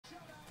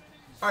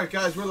All right,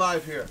 guys, we're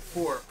live here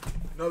for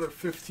another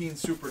 15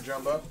 Super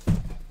Jumbo.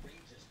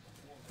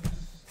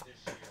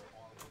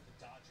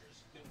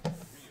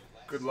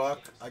 Good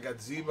luck. I got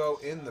Zebo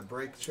in the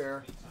break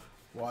chair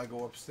while I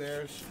go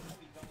upstairs.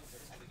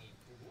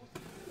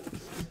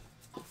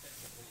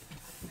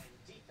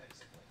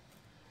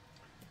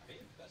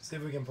 See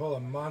if we can pull a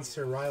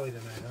Monster Riley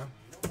tonight,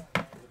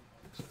 huh?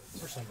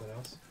 Or something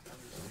else.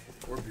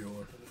 Or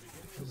Bueller.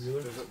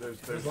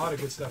 There's a lot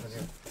of good stuff in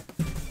here.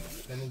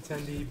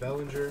 Benintendi,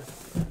 Bellinger.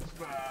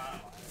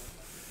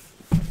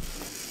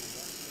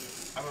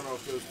 I don't know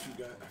if those two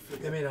guys...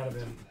 They may not have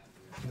been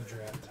in the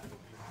draft.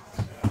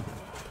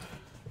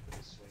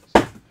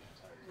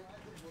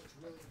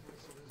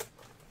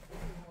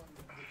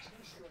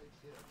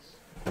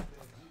 I'm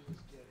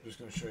just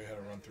going to show you how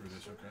to run through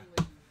this, okay?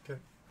 Okay.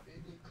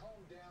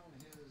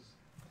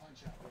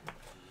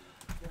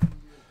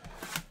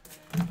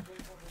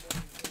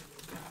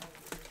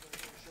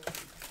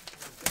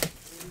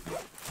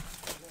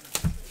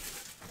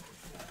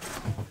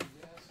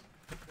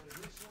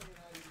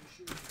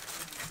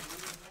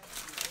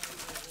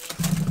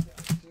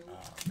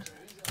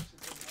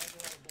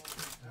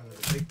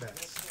 Big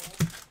bets.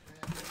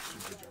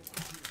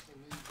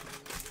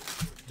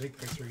 Big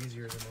picks are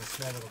easier than those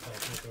small little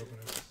packs with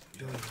openers.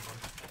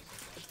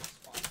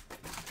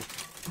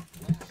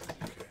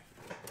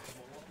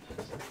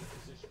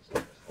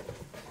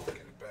 Get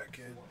it back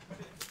in.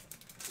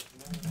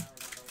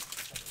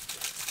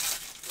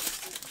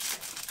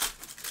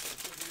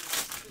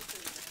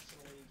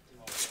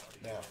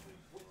 Now,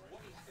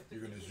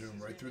 you're going to zoom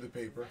right through the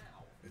paper.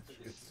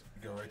 It's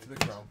go right to the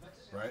chrome,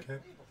 right?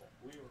 Okay.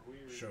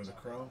 Show the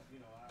chrome.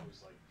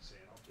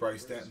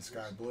 Bryce Denton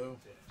Sky Blue.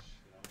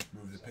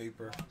 Move the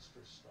paper.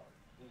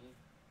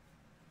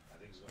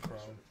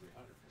 Chrome.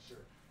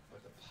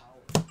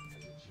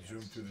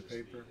 Zoom through the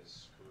paper.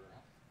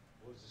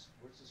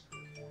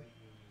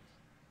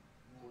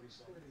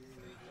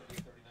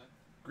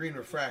 Green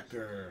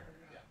Refractor.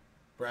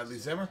 Bradley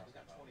Zimmer.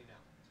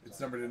 It's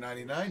numbered to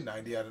 99.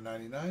 90 out of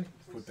 99.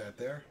 Put that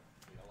there.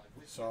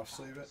 Soft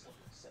sleeve it.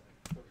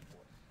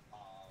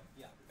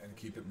 And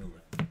keep it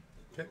moving.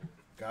 Okay.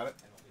 Got it?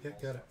 Yeah,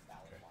 got it.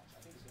 Okay.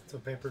 So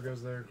paper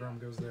goes there, chrome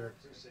goes there.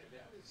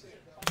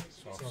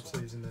 Soft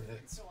sleeves and then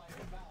hits.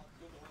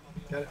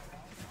 Got it.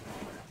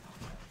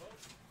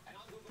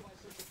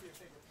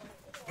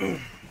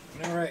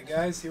 All right,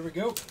 guys, here we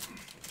go.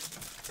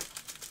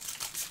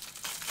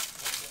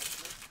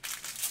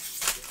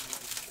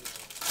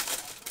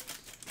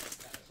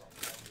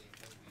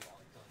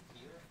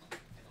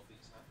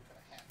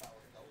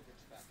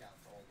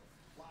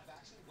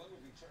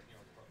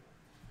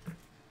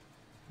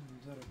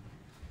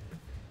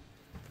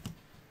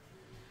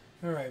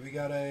 All right, we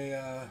got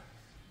a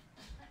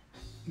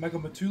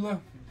Michael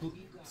Matula,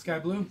 Sky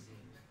Blue.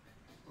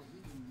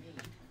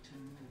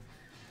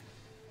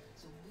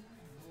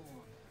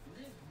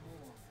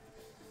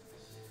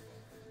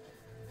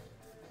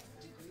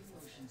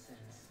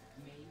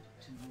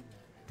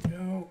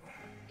 No.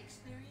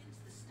 Experience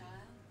the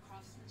style,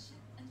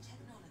 craftsmanship, and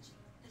technology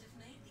that have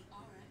made the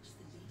RX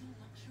the leading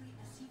luxury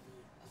SUV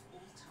of all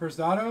time. First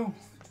auto,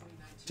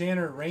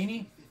 Tanner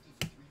Rainey.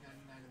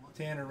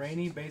 Tanner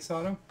Rainey, base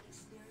auto.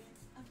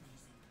 Experience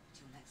amazing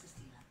to Alexis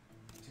dealer.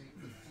 Take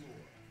the floor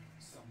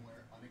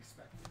somewhere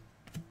unexpected.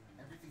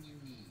 Everything you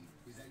need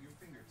is at your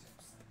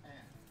fingertips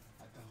and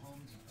at the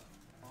Home Depot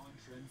on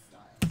trend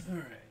style. All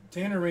right,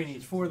 Tanner Rainey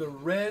for the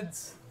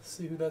Reds. Let's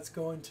see who that's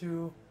going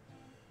to.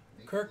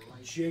 Kirk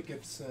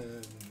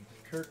Jacobson.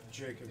 Kirk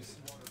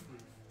Jacobson.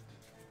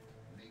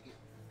 Make it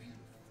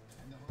beautiful.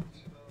 And the Home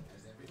Depot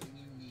has everything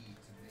you need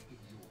to make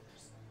it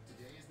yours.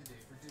 Today is the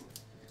day for doing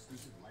it. With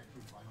exclusive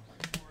light-proof vinyl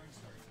plank flooring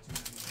starting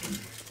at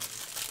 $299.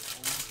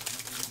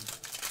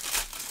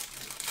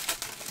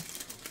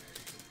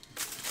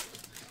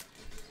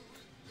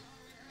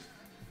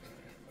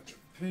 Bunch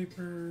of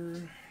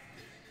paper.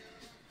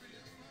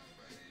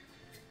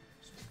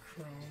 Some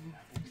chrome.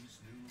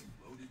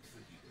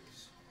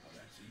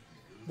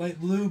 Light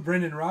blue,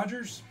 Brendan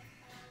Rodgers.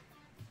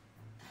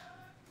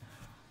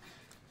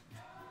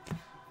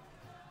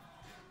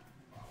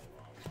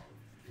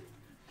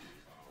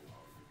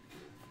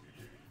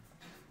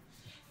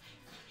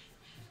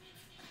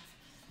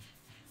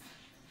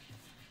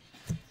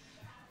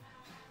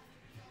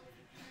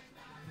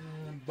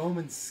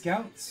 Bowman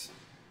Scouts,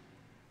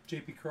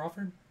 J.P.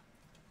 Crawford.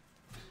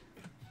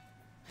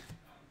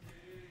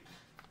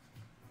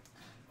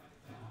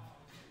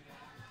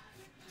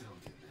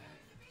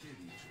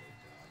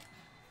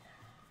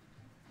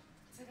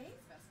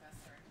 Today's Best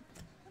Western.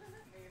 What does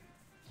that mean?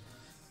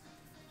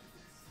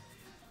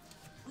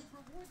 With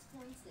rewards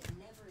points that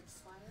never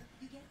expire,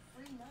 you get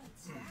free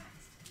months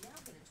fast. Now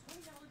get a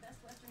 $20 Best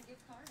Western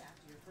gift card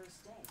after your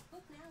first day.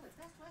 Book now at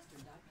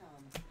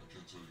bestwestern.com. I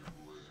can't tell you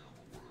who I am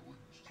or what I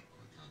witnessed.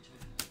 I can't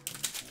tell you what I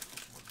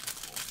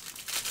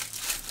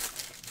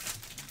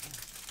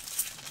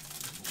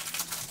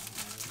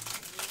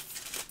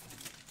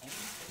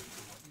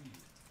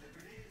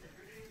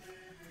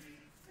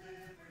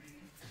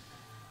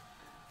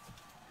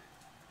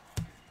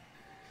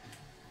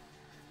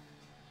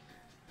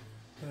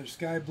Another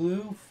sky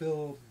blue,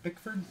 Phil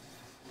Bickford. Lift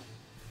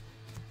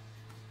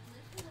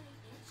away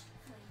itch,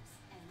 flakes,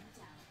 and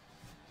doubt.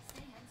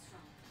 Stay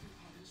headstrong with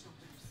Head and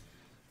Shoulders.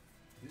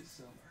 This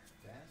summer,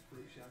 Bass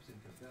Pro Shops and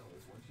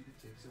Cabela's want you to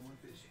take someone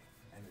fishing.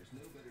 And there's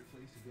no better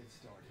place to get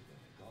started than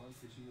the Gone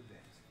Fishing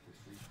event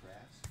with free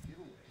crafts,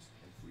 giveaways,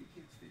 and free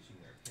kids fishing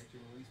at our Catch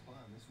and Release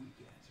Pond this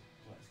weekend.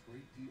 Plus,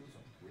 great deals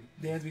on great...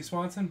 Dansby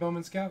Swanson,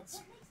 Bowman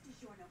Scouts. What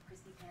makes DiGiorno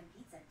crispy pan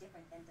pizza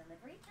different than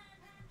delivery?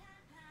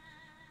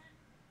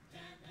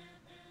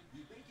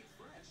 You bake it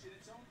fresh in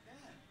its own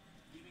pan,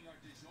 giving our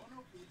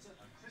DiGiorno pizza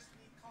a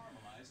crispy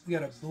caramelized. We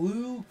got a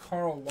blue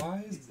Carl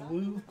Wise,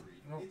 blue.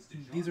 No,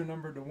 these are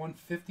numbered to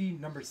 150,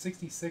 number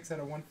 66 out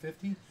of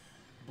 150.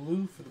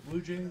 Blue for the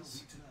Blue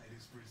Jays.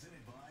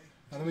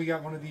 And then we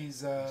got one of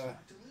these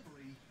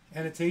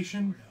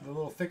annotation, the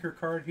little thicker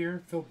card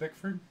here, Phil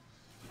Bickford,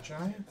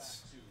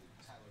 Giants.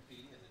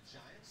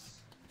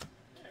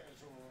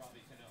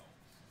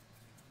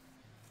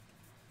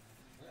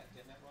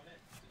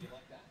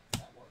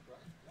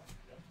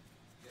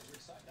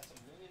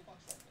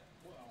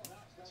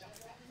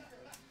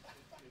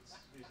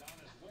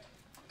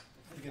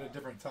 You get a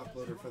different top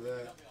loader for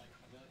that.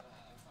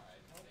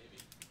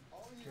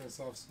 Get a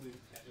soft sleeve.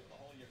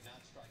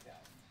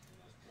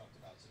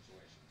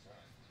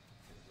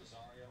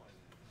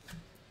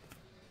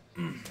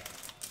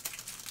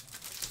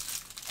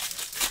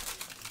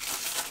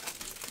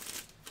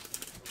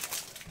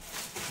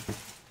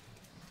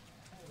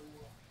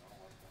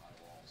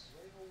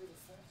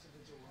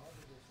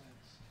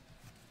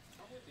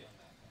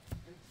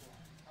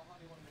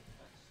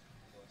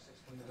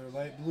 Another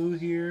light blue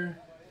here.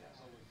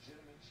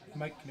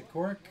 Mike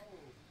Nikoric.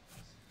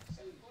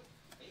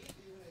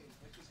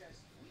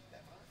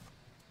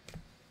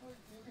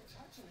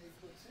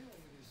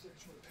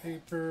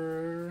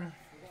 Paper.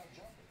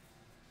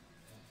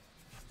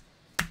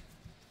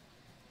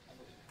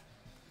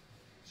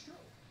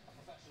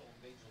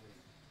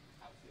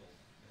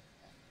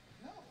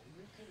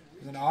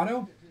 There's an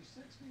auto.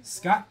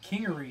 Scott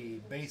Kingery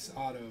base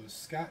auto.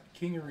 Scott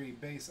Kingery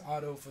base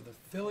auto for the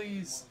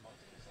Phillies.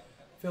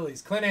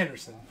 Clint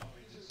Anderson.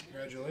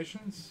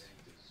 Congratulations.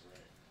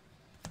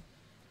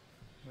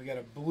 We got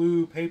a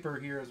blue paper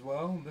here as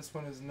well. This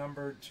one is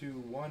numbered to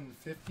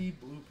 150.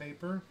 Blue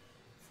paper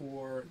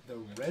for the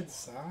Red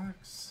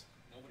Sox.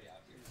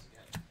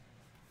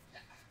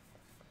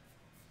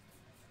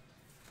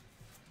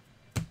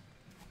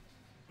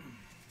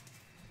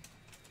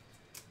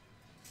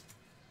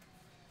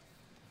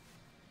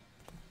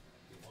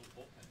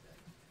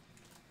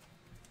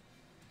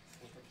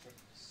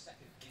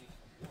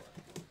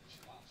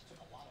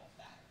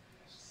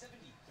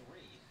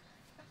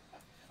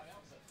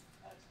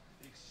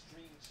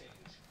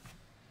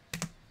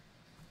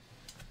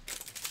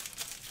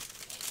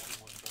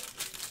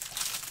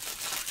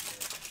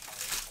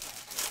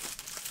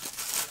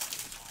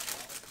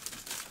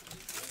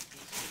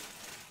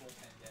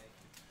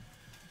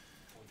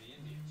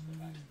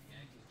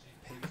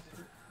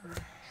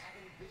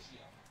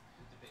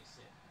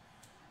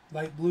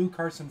 Light blue,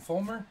 Carson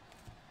Fulmer.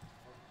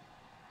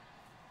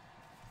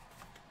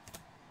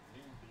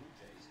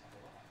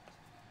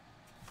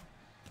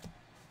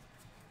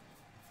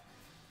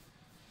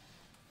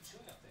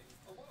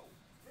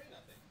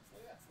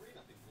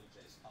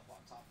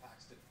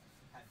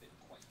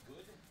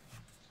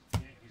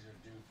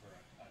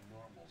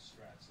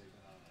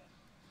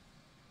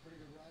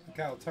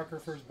 Kyle Tucker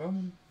first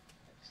Bowman.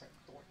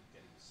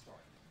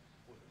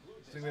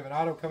 So we have an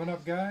auto coming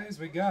up, guys.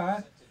 We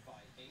got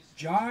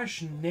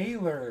Josh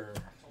Naylor.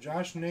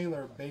 Josh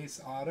Naylor base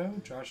auto.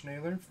 Josh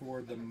Naylor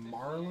for the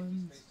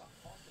Marlins.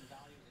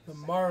 The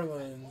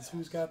Marlins.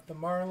 Who's got the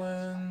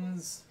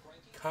Marlins?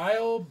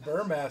 Kyle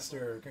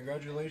Burmaster.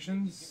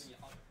 Congratulations.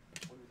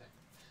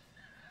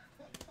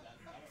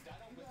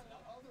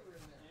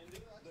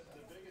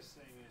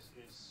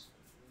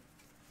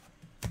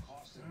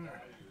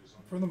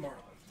 For the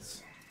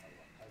Marlins.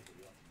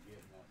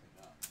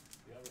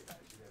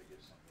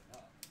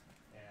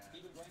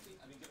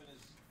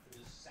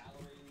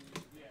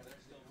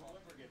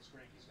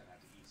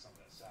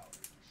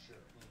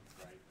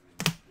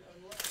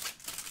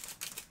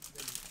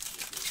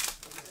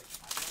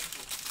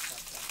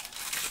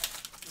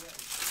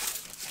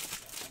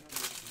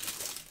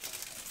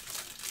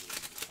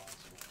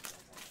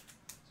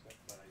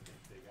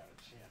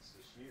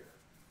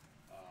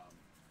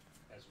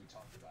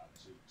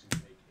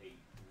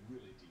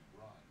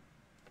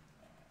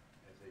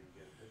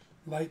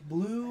 Light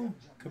blue,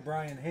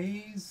 Cabrian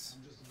Hayes.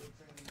 I'm just a big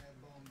fan of Mad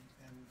Bum,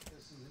 and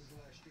this is his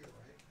last year,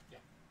 right?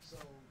 Yeah.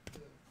 So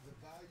the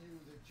value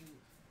that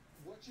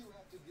what you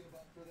have to give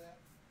up for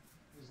that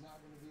is not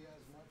going to be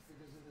as much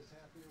because of this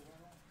half-year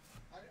rental.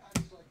 I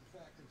just like the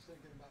fact of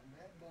thinking about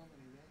Mad Bum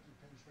and a Yankee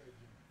pinstripe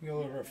jersey. We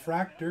got a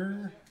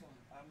refractor,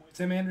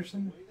 Tim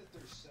Anderson. The way that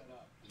they're set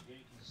up, the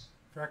Yankees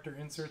Refractor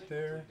insert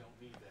there. don't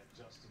need that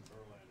Justin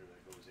Verlander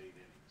that goes 8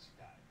 innings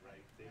guy,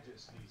 right? They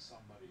just need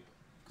somebody.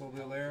 Colby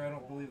Allaire, I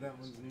don't believe that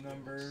one's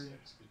numbered.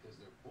 Because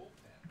their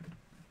bullpen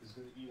is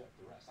going to eat tee up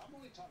the rest. I'm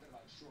only talking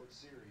about short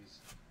series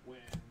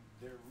when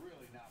they're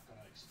really not going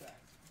to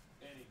expect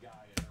any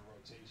guy in their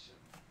rotation.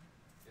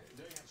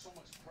 They have so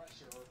much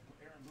pressure, or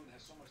Aaron Boone has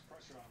so much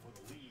pressure on with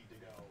a lead to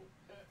go,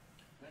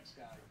 next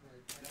guy,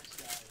 next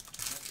guy,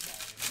 next guy.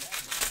 And that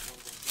was one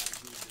of those guys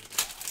who would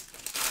ride.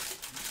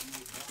 You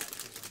would ride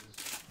because of his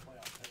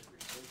playoff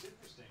pedigree. So it's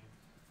interesting,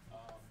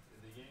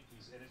 the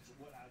Yankees, and it's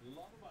what I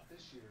love about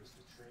this year is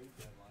the trade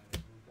deadline has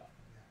moved up.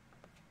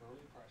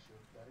 Early pressure,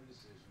 better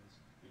decisions.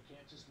 You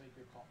can't just make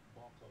your ball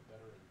club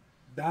better.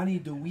 Donnie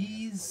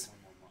DeWeese.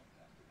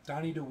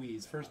 Donnie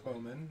DeWeese, first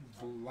Bowman,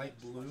 light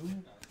blue.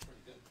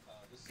 Pretty good.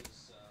 This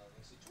is,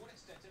 let's see, to what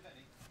extent, if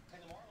any,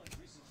 can the Marlins'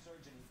 recent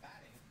surge in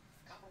batting,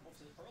 comparable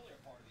to the earlier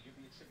part of the year,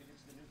 be attributed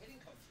to the new hitting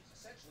coaches?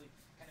 Essentially,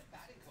 can a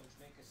batting coach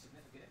make a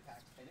significant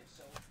impact, and if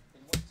so,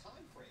 in what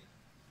time frame?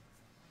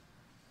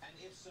 And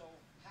if so,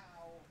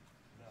 how?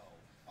 No.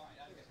 All right,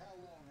 I guess. How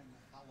long?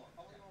 How long?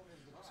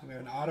 Okay. So we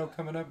have an auto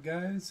coming up,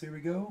 guys. Here we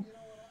go.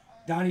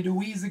 Donnie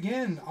DeWeese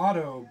again.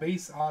 Auto.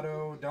 Base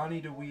auto.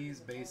 Donnie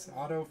DeWeese. Base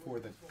auto for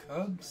the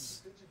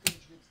Cubs.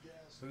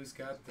 Who's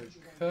got the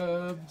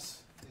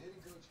Cubs?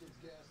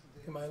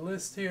 Look at my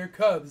list here.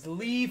 Cubs.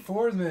 Lee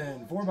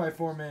Forsman.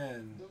 4x4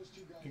 man.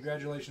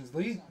 Congratulations,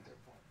 Lee. You know,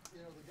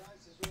 the guys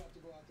that still have to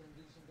go out there and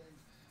do some things.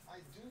 I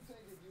do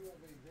think if you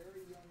have a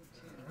very young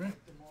team Alright.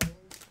 like the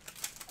Marlins,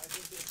 I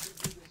think there should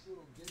be this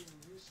little getting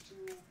used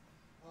to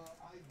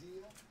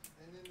idea,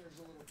 and then there's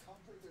a little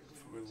comfort. There's a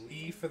For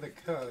Lee for the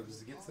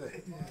Cubs. Gets the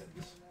between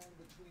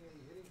a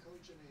hitting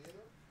coach and a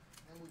hitter,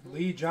 and we go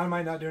Lee, John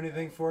might not do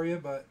anything for you,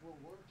 but we're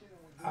working and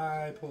we're doing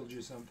I things. pulled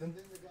you something. And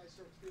then the guy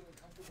starts feeling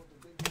comfortable at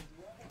the big league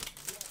level.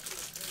 You don't feel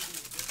it can be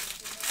a difference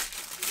in that.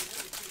 So you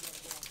really still got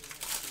to go out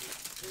there next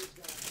year. He's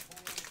got a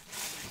plan.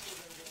 He's still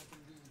got to go out there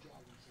and do the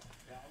job himself.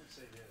 Yeah, I would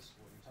say this,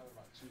 when you're talking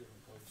about two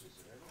different coaches,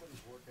 if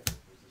everybody's work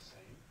ethic was the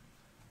same,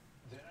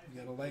 then I We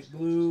got think a light those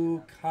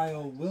blue coaches can have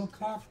Kyle an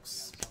Wilcox.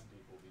 on some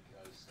people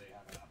because they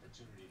have an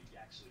opportunity to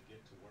actually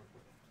get to work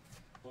with them.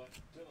 But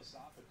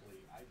philosophically,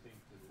 I think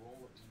the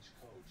role of each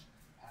coach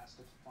has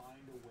to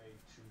find a way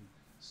to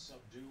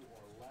subdue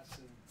or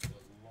lessen the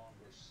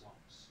longer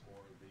slumps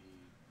or the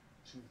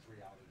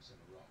 2-3 outings in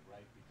a row,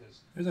 right?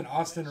 Because There's an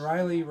Austin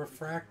Riley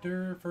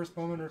refractor. First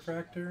Bowman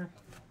refractor.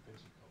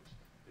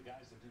 the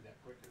guys that do that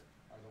quicker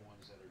are the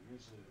ones that are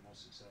usually the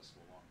most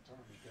successful long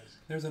term because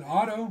There's an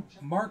auto.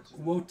 Mark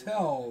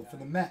Wotel for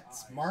the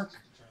Mets. Mark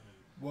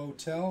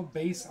Wotel.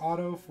 Base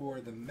auto for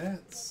the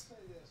Mets. Let's say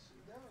this.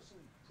 There are some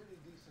pretty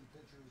decent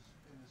pitchers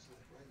in this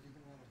league, right? You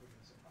can run up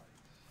against somebody.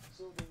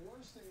 So the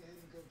worst thing a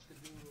hitting coach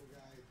could do to a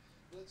guy,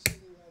 let's say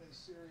you had a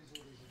series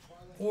where there's a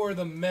twilight. For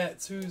the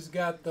Mets. Who's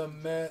got the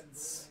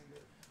Mets?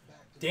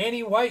 Back to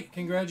Danny White.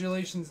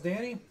 Congratulations,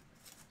 Danny.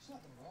 There's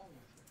nothing wrong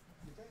with it.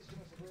 You faced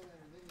Joseph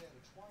Verlander and then you had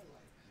a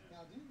twilight.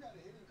 Now, if you've got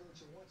a hitting coach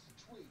that wants to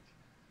tweak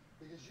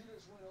because you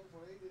just went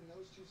over 8 in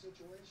those two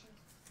situations,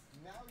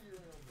 now you're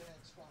in a bad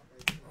spot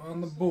right there. On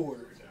the Let's say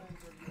board. those guys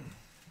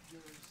are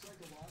your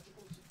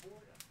psychological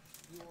support,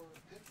 your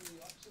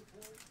pick-me-up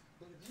support.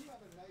 But if you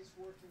have a nice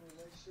working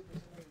relationship with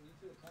somebody and you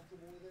feel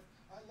comfortable with it,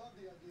 I love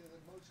the idea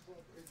that most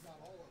clubs, if not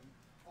all of them,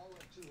 all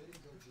have 2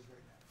 hitting coaches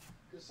right now.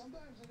 Because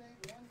sometimes it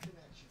ain't one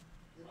connection.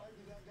 It might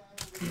be that guy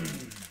over there.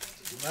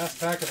 That's a good Last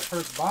pack of the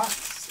first box.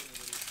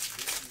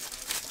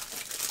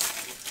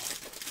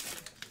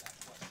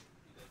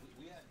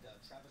 We had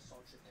Travis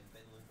Sarchik and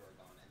Ben Lindbergh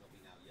on MLB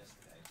Now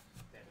yesterday.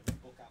 They have a new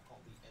book out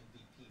called The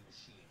MVP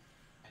Machine.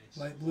 And it's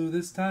Light blue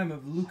this time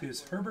of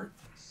Lucas Herbert.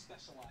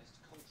 specialized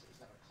coaches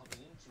that are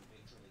coming into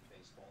Major League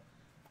Baseball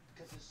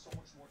because there's so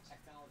much more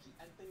technology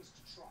and things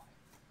to try.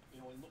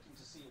 You know, and looking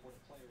to see what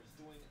a player is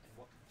doing and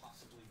what could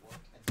possibly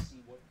work and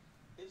see what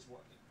is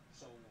working.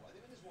 So I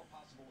think it is more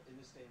possible in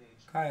this day and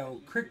age. Kyle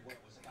than it Crick. usually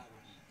was. A guy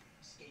would be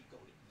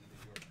scapegoated. Either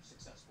you're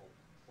successful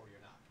or you're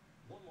not.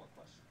 One more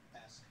question.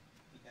 Ask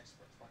the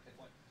experts. Okay,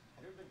 what?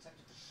 Have you ever been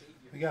tempted to shave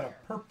your We got a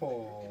hair?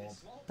 purple.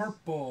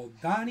 Purple.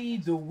 Donnie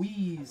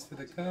DeWeese for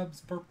the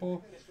Cubs.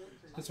 Purple.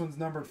 This one's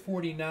numbered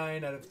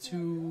 49 out of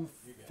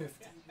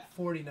 250.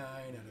 49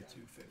 out of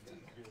 250.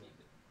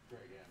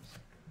 Greg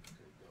Anderson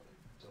could go to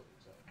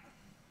toe-to-toe.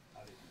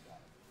 I think you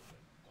got it a little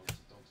bit.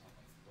 Don't tell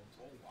me.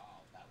 Oh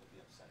wow, that would be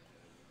upsetting.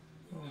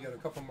 Well, we got a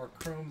couple more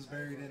chromes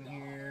buried in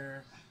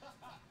here.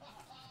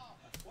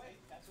 Wait,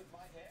 that's with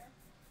my hair?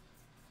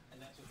 And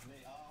that's with me?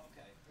 Oh,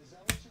 okay. Is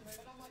that what you made?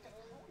 But I'm like a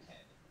cone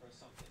head or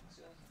something.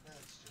 So,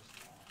 That's just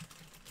wrong.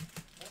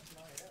 That's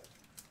my head.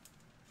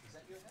 is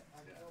that your head?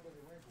 I can tell by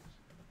the wrinkles.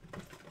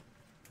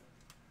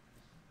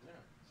 No.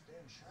 It's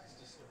damn It's shiny.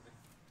 disturbing.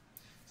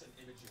 It's an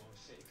image you won't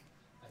shake.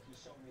 Like you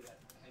showed me that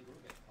kangaroo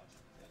get punched.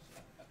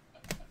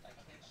 I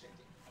can't shake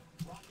it.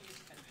 Rockies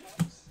and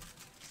Cubs.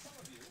 Some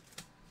of you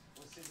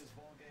will see this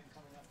ball game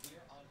coming up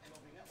here on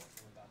MLB Network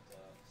in about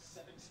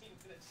 17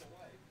 minutes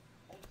away.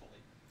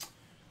 Hopefully.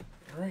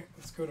 Alright,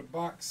 let's go to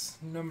box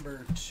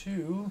number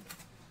 2.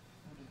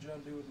 What did John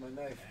do with my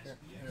knife? Here,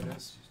 there it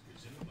is.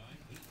 Presented by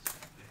Hayes,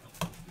 the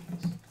health of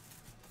kids.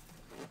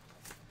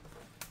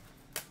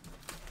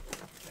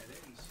 At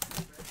Ace,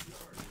 your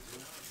backyard is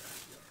in our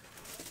backyard,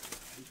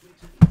 which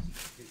makes it easy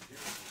to take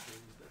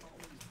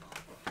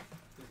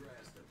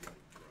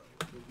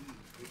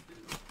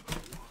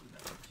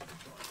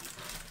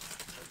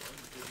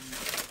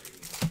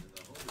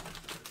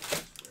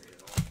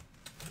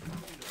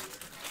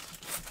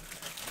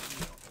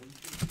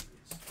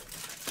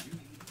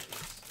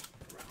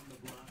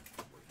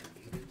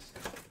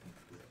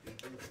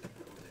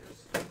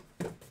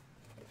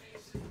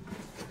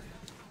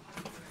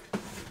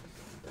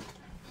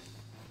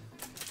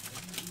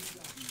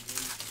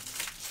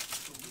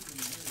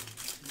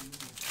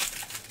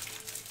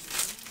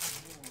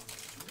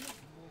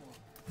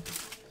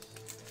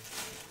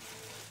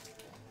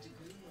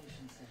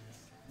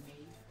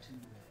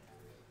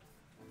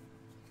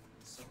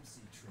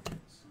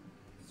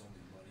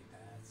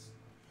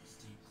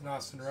An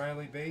Austin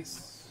Riley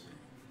base.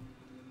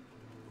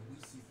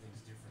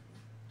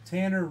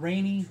 Tanner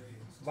Rainey,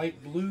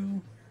 light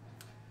blue.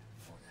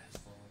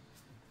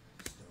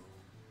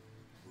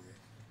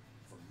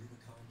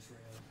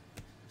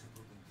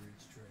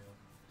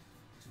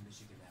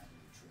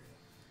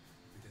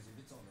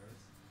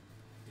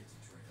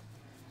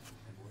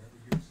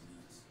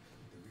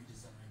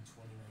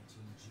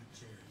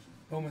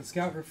 Bowman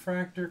Scout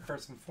Refractor,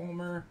 Carson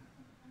Fulmer.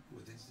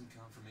 With instant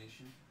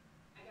confirmation.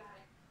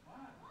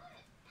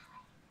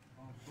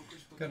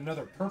 Got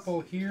another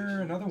purple here,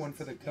 another one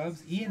for the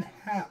Cubs. Ian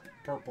Happ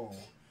purple.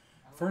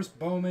 First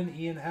Bowman,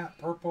 Ian Happ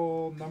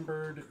purple,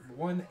 numbered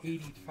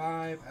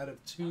 185 out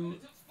of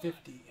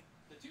 250.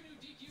 The two new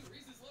DQ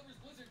Reese's Lovers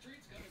Blizzard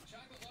treats come with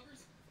chocolate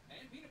lovers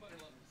and peanut butter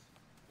lovers.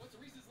 What's a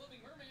Reese's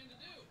loving merman to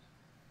do?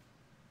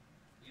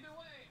 Either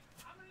way,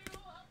 I'm gonna need a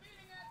little help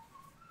eating it.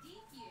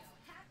 DQ,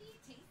 happy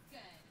tastes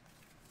good.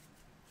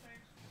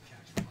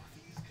 Catch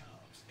Rockies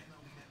Cubs,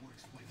 MLB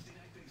Network's Wednesday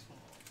Night Baseball,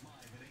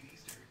 live at 8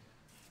 Eastern.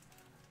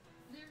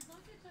 There's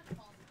luggage that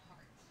falls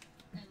apart,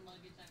 and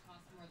luggage that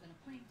costs more than a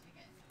plane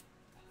ticket.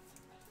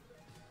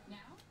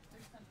 Now,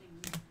 there's something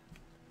new.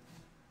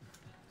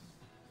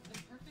 The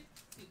perfect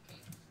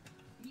suitcase.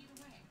 Meet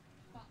away,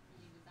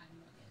 thoughtfully designed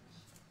luggage.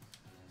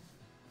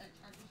 That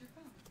charges your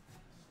phone.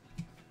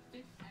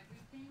 Fits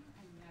everything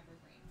and never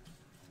breaks.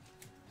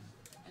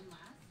 And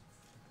lasts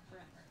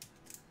forever.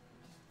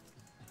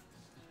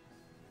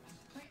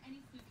 Try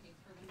any suitcase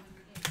for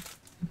 100 days.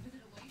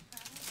 Visit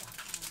awaytravel.com.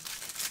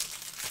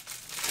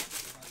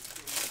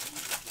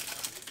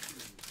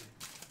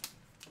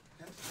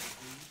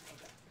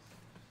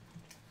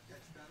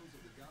 Catch battles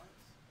of the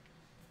gods,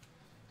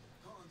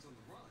 cons on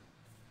the run,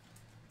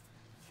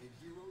 and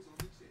heroes on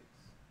the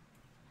chase.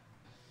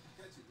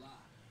 Catch it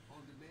live,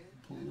 on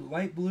demand,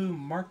 Light blue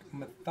Mark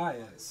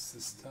Mathias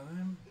this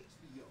time.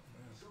 HBO.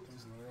 Put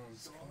those in the wrong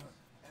spot.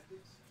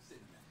 Epics,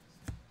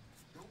 cinematics.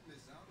 Don't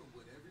miss out on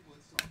what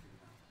everyone's talking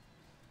about.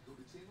 Go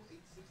to channel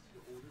 860 to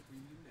order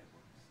premium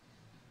networks.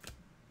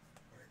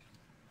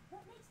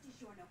 What makes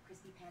DiGiorno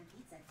crispy pan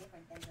pizza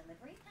different than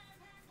delivery?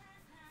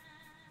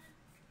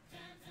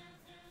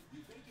 You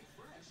bake it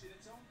fresh in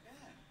its own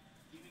pan,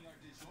 giving our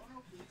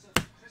DiGiorno pizza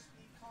a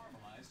crispy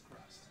caramelized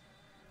crust.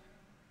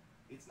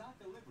 It's not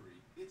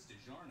delivery, it's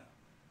DiGiorno.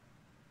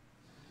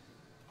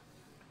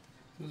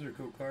 Those are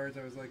cool cards. I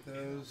always like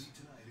those. MLB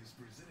Tonight is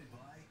presented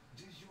by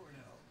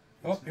DiGiorno.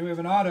 Oh, here we have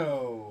an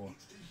auto.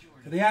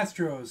 For the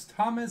Astros,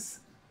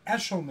 Thomas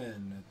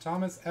Eshelman.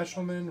 Thomas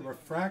Eshelman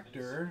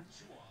refractor.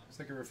 Looks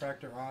like a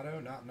refractor auto,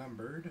 not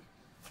numbered.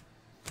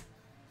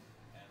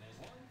 And there's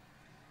one.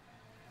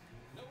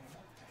 No.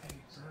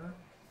 Paper.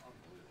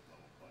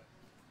 Unbelievable, but.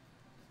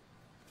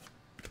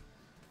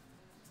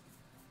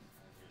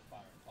 Here's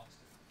Byron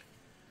Buxton.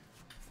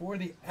 For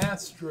the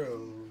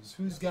Astros,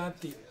 who's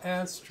got the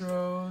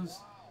Astros?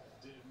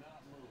 Did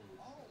not move.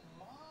 Oh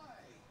my!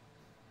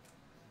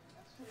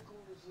 That's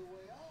 3/4 of the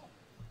way up.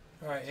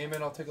 All right,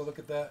 Amen. I'll take a look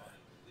at that.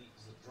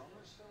 Is the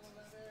drummer still in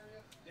that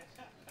area? Yeah,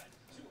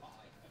 too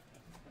high.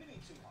 What do you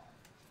mean too high?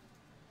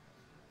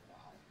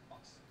 Wow,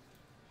 Buxton.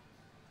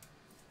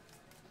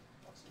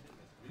 Buxton hit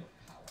with real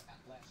power at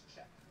last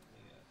check.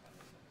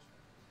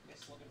 Yes,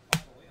 slugging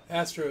 5 away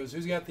on Astros,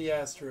 who's got the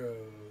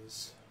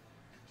Astros?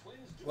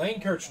 Twins. Lane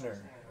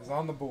Kirchner is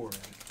on the board.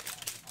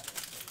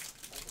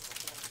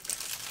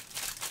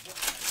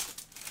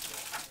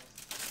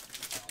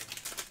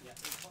 Yeah,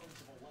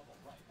 incorrigible level,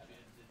 right. I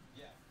mean,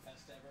 yeah,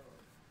 best ever, or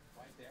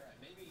right there.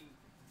 And maybe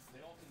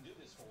they all can do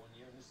this for 1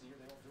 year, and this year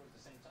they all do it at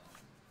the same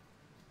time.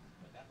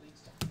 But that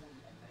leads to 40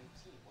 and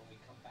 19. When we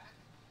come back,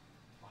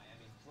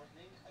 Miami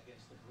threatening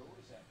against the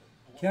Brewers after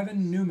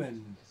Kevin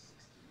Newman,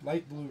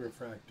 light blue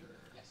refractor.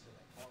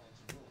 yesterday.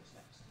 Marlins and Brewers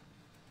next.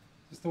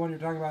 Is this the one you're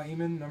talking about,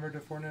 Eamon? Numbered to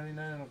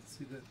 499. I don't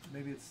see that.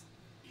 Maybe it's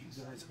a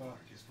Inside different the spot.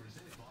 Park is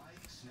presented by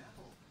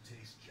Snapple.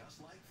 Tastes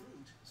just like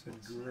fruit. Said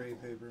with gray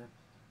Snapple. paper.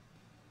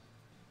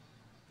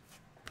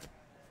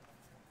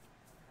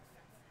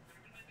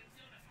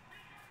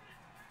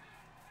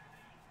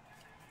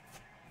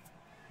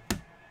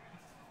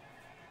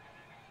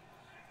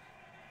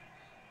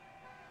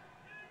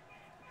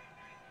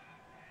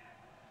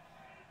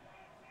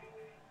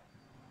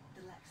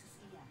 The Lexus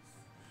ES.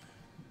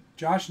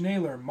 Josh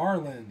Naylor,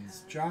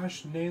 Marlins.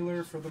 Josh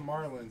Naylor for the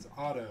Marlins,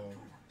 auto.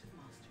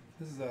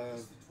 This is a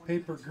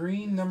paper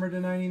green, numbered to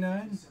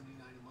 99.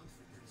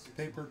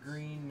 Paper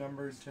green,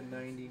 numbered to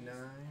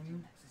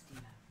 99.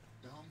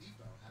 The Home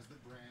Depot has the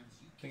brands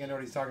you I think I know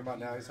what he's talking about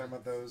now. He's talking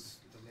about those.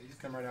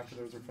 Come right after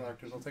those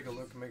refractors. I'll take a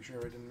look and make sure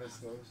I didn't miss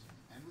those.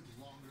 and with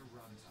longer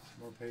run time.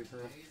 More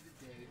paper. Today is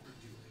the day for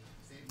doing.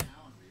 Save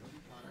now on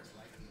Ryobi products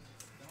like these.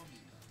 The Home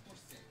Depot. More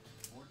safe,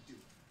 more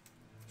doing.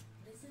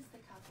 This is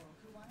the couple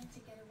who wanted to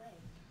get away,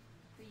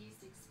 who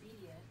used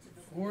Expedia to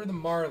book For the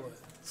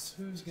Marlins.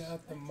 Who's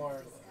got the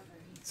Marlins?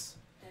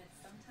 that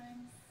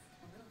sometimes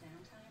a little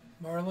downtime.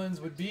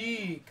 Marlins would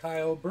be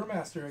Kyle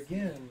Burmaster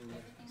again.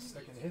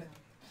 Second hit.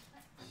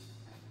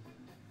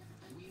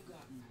 We've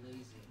gotten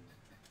lazy,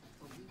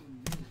 but we were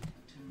made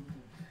to move.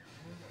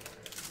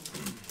 So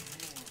we need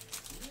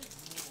more.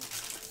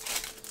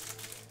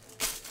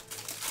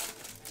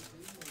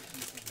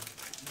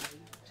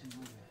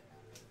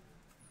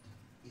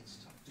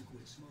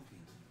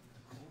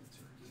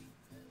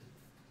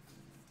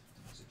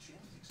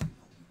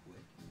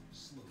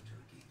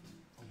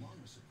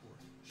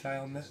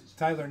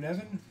 Tyler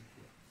Nevin.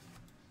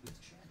 With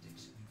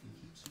Chantix, you can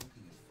keep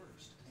smoking at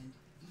first and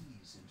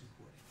ease into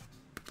quitting.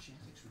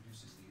 Chantix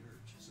reduces the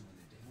urge, so when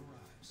the day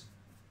arrives,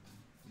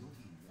 you'll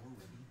be more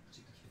ready to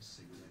kiss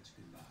cigarettes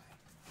goodbye.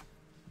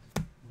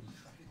 When you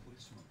try to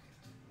quit smoking,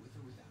 with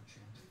or without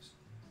Chantix,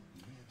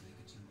 you may have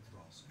nicotine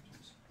withdrawal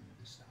symptoms.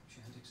 Stop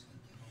Chantix and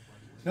get help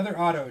right away. Another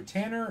auto.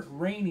 Tanner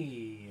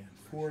Rainey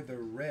for the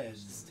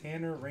Reds.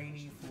 Tanner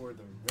Rainey for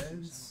the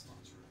Reds.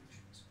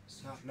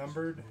 Not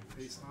numbered.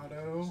 Base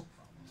auto.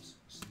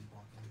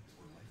 Sleepwalking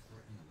or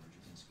life-threatening allergic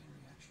and skin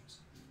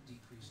reactions.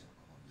 Decrease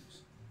alcohol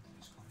use.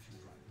 Use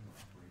caution driving or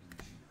operating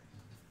machinery.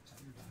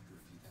 Tell your doctor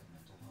if you've had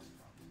mental health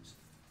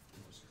problems. The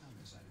most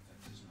common side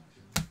effect is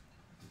nausea.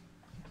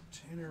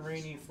 Tanner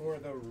Rainey for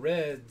the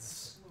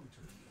Reds.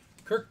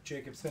 Kirk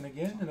Jacobson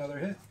again.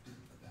 Another hit.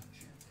 About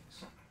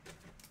Chantix.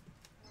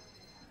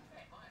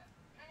 Hey, Maya.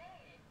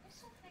 Hey, you're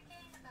still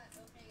thinking about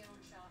opening your own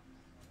shop?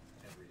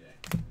 Every day.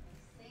 I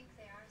think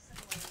there are some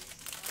ways to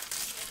open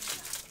your own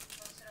shop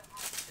closer to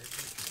home.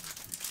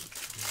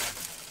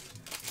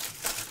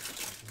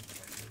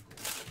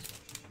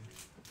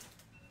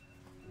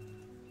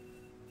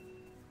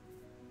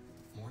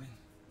 Morning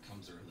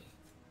comes early.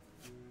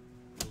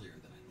 Earlier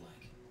than I'd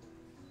like.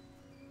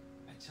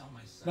 I tell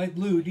myself Light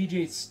blue.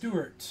 DJ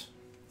Stewart.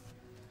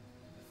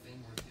 the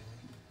thing worth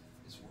doing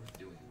is worth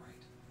doing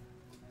right.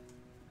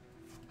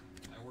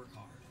 I work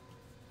hard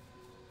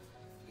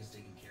because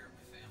taking care of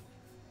my family,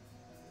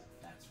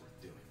 that's worth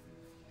doing.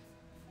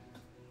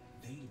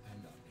 They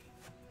depend on me.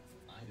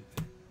 I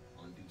depend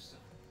on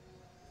Doosan,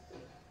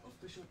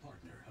 official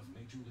partner of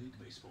Major League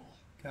Baseball.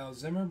 Kyle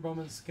Zimmer.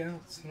 Bowman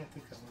Scouts. I don't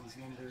think that one's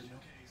numbered. No.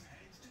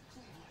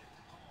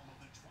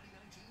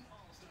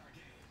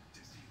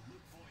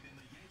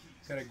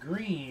 Got a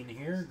green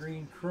here.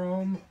 Green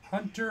chrome.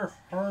 Hunter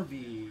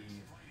Harvey.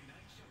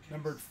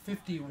 Numbered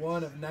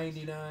 51 of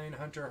 99.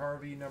 Hunter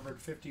Harvey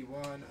numbered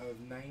 51 of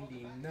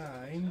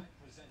 99.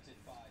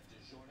 Presented by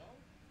DiGiorno.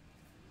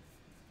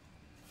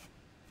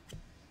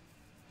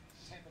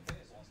 Tampa Bay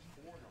has lost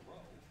 4 in a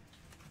row.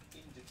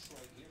 In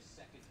Detroit here,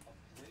 second of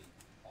 3.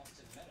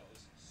 Austin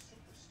Meadows,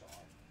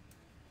 superstar,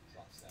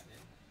 drops that in.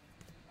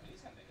 I mean,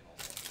 he's got to make it all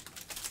work.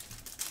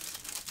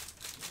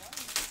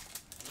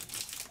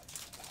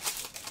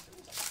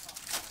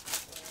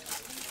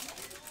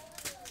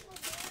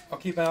 I'll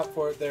keep an eye out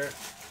for it there,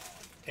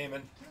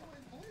 Eamon.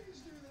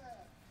 Please do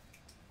that.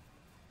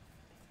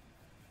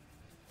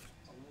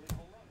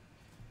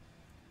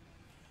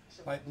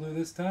 Light blue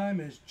this time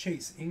is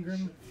Chase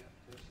Ingram.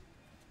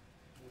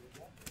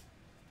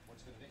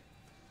 What's going to be?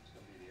 It's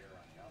going to be the air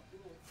on the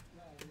outfield.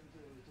 No, the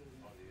infield is doing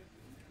Oh, the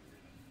infield.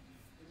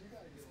 But you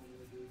gotta get over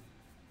there, dude.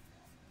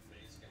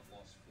 Rays have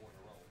lost 4 in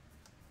a row.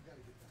 You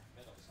gotta get back.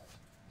 Meadows has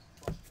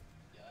crushed it.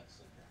 Yeah, that's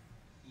it.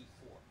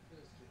 E4.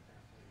 Just get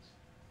back, please.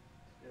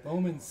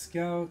 Bowman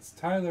Scouts.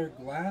 Tyler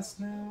Glass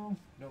now.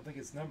 Don't think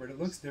it's numbered.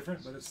 It looks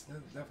different, but it's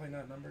definitely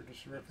not numbered.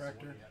 Just a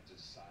refractor. You have to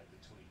decide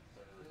between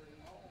third and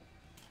home.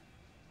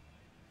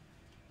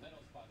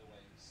 Meadows, by the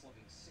way,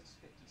 slugging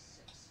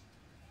 .656.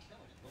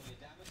 Killing it. Willie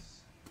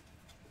Adames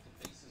with the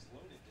bases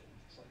loaded.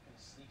 Detroit going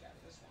to sneak out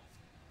of this one.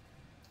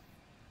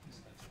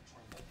 Spencer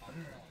Turnbull on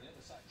the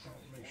other side.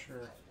 Charlie Make Morton.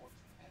 sure Charlie Morton.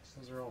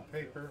 Excellent. those are all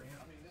paper.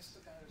 I mean, this is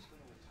the guy who's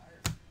going to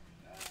retire. They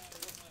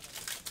don't have that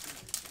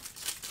opportunity.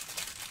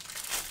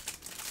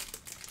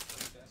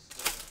 Best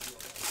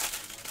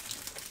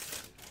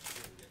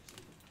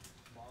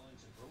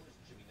Marlins and Brewers.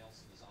 Jimmy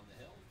Nelson is on the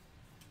hill.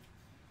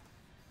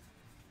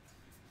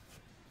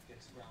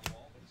 Gets the ground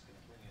ball, but he's going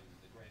to bring in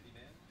the Grandy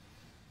man.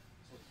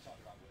 That's what you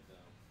talked about with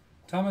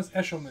Thomas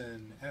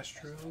Eshelman.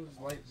 Astros.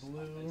 Light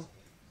blue.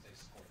 They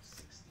scored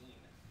 16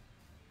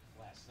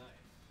 last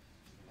night.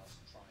 Jimmy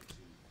Nelson trying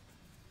to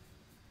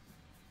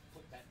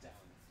put that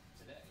down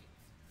today.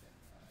 And,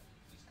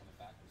 he's coming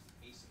back as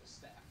the ace of the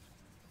staff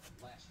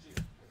last year,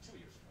 or 2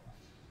 years ago,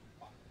 actually.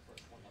 Bottom of the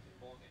first 1-0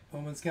 ball game.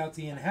 Bowman Scouts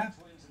Ian Happ.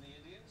 Twins and the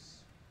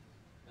Indians.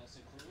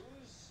 Nelson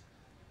Cruz.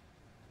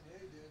 Yeah,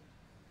 he did.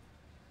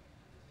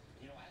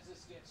 You know, as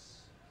this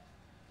gets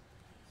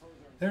further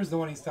and There's the further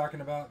one he's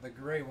talking about, the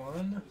gray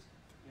one.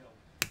 you know,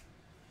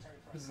 Terry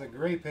This is Francona, a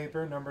gray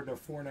paper, numbered to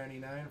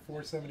 499,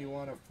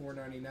 471 of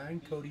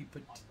 499. Cody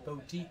Poteet. you know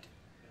what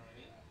I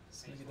mean?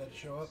 So maybe that'll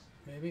show up,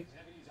 maybe. He's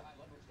never used high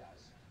leverage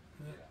guys.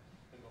 Yeah.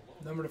 Gonna go low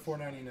Number to leverage.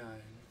 499.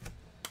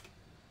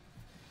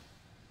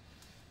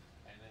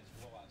 And then it's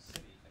blowout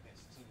city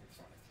against the team you're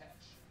trying to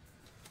catch.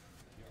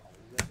 And you're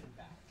 11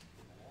 back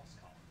in the loss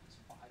column. It's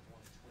 5-1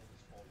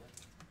 Twins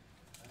already.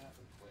 That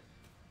happened quick.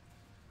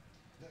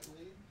 That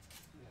lead?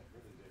 Yeah, it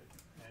really did.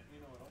 And, you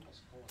know, it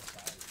almost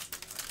coincided.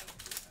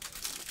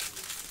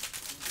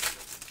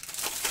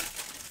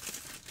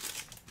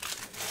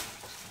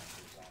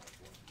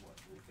 What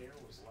air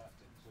was left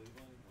in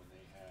Cleveland when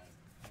they had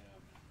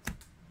him,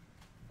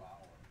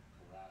 Bauer,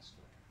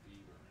 Carrasco,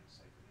 Bieber, and it's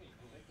like, hey,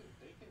 they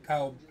can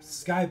Kyle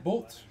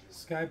Skybolt.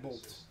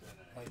 Skybolt. It's just been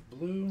Light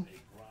blue. a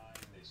grind.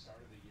 They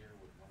started the year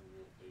with no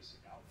real basic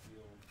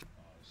outfield.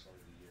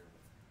 Started the year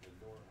with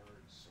Lindor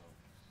hurt. So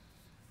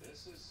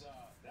this is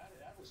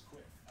that was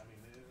quick. I mean,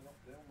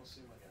 they almost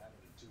seem like it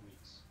happened in 2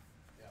 weeks.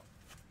 Yeah.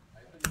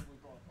 I think we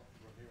brought up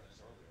Ramirez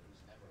earlier,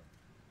 who's never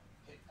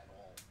hit at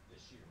all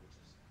this year, which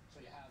is so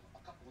you have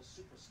a couple of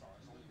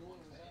superstars. Only one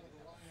was out of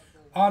the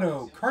lineup.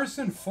 Auto,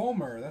 Carson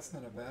Fulmer. That's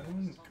not a bad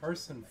one.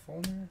 Carson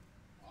Fulmer.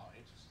 Oh,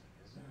 interesting,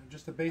 isn't it?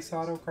 Just a base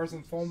auto,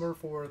 Carson Fulmer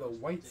for the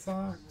White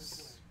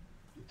Sox.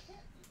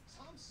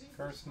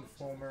 Carson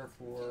Fulmer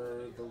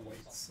for the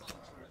White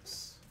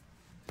Sox.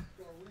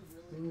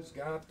 Who's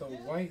got the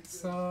White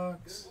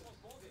Sox?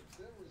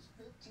 There was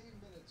 15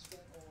 minutes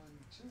spent on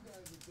 2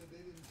 guys that said they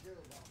didn't care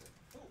about it.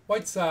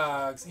 White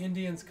Sox,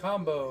 Indians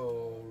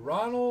combo,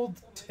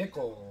 Ronald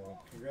Tickle.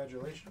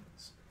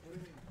 Congratulations.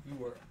 You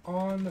were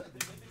on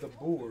the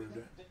board.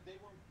 They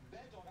were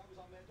Mad Dog. I was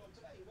on Mad Dog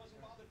today. He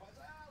wasn't bothered by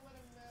let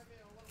him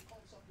call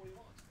himself what he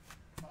wants.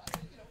 But I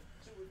think,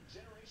 to a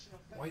generation of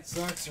fans, White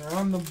Sox are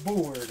on the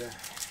board.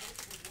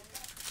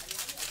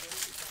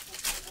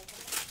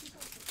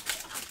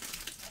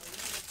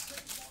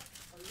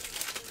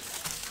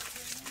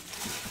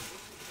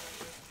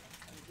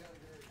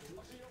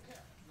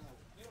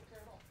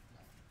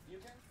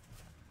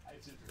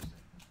 It's interesting.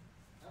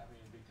 I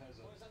mean, because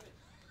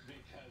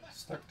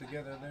Stuck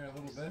together there a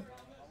little bit.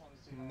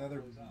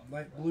 Another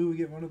light blue. We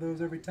get one of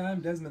those every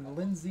time. Desmond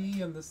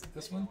Lindsay on this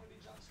one.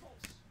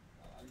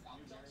 I'll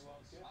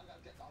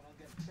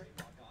get a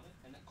trademark on it,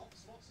 and then call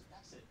Smoltz.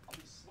 That's it. I'll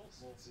be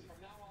Smoltz. From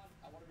now on,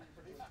 I want to be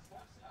referred to as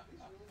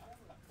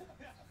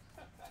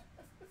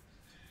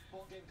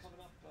Ball game coming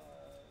up.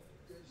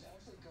 There's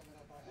also coming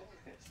up, I hope.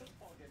 It's a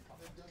ball game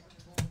coming It up. doesn't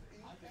involve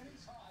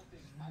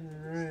All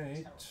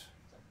right.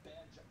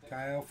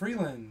 Kyle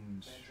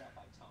Freeland. Bad job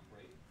by Tom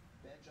Brady.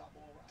 Bad job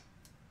all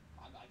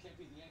around. I can't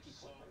be the Yankee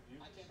flipper.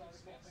 I can't be the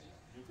campaign.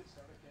 you could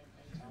start a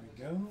campaign. There we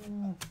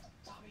go.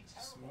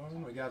 This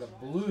one, we got a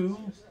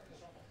blue.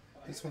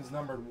 This one's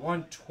numbered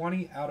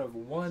 120 out of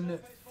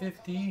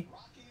 150.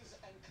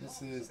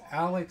 This is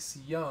Alex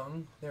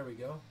Young. There we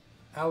go.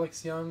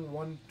 Alex Young,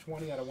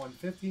 120 out of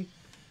 150. And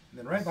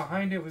then right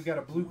behind it, we've got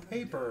a blue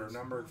paper,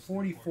 numbered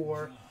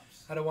 44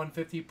 out of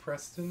 150,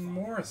 Preston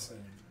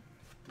Morrison.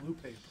 Blue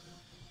paper.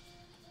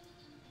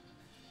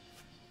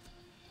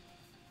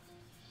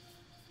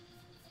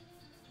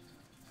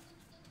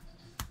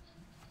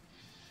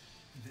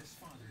 This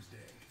Father's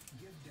Day,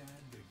 give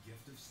Dad the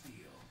gift of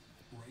steel.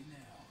 Right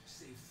now,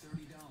 save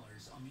 $30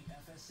 on the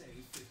FSA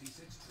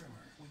 56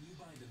 trimmer when you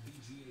buy the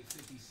VGA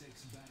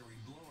 56 battery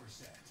blower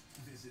set.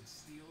 Visit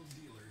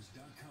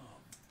steeldealers.com.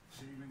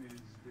 Shaving has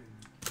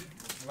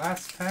been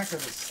Last pack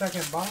of the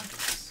second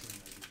box.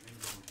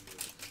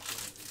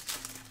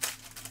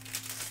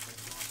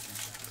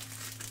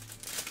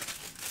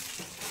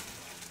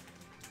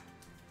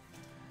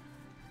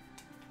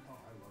 oh,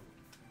 I love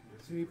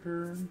it.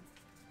 Paper.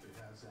 It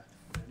has that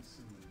fence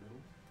in the middle.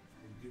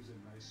 It gives a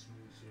nice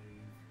smooth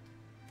shave.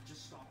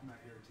 Just stopping that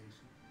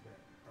irritation. That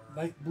burn.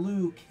 Light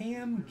blue,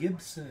 Cam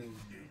Gibson.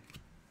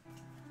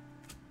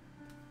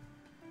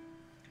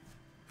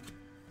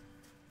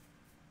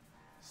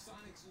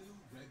 Sonic's new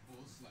Red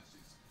Bull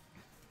slushes.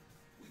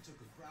 We took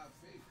a crowd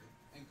favorite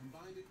and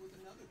combined it with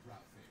another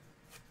crowd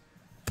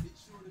favorite.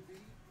 It's sure to be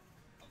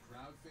a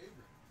crowd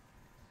favorite.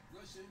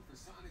 Rush in for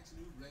Sonic's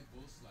new Red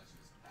Bull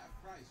slushes, half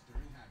price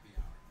during happy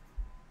hour.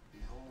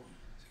 Behold,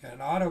 Got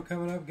an auto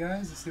coming up,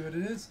 guys. Let's see what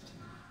it is.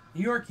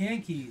 New York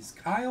Yankees,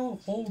 Kyle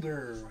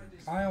Holder.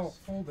 Kyle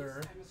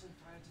Holder,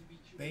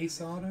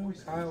 base auto.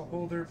 Kyle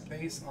Holder,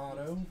 base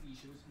auto. TV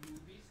shows,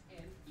 movies,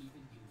 and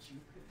even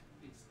YouTube.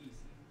 It's easy.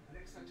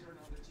 Alexa, turn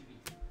on the TV.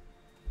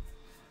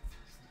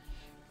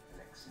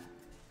 Alexa,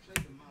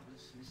 play the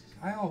marvelous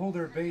Mrs. Kyle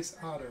Holder, base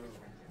auto.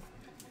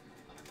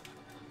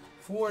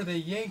 For the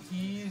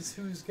Yankees,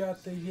 who's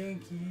got the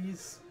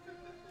Yankees?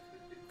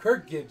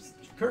 Kirk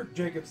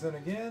Jacobson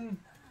again.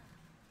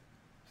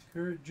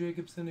 Kurt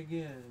Jacobson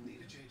again.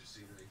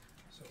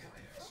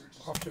 So,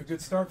 off to a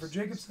good start for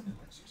Jacobson.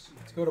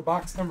 Let's go to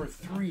box number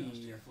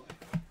 3.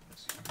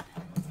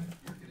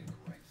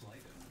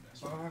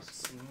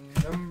 Box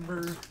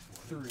number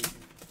 3.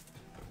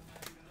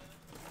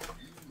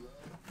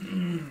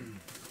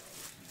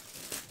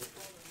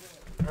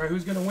 All right,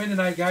 who's going to win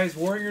tonight, guys?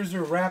 Warriors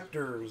or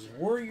Raptors?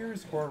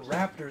 Warriors or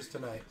Raptors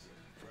tonight?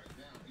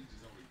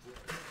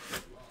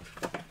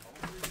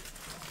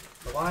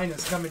 The line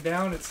is coming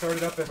down. It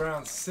started up at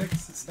around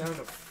 6. It's down to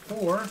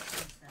 4. You're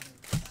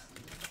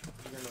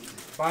going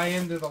to buy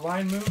into the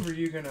line move, or are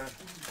you going to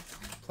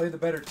play the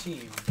better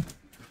team?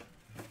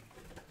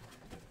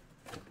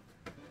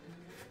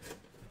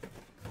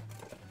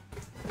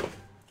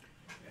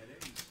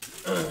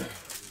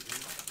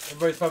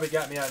 Everybody's probably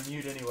got me on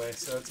mute anyway,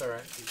 so it's all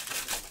right.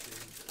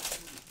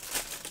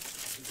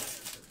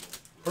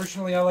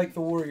 Personally, I like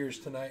the Warriors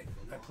tonight.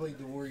 I played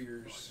the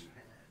Warriors.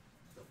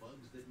 The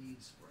bugs that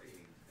need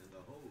spraying and the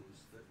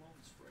hose that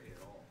won't spray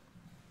at all.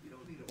 You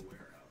don't need a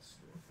warehouse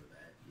store for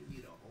that. You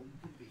need a home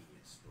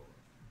convenience store.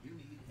 You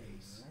need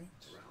Ace.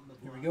 Around the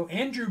Here we block. go.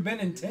 Andrew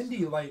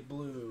Benintendi, light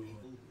blue.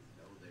 People who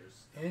know their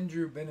stuff.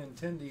 Andrew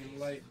Benintendi,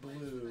 light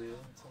blue.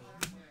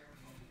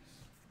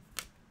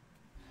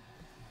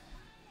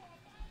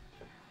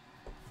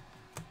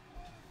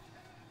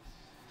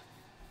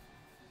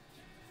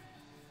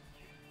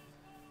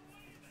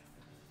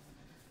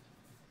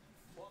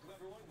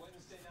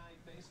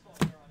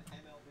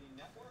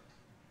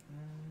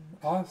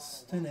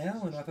 Austin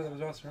Allen. I thought that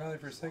was Austin Riley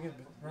for a second,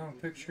 but wrong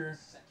picture.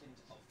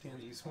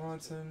 Dansby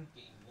Swanson.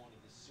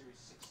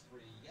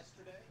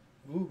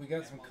 Ooh, we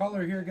got some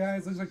color here,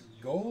 guys. Looks like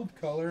gold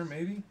color,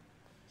 maybe.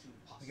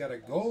 We got a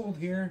gold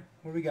here.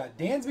 What do we got?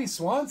 Dansby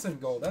Swanson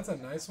gold. That's a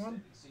nice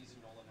one.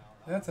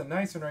 That's a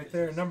nice one right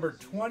there. Number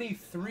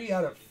 23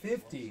 out of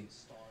 50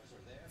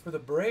 for the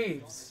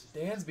Braves.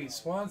 Dansby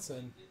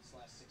Swanson.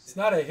 It's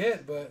not a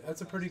hit, but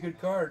that's a pretty good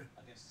card.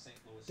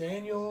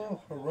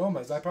 Daniel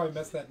Aromas. I probably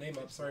messed that name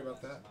up. Sorry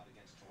about that.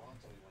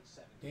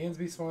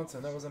 Dansby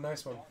Swanson. That was a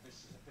nice one.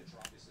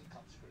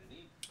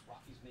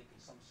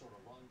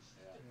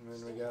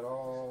 And then we got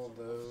all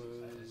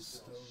those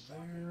still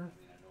there.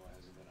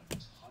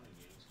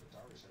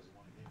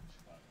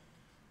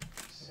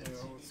 So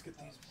let's get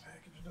these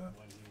packaged up.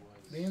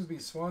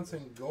 Dansby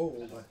Swanson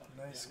gold.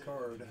 Nice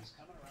card.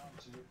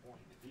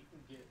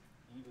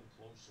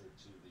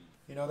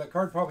 You know, that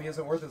card probably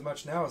isn't worth as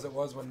much now as it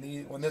was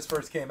when this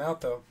first came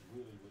out, though.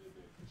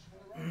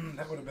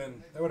 that would have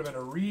been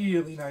a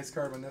really nice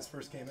card when this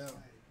first came out.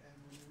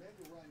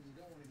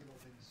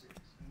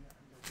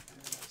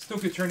 Still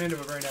could turn into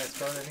a very nice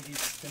card. I think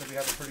he's going to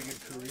have a pretty good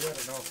career.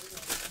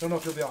 I don't know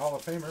if he'll be a Hall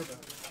of Famer, but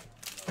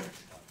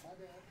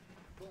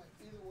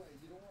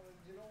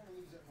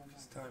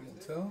time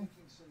will tell.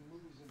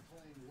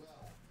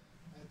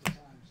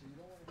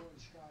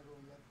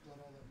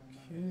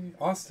 Okay,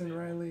 Austin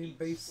Riley,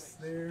 base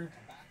there.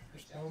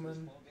 There's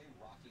Bowman.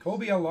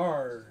 Kobe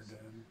Allard,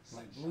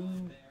 light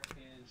blue.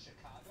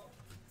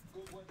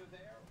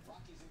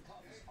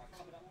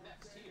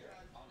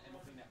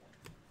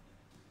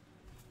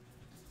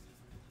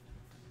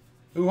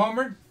 Who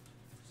homered?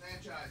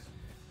 Sanchez.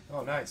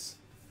 Oh, nice.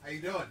 How you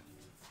doing?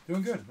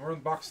 Doing good. We're on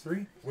box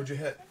 3. What'd you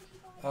hit?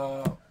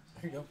 Here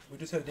you go. We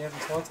just had a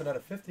Dansby Swanson out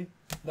of 50.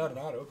 Not an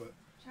auto, but.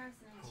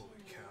 Holy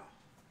cow.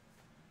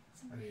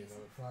 I need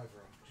another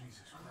 5-row.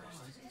 Jesus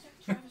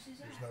Christ.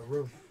 There's no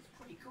room.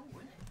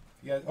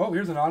 You guys, oh,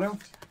 here's an auto.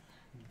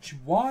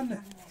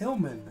 Juan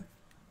Hillman.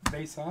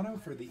 Base auto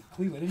for the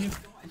Cleveland Indians.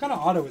 What kind of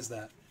auto is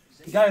that?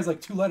 The guy has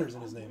like 2 letters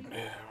in his name.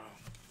 Yeah.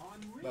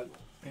 But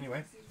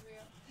anyway.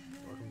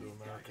 Welcome to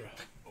America.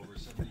 Over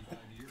 75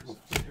 years.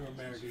 To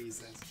America, he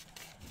says.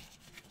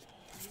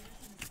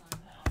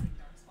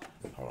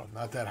 Hold on,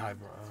 not that high,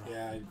 bro.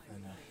 Yeah, I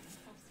know.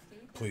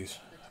 Please,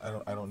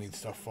 I don't need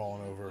stuff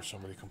falling over or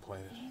somebody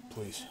complaining.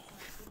 Please,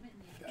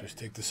 just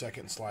take the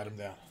second and slide them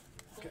down.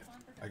 Okay,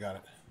 I got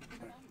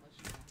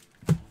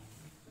it.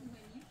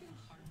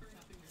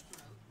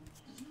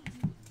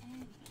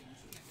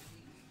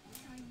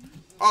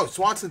 Oh,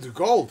 Swanson's a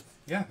gold.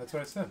 Yeah, that's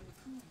what I said.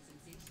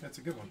 That's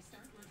a good one.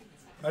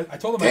 I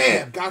told him.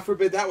 Damn, God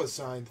forbid that was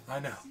signed. I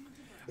know.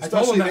 Especially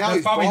I told him now that's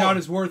he's probably balling. not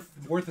as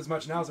worth as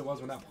much now as it was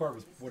when that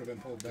card would have been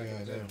pulled back. Yeah,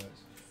 in the I day, know.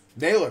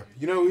 but- Naylor,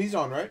 you know who he's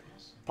on, right?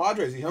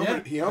 Padres. He homered.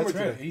 Yeah, he homered that's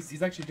right. today.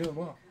 He's actually doing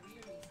well.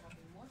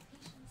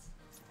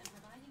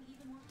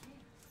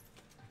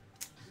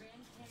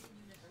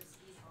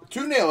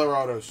 Two Naylor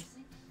autos.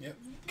 Yep.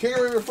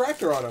 Kingery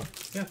refractor auto.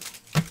 Yeah.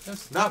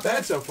 That's Not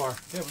bad so far.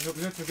 Yeah,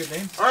 we got some good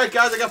names. All right,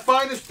 guys, I got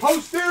finest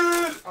posted.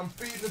 I'm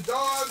feeding the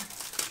dog,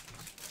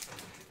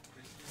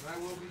 and I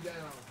will be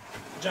down.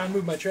 John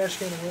moved my trash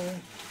can away.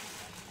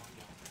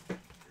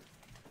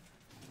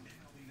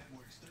 MLB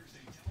Network's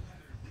Thursday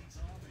doubleheader leads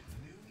off at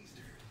noon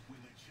Eastern when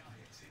the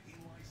Giants hit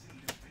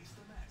NYC to face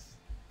the Mets.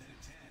 Then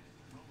at 10,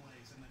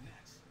 Robles and the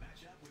Nets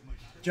match up with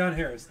Machado. John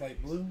Harris,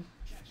 light blue.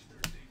 Catch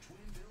Thursday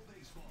Twin Bill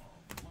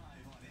Baseball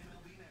live on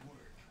MLB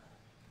Network.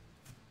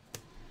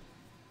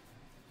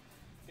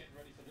 Getting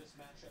ready for this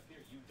matchup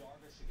here. Yu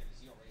Darvish, again,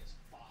 his ERA is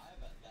 5.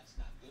 That's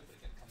not good, but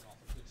again, coming off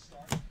a good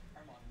start.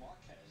 Herman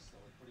Marquez,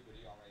 though, a pretty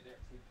good ERA there,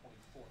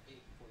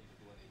 3.48 before you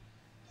do any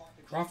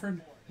parking.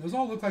 Crawford. Those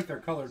all look like they're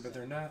colored, but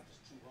they're not.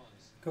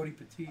 Cody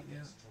Petit,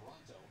 yeah.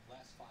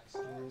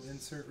 Little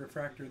insert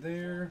refractor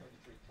there.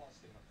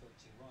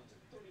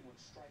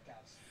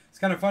 It's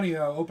kind of funny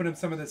opening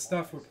some of this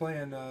stuff. We're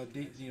playing,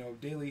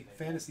 daily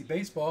fantasy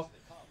baseball,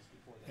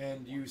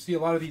 and you see a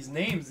lot of these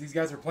names. These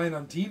guys are playing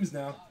on teams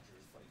now.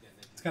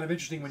 It's kind of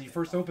interesting when you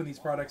first open these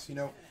products. You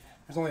know,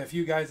 there's only a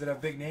few guys that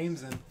have big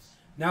names, and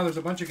now there's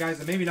a bunch of guys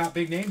that maybe not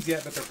big names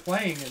yet, but they're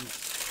playing and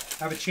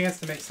have a chance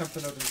to make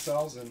something of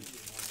themselves. And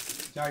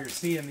now you're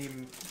seeing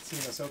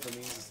us open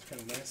these. It's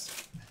kind of nice.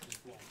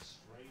 Just going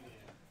straight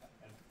in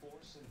and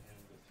forcing him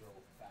to throw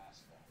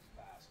fastballs.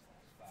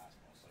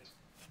 Like,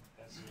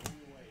 that's the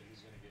only way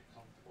he's going to get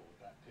comfortable with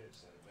that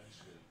pitch that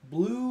eventually.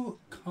 Blue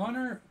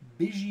Connor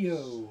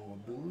Biggio.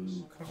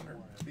 Blue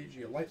Connor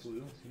Biggio. Light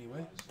blue,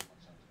 anyway.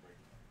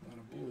 Not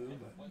a blue,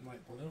 but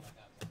light blue.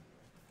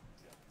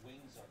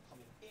 Wings are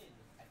coming in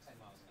at 10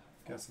 miles an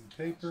hour. Got some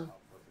paper.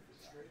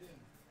 Straight in.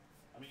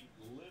 I mean,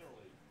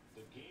 literally,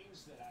 the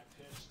games that I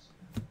pitched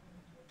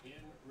in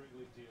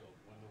Wrigley Field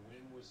when the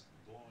wind was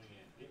blowing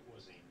in, it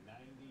was a 90%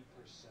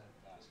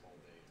 fastball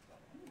day.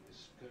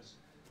 Because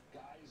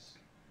guys,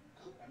 you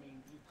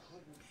couldn't.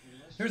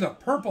 Here's a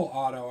purple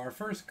auto, our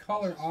first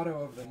color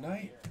auto of the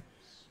night.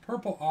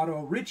 Purple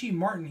auto, Richie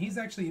Martin. He's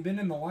actually been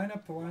in the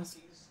lineup the last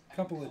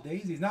couple of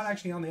days. He's not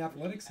actually on the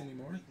Athletics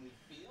anymore.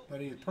 But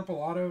he's purple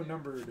auto,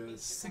 numbered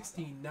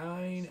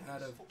 69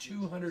 out of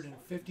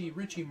 250.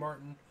 Richie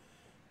Martin,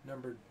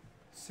 numbered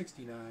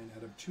 69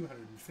 out of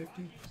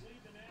 250.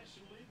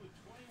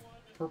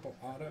 Purple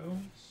auto.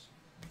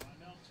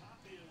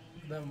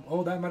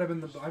 Oh, that might have been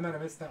the. I might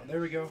have missed that one.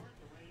 There we go.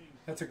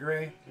 That's a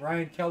gray.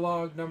 Ryan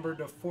Kellogg, numbered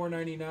to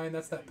 499.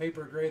 That's that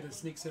paper gray that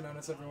sneaks in on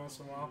us every once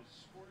in a while.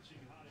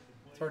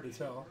 It's hard to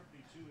tell.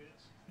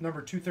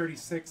 Number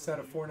 236 out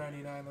of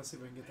 499. Let's see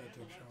if we can get that to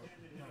show up.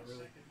 Not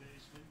really.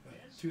 But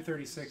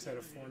 236 out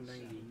of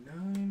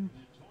 499.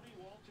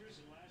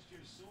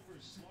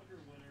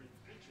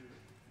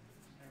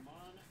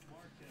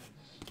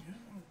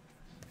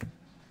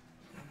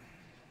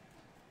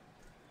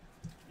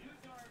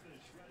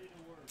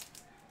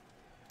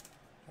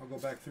 I'll go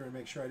back through and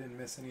make sure I didn't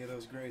miss any of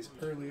those grays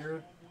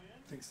earlier.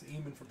 Thanks to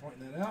Eamon for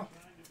pointing that out.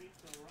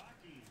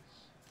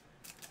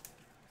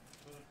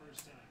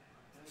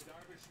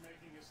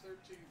 Making his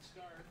 13th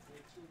start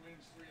with 2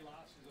 wins, 3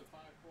 losses, a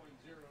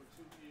 5.02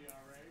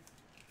 ERA.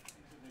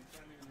 Things have been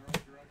trending in the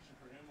right direction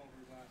for him over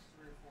the last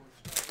 3 or 4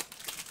 starts.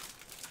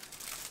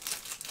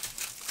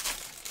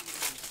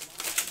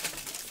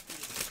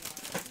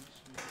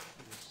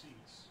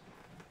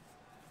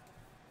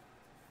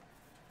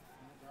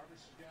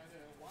 Darvish has got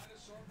a wide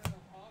assortment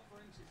of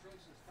offerings. He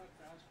throws his cut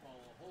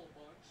fastball a whole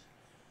bunch.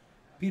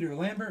 Peter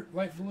Lambert,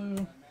 light blue.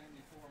 94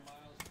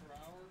 miles per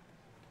hour.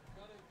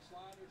 Cutter,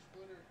 slider,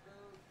 splitter,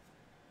 curve.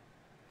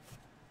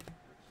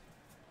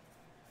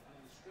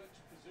 On the stretch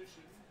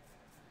position.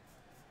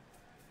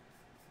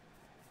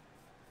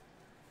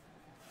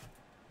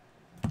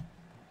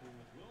 With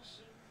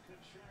Wilson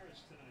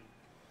Contreras tonight.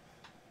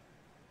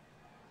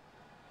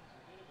 It's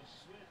a bit of a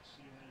switch.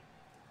 He had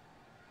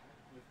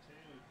with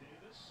Taylor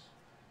Davis,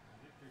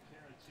 Victor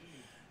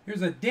Caratini.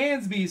 Here's a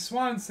Dansby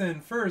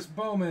Swanson first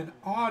Bowman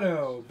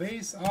auto,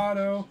 base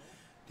auto.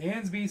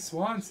 Dansby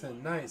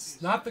Swanson,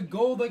 nice. Not the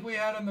gold like we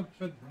had on the,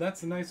 but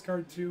that's a nice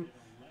card too.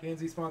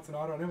 Dansby Swanson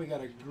auto. And then we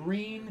got a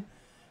green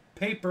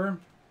paper,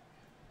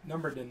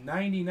 numbered to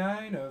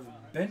 99 of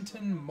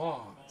Benton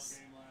Moss.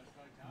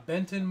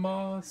 Benton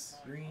Moss,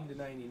 green to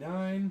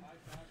 99.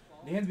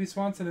 Dansby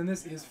Swanson, and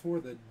this is for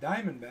the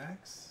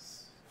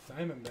Diamondbacks.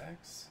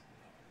 Diamondbacks,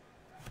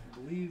 I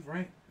believe,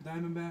 right?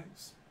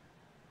 Diamondbacks.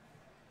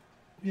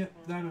 Yep,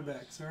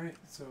 Diamondbacks. All right,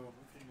 so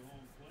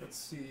let's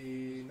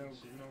see. No.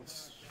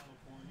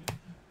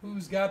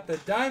 Who's got the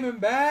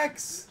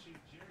Diamondbacks?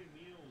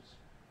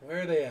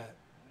 Where are they at?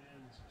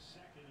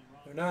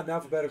 They're not in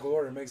alphabetical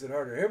order. It makes it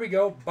harder. Here we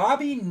go.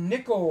 Bobby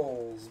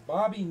Nichols.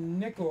 Bobby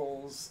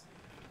Nichols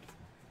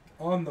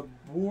on the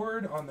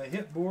board, on the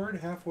hit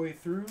board, halfway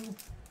through.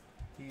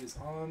 He is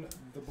on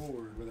the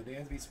board with a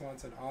Dansby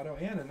Swanson auto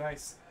and a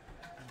nice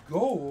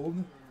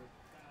gold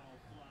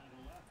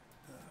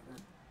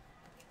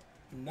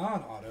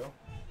non-auto.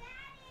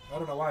 I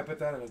don't know why I put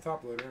that in the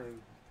top loader.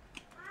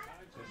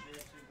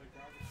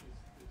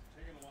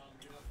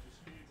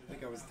 I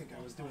think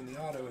I was doing the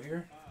auto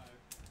here.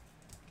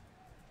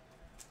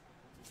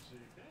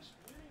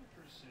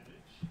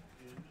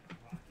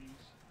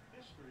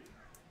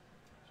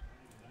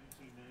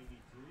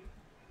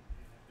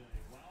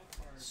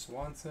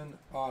 Swanson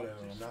auto,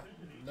 not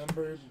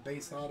numbered,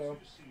 base auto.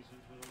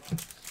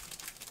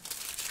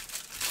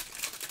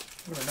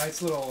 What a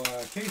nice little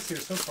case here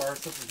so far.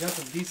 So we've got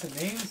some decent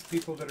names,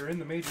 people that are in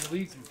the major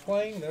leagues and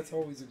playing. That's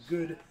always a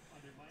good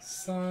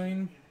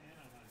sign.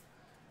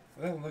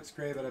 Well, that one looks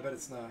great, but I bet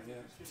it's not. Yeah.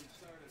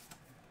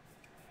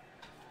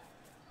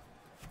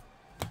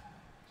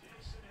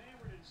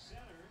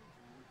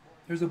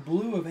 There's a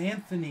blue of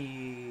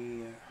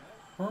Anthony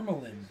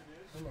Hermelin.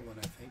 Hermelin,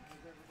 I think.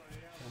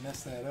 I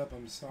messed that up.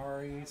 I'm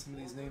sorry. Some of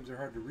these names are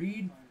hard to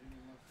read.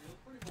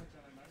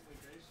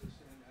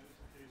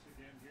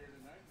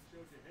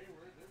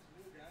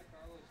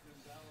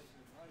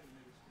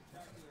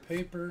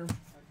 Paper.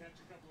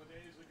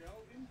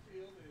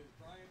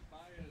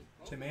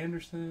 Tim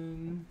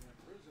Anderson.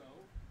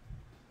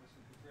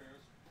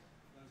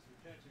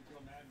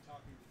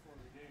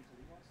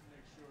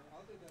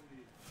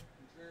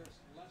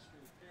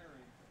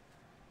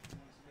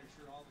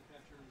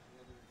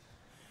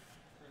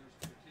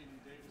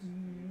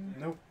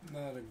 Nope,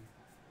 not a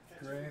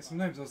gray.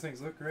 Sometimes those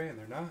things look gray and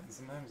they're not, and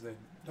sometimes they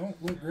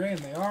don't look gray and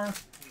they are.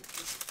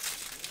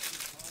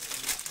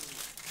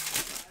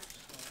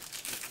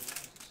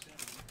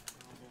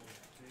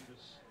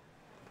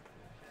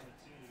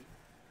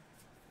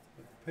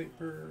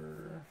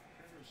 Paper.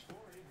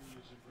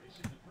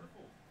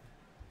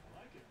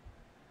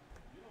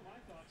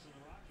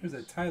 Here's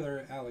a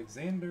Tyler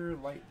Alexander,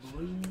 light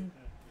blue.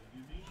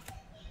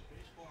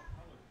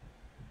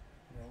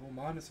 Raul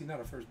Mondesi, not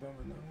a first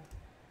Bowman though.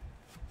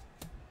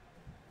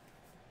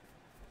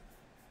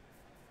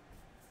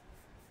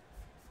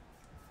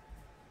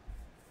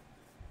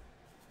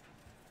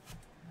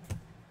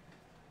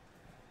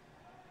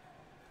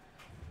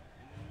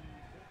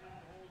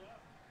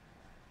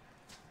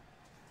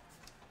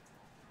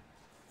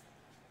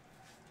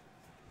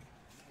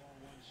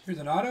 Here's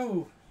an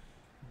auto,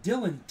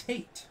 Dylan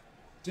Tate.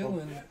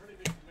 Dylan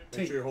Tate.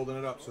 Make sure you're holding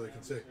it up so they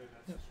can see.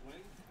 Yep.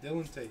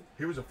 Dylan Tate.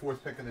 He was a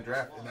 4th pick in the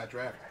draft. In that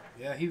draft.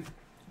 Yeah, he.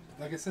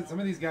 Like I said, some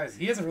of these guys,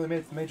 he hasn't really made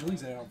it to the major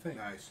leagues yet, I don't think.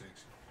 Nice,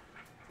 thanks.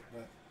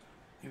 But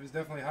he was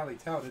definitely highly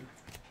touted.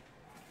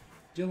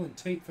 Dylan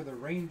Tate for the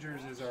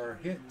Rangers is our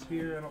hit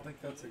here. I don't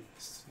think that's a. No,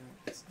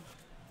 it's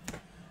not.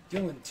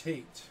 Dylan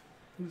Tate.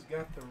 Who's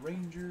got the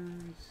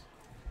Rangers?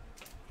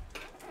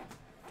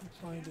 Let's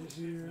find it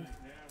here.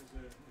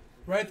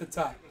 Right at the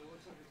top.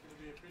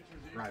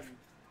 Right.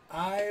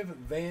 Ive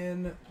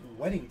Van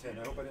Weddington.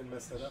 I hope I didn't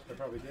mess that up. I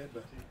probably did,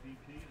 but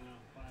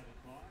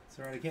it's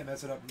alright. I can't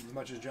mess it up as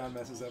much as John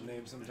messes up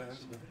names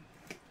sometimes. But.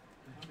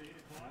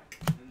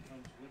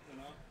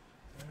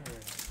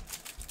 Alright.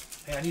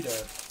 Hey, I need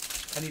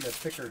a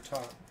thicker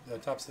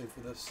top sleeve for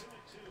this.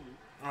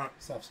 All right.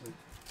 Soft sleeve.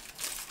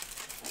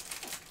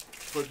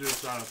 Put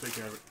this on. I'll take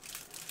care of it.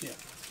 Yeah.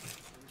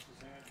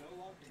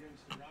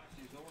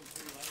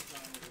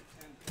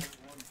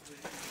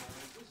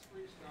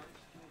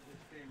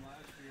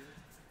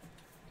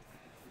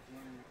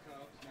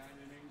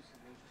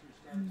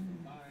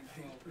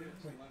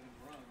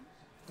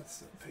 That's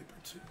the paper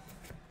too.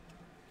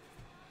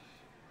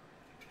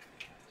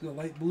 The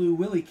light blue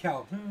Willie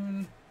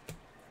Calhoun.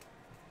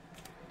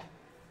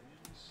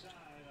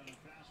 Inside on a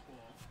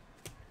fastball.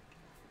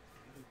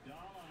 The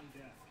Dahl on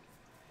deck.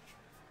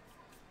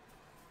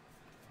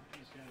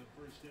 He's got a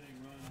first inning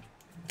run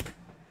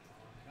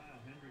on Kyle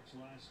Hendricks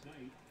last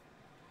night.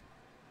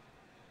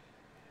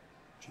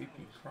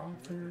 J.P.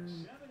 Crawford. 7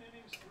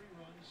 innings, 3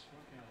 runs,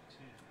 struck out 10.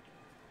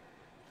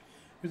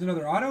 Here's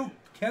another auto.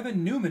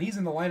 Kevin Newman. He's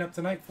in the lineup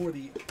tonight for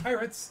the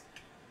Pirates.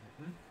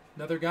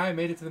 Another guy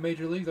made it to the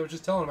major leagues. I was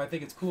just telling him I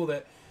think it's cool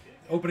that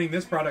opening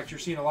this product, you're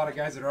seeing a lot of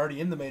guys that are already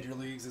in the major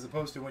leagues, as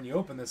opposed to when you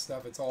open this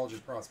stuff, it's all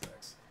just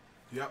prospects.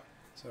 Yep.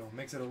 So it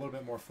makes it a little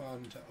bit more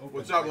fun to open.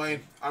 What's up,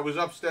 Lane? I was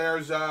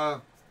upstairs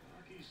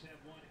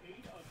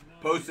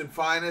posting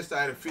finest.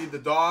 I had to feed the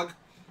dog.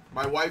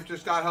 My wife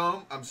just got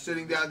home. I'm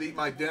sitting down to eat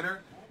my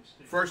dinner.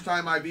 First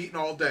time I've eaten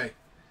all day.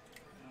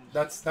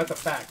 That's a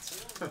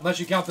fact. Unless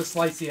you count the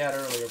slice he had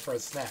earlier for a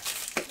snack.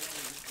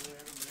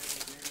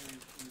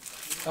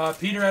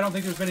 Peter, I don't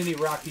think there's been any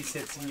Rockies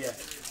hits yet.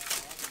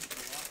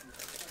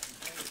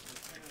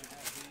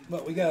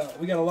 But we got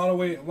a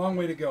long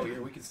way to go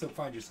here. We can still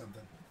find you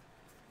something.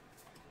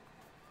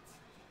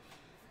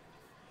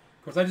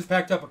 Of course, I just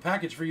packed up a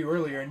package for you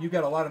earlier, and you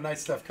got a lot of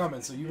nice stuff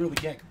coming, so you really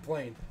can't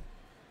complain.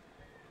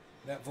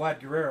 That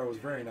Vlad Guerrero was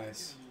very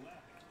nice.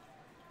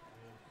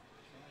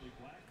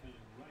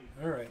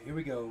 All right, here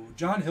we go.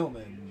 John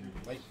Hillman,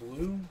 light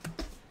blue.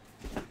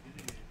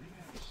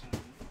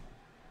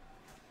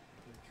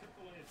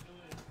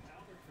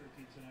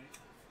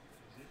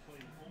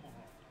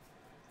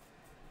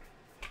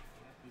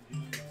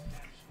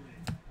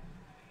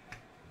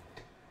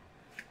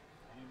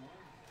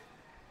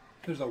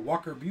 There's a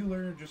Walker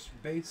Buehler, just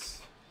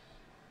base.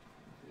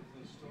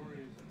 The story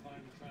is the time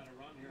to try to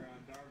run here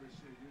on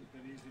Darvish. It's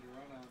been easy to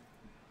run on.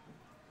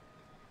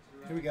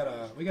 Here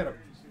we got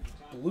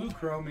a blue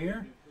chrome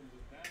here.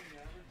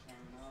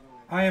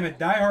 I am a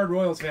diehard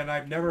Royals fan.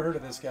 I've never heard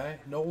of this guy,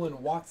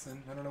 Nolan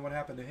Watson. I don't know what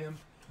happened to him.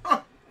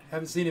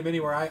 Haven't seen him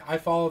anywhere. I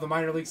follow the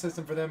minor league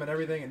system for them and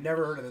everything, and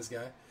never heard of this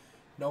guy.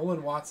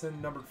 Nolan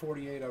Watson, numbered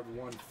 48 of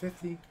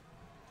 150.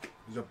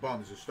 He's a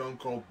bum. He's a stone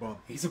cold bum.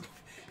 He's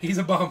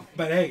a bum.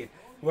 But hey,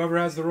 whoever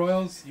has the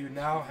Royals, you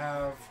now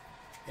have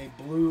a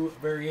blue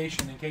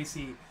variation in case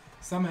he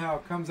somehow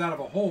comes out of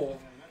a hole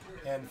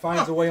and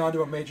finds a way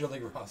onto a major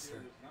league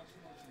roster.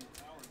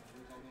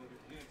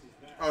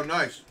 Oh,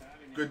 nice.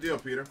 Good deal,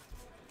 Peter.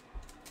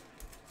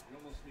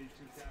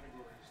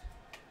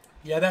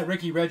 Yeah, that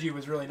Ricky Reggie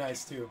was really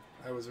nice, too.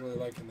 I was really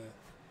liking that.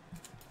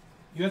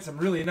 You had some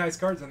really nice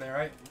cards in there,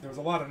 right? There was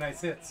a lot of nice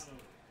hits.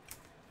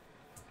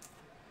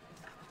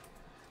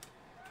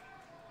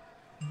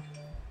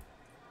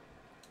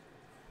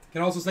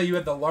 Can also say you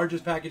had the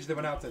largest package that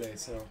went out today,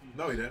 so...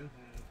 No, he didn't.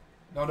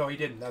 No, he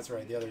didn't. That's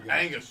right. The other guy.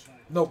 Angus.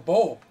 No,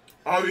 Bull.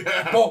 Oh,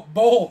 yeah.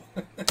 Bull.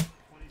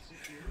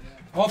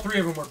 All three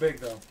of them were big,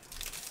 though.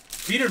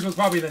 Peters was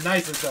probably the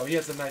nicest, though. He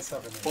had some nice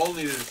stuff in there. Bull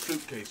needed a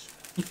suitcase.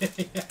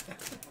 Yeah.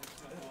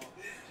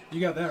 You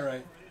got that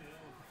right.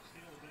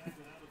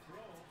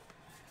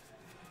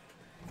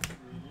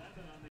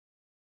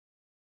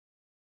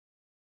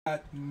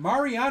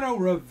 Mariano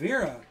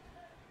Rivera.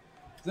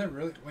 Is that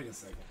really? Wait a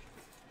second.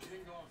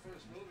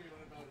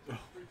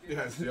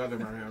 Yeah, it's the other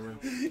Mariano.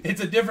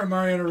 It's a different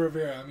Mariano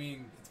Rivera. I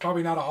mean, it's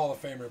probably not a Hall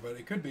of Famer, but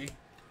it could be.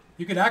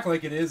 You could act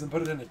like it is and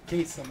put it in a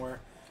case somewhere.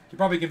 You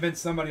probably convince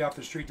somebody off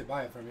the street to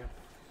buy it from you.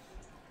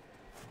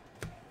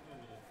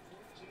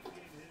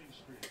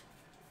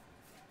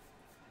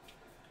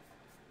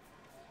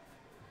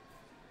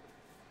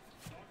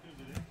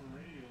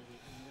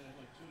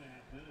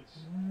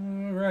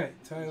 All right,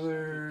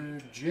 Tyler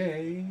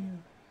J.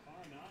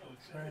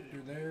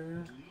 Tractor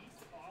there.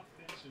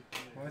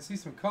 Well, I see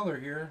some color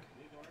here.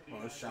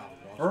 Oh, it's solid.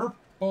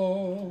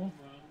 Purple.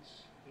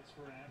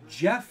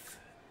 Jeff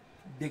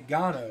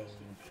Degano,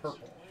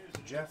 purple.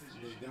 Jeff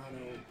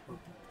Degano, purple.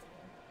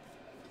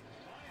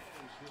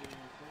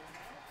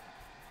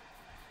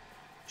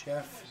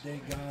 Jeff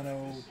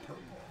Degano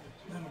purple.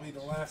 That'll be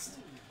the last.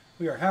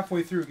 We are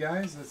halfway through,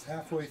 guys. That's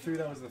halfway through.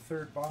 That was the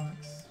third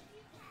box.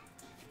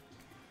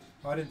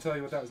 Oh, I didn't tell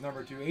you what that was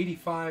number 2.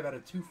 85 out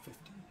of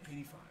 250.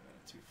 85 out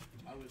of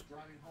 250. I was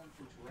driving home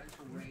from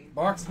torrential rain.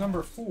 Box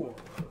number 4.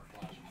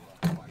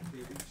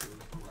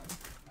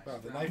 Wow,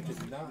 the knife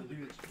did not do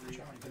the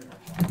job there.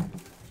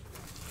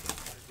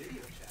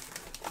 Video chat.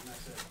 And I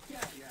said,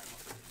 yeah.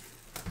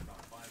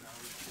 About 5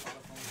 hours.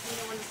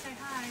 I want to say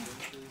hi.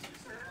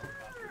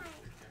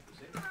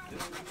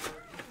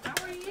 How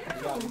are you?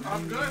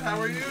 I'm good. How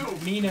are you?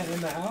 Mina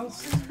in the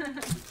house.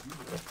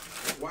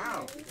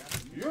 Wow.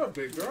 You're a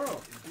big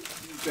girl.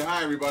 Say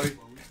hi, everybody.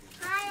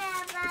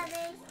 Hi,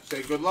 everybody.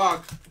 Say good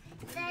luck.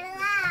 Good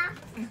luck.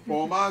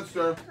 Paul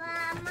Monster.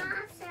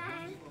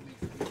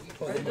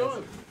 How you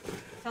doing?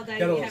 Tell Daddy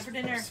Got a what you have for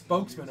dinner.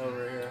 spokesman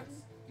over here.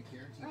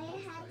 We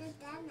had the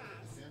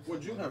dinner.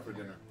 What'd you have for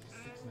dinner?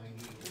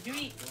 What'd you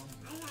eat?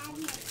 I had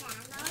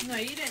McDonald's. No,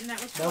 you didn't.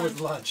 That was That fun. was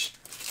lunch.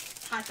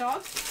 Hot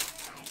dogs,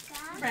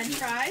 French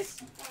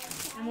fries,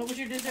 and what was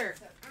your dessert?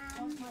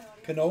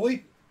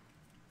 Cannoli?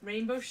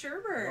 Rainbow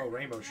sherbet. Oh,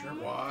 rainbow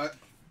sherbet. What?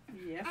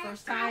 Yeah,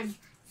 first time.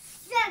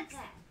 Sugar.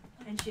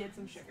 And she had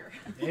some sugar.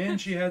 And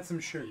she had some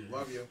sugar.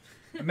 Love you.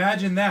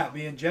 Imagine that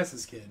being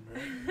Jess's kid,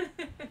 right?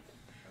 I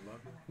love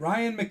you.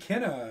 Ryan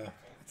McKenna.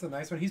 That's a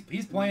nice one.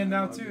 He's playing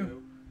now Love too.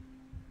 you.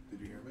 Did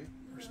you hear me?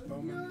 First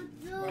Bowman,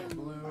 light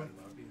blue. I love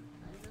you.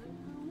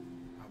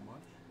 How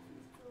much?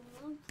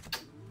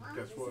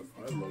 Guess what?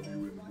 I love you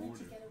in the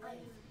morning.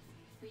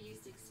 Who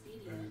used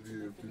Expedia to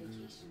book the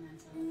vacation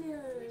rental,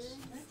 which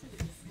led to the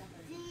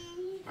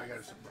discovery. I got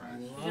a surprise.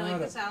 Did you like Lot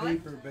the of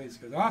salad? paper base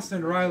goods.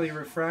 Austin Riley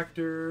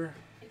refractor.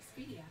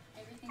 Expedia,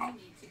 everything you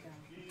need to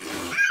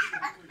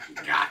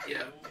go. Got you.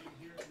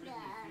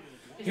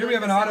 Here we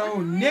have an auto.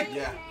 Nick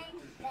Yeah.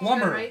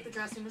 Plummer. Right? The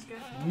dressing was good.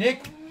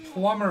 Nick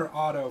Plummer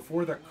auto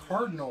for the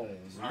Cardinals.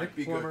 All right, Nick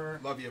be Plummer.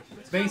 good. Love you.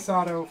 Base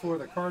auto for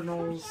the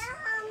Cardinals.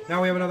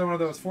 Now we have another one of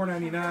those.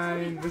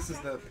 $4.99. This is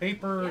the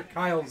paper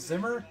Kyle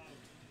Zimmer.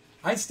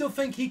 I still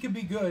think he could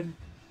be good.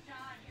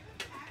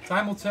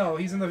 Time will tell.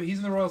 He's in the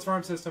Royals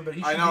farm system, but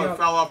he should I know be it up.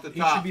 fell off the He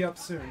top. should be up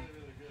soon.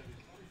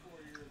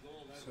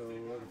 So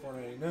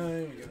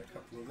 $4.99. We got a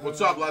couple of those.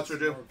 What's up, Let's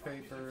do? More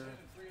paper.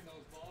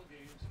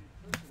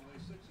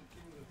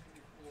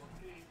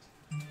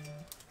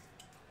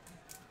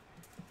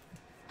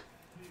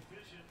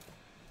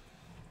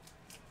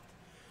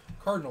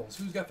 Cardinals.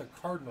 Who's got the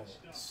Cardinals?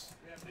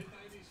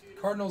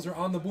 Cardinals are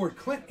on the board.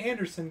 Clint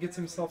Anderson gets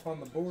himself on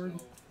the board.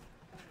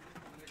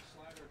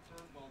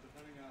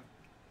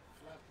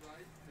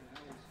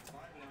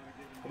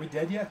 Are we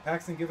dead yet?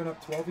 Paxton giving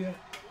up 12 yet?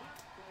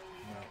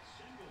 No.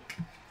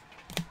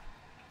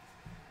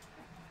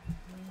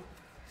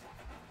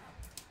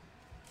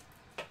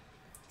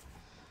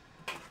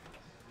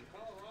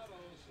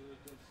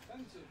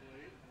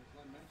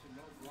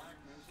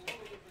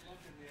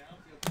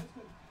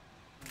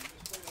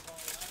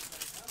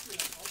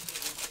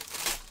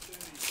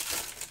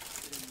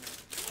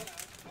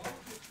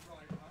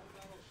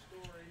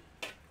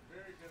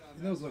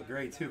 And those look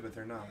great too, but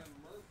they're not.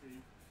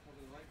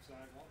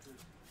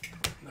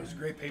 Those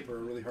gray paper are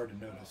really hard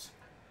to notice.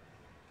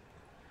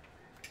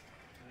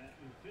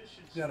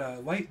 Got a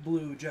light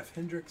blue Jeff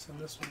Hendricks on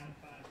this one.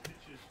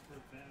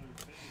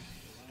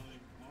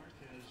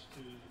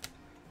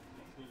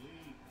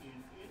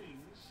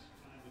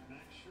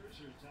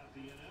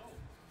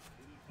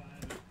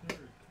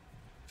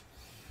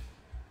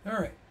 All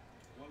right.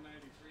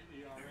 193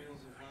 the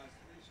Orioles' last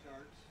 3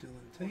 starts.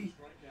 Dylan 4 Tate.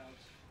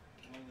 strikeouts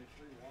and only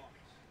 3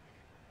 walks.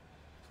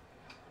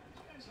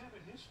 You guys have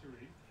a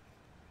history.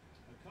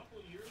 A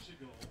couple years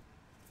ago,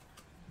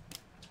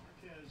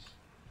 Marquez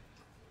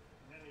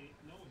had a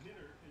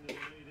no-hitter in the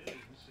late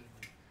innings, and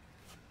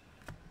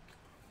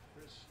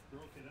Chris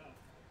broke it up.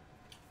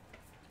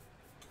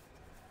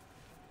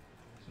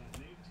 It was on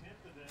May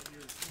 10th of that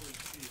year at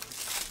Coors Field.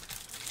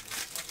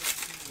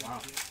 Wow.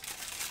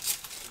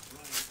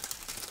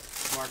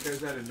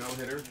 Marquez had a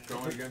no-hitter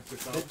going against the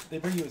Cubs. They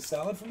bring you a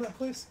salad from that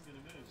place?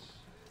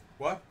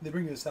 What? They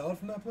bring you a salad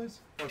from that place?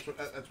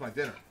 That's my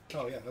dinner.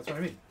 Oh yeah, that's what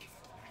I mean.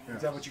 Yeah.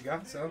 Is that what you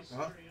got? So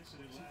Uh-huh.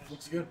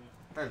 looks good.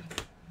 Hey,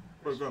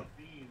 where's go?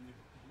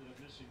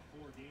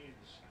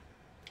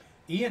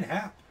 Ian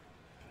Happ.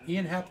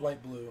 Ian Happ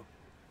light blue.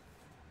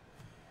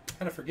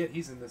 Kind of forget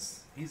he's in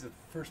this. He's the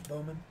first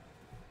Bowman.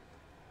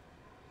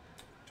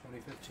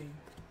 2015.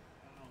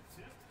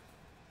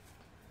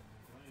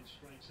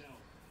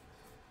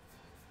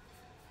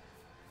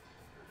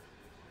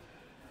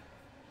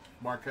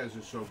 Marquez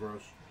is so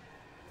gross.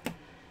 He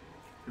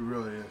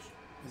really is.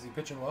 Is he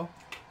pitching well?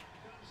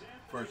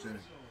 First inning.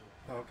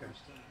 Oh, okay.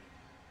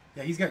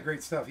 Yeah, he's got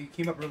great stuff. He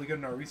came up really good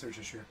in our research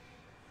this year.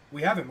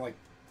 We have him like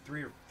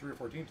three or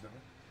 4 teams, don't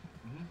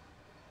we? Mm-hmm.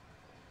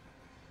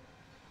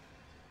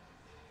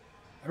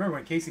 I remember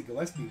when Casey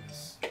Gillespie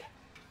was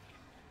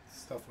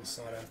stuff was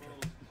sought after.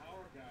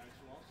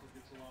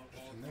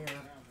 In there.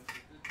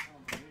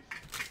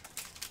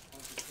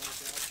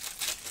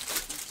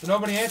 So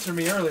nobody answered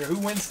me earlier. Who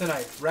wins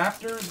tonight?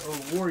 Raptors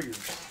or Warriors?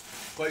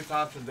 Klay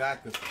Thompson's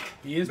active.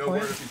 He is no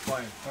playing? word if he's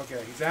playing.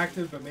 Okay, he's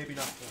active, but maybe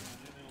not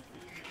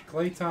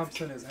playing. Klay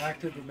Thompson is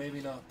active, but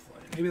maybe not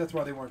playing. Maybe that's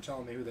why they weren't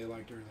telling me who they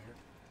liked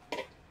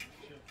earlier.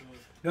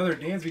 Another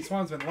Dansby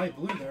Swanson light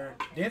blue there.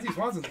 Dansby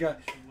Swanson's got...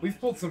 We've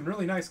pulled some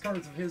really nice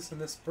cards of his in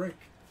this break.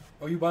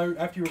 Oh, you buy...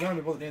 After you were gone,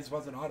 we pulled the Dansby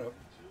Swanson auto.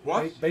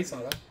 What? Base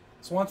auto.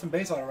 Swanson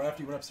base auto right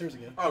after you went upstairs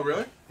again. Oh,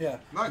 really? Yeah.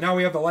 Nice. Now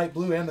we have the light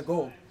blue and the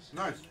gold.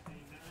 Nice.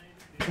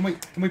 Can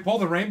we pull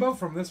the rainbow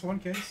from this one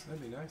case?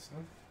 That'd be nice,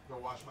 huh? Go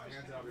wash my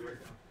hands and I'll be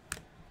right down.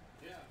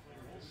 Yeah, for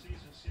a whole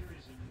season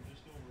series in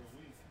just over a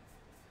week.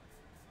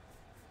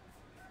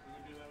 We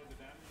would do that with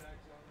the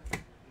Diamondbacks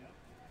already? Yep.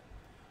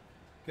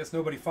 Guess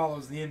nobody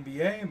follows the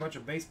NBA. A bunch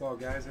of baseball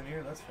guys in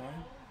here. That's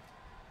fine.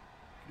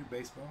 Do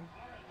baseball.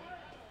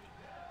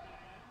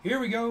 Here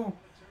we go.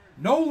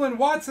 Nolan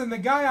Watson, the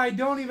guy I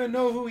don't even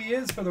know who he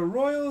is for the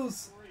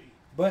Royals.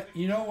 But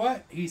you know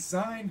what? He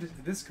signed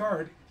this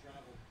card.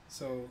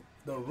 So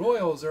the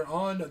Royals are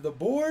on the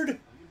board.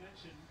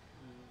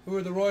 Who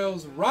are the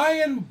Royals?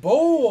 Ryan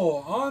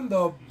Bowl on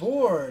the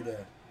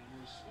board.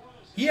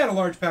 He had a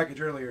large package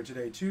earlier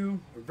today,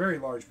 too. A very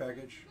large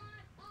package.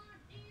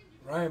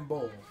 Ryan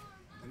Bowl.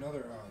 Another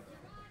auto.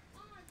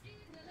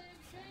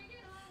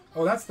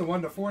 Oh, that's the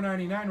one to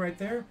 $4.99 right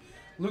there.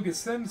 Lucas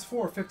Sims,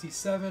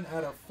 457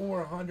 out of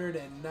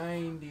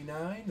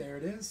 499. There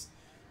it is.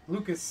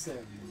 Lucas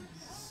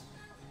Sims.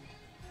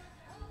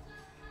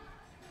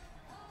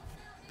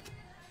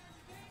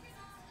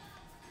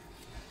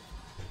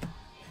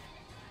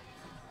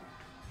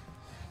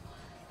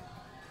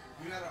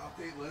 You know how to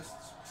update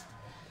lists?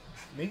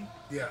 Me?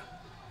 Yeah.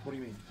 What do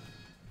you mean?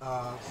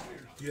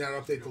 Do you know how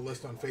to update the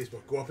list on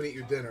Facebook? Go up and eat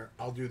your dinner.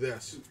 I'll do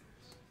this.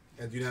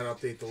 And do you know how to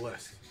update the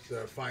list?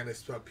 The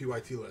finest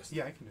PYT list.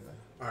 Yeah, I can do that.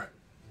 All right.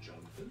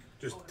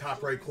 Just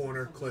top right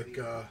corner, click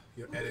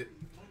edit.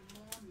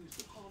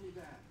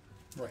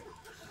 Right.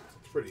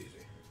 It's pretty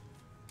easy.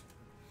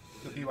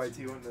 The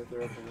PYT one that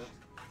they're up on.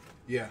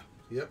 Yeah.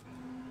 Yep.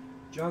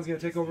 John's going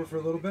to take over for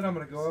a little bit. I'm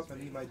going to go up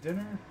and eat my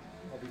dinner.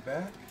 I'll be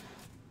back.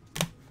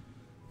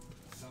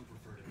 Some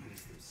prefer to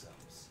pace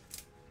themselves.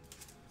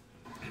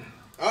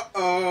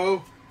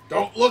 Uh-oh.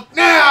 Don't look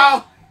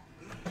now.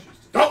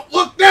 Don't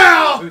look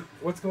now.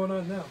 What's going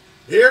on now?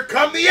 Here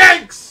come the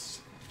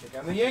Yanks. Here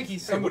come the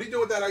Yankees. Hey, what do you do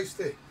with that iced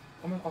tea?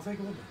 I'll take it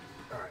with me.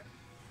 All right.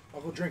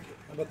 I'll go drink it.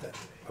 How about that?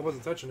 I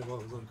wasn't touching it while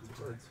it was on the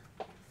cards.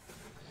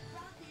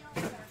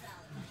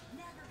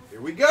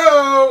 Here we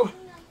go.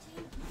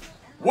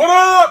 What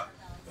up?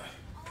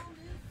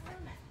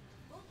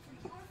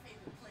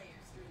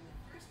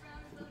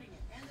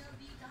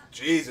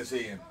 Jesus,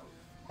 Ian.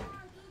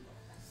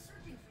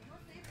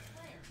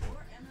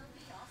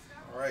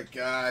 All right,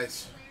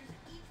 guys.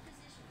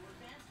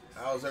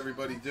 How's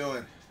everybody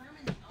doing?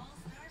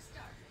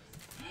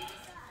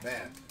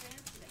 Man.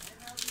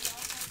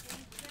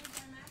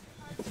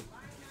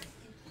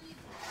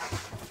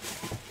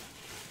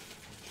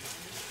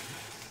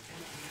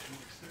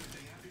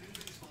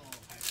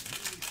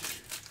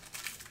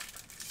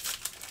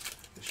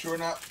 It's sure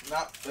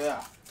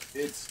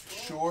it's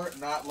sure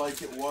not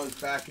like it was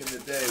back in the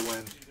day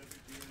when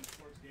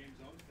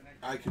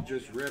I could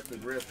just rip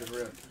and rip and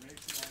rip.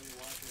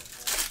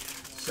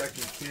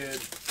 Second kid.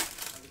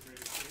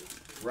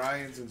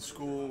 Ryan's in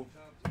school.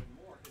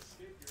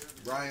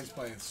 Ryan's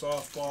playing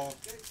softball.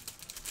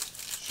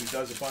 She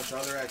does a bunch of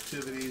other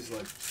activities,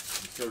 like,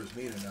 so does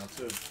Mina now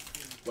too,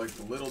 like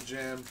the little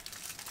gym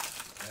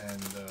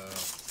and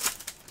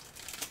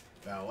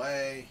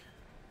ballet.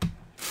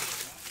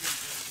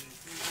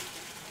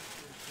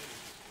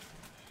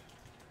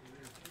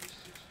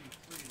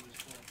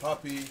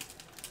 Puppy.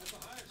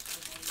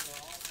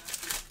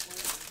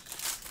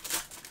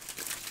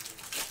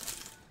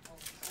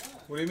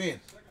 What do you mean?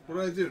 What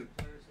did I do?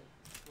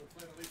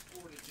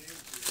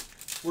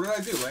 What did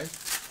I do, Lane?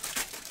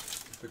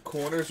 The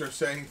corners are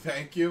saying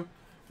thank you.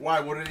 Why?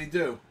 What did he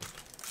do?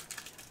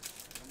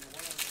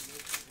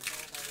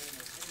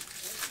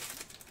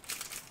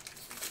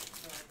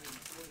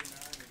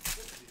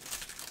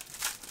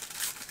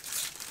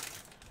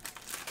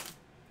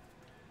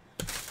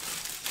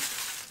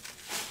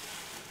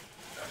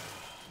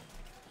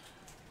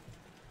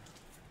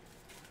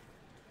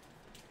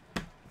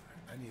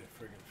 I need a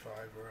friggin' 5-0.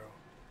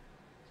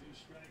 2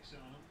 strikes on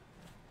him.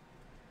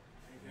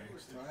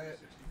 Yanks tie it.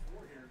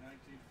 64 here in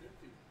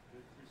 1950.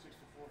 Did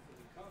 364 for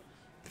the Cubs.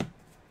 He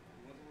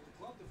wasn't with the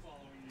club the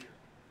following year.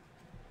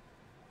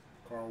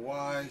 Carl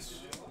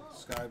Wise,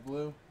 Sky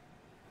Blue.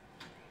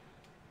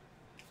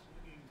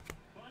 Swinging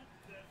bunt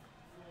that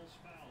rolls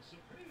foul. So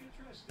pretty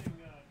interesting.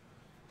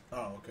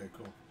 Oh, okay,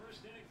 cool.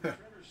 First inning for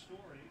Trevor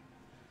Story.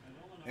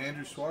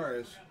 Andrew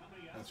Suarez.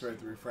 That's right,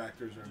 the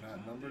refractors are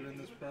not numbered in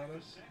this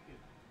product.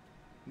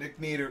 Nick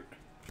Neidert.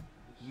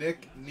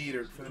 Nick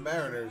Neidert for the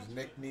Mariners.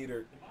 Nick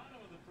Neidert.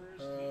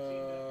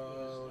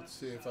 Let's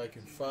see if I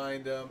can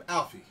find him.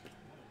 Alfie.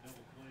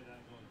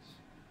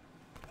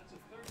 That's a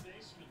third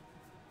baseman.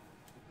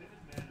 The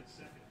pivot man at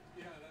second.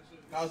 Yeah,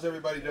 How's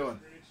everybody doing?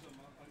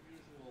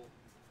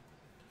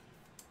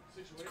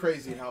 It's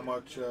crazy how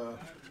much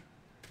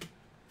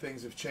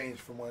things have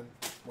changed from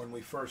when we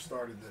first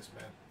started this,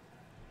 man.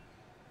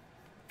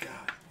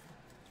 God.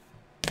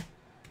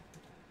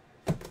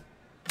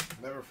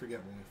 Never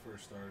forget when we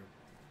first started.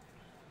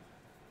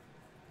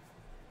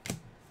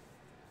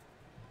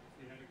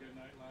 He had a good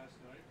night last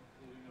night,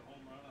 including a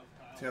home run off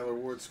Kyle. Taylor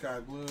Ward, Sky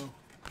Blue. Nolan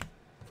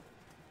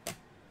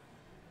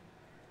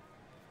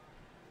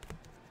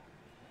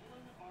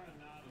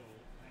Arenado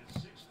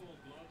has 6 Gold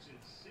Gloves in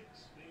 6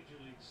 Major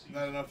League seasons.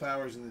 Not enough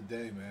hours in the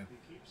day, man. He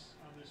keeps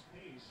on this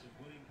pace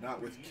of winning.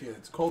 Not with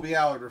kids. Colby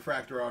Allard,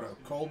 refractor auto.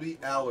 Colby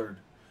Allard,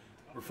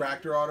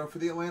 refractor auto for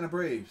the Atlanta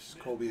Braves.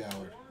 Colby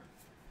Allard.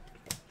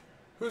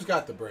 Who's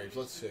got the Braves?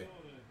 Let's see.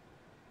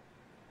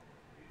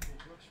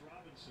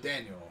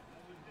 Daniel.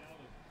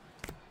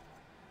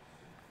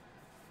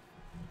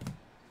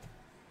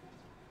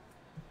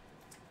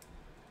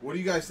 What do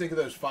you guys think of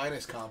those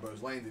finest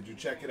combos? Lane, did you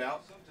check it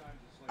out?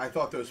 I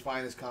thought those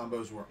finest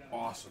combos were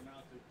awesome.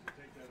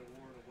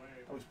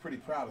 I was pretty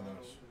proud of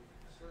those.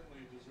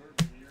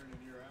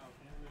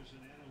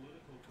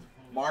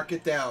 Mark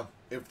it down.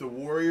 If the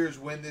Warriors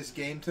win this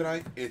game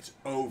tonight, it's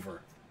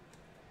over.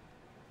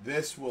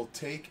 This will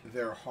take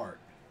their heart.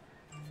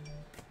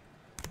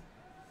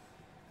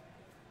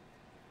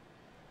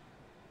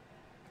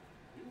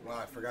 Wow,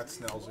 I forgot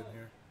Snell's in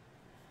here.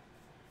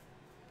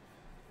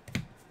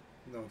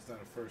 No, it's not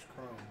a first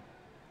chrome.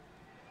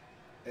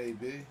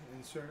 AB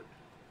insert.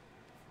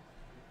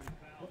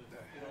 What the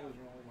hell is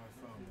wrong with my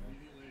phone,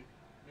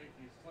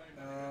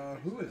 man?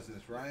 Who is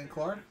this? Ryan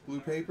Clark?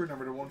 Blue paper,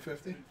 number to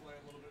 150.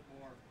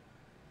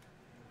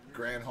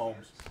 Grant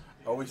Holmes.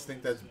 I always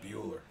think that's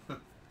Bueller.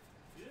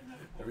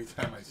 Every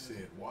time I see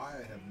it. Why?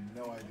 I have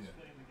no idea.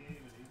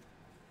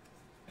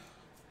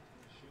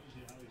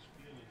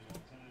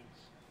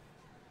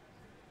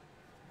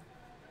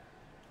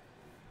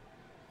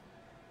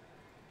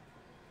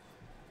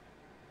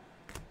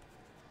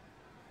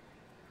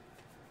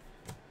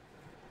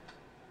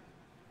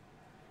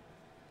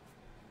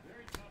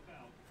 Very tough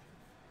out.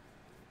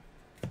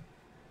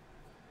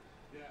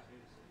 Yeah,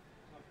 he's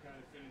a tough guy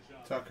to finish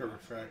up. Tucker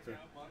refractor.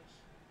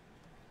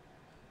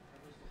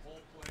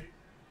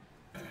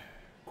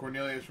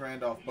 Cornelius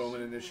Randolph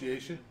Bowman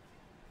initiation.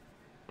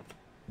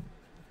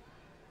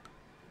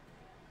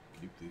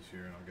 Keep these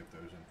here and I'll get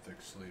those in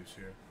thick sleeves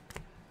here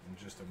in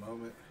just a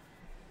moment.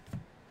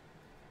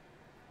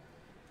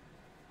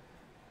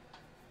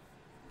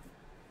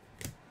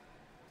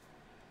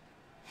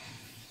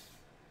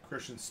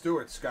 Christian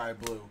Stewart, Sky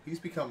Blue. He's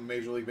become a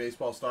Major League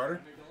Baseball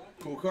starter.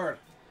 Cool card.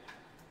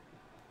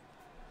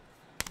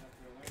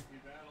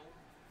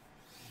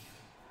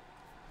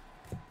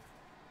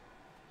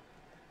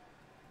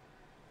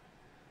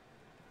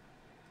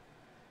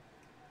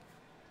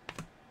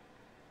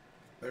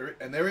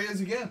 There he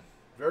is again.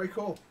 Very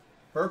cool.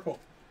 Purple.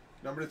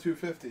 Number to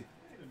 250.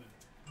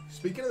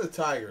 Speaking of the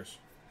Tigers,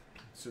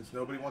 since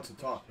nobody wants to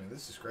talk, man,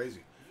 this is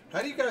crazy.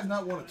 How do you guys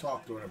not want to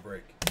talk during a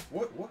break?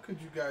 What could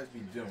you guys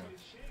be doing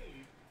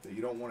that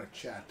you don't want to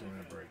chat during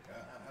a break?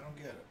 I don't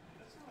get it.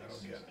 I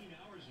don't get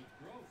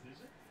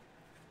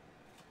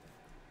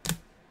it.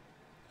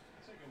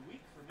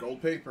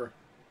 Gold paper.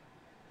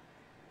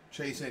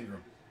 Chase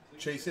Ingram.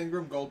 Chase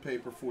Ingram, gold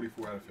paper,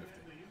 44 out of 50.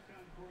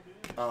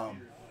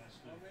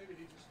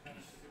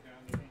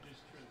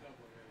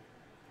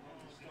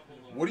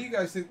 What do you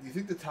guys think? Do you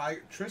think the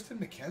Tiger Tristan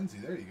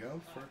McKenzie? There you go.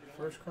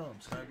 First chrome,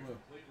 Sky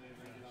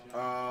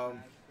Blue.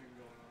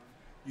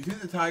 You think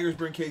the Tigers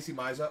bring Casey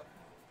Mize up?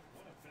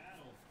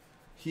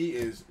 He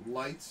is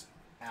lights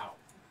out,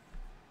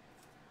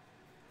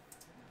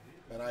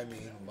 and I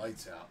mean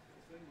lights out.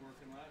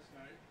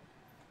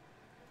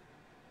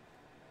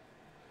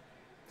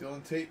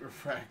 Dylan Tate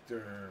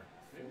refractor,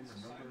 former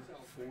number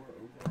 4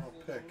 overall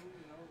pick.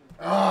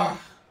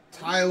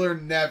 Tyler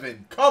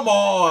Nevin, come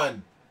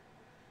on!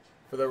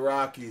 For the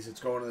Rockies, it's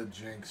going to the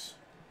Jinx.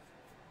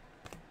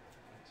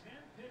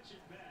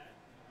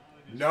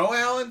 No,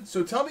 Alan?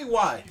 So tell me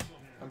why.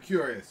 I'm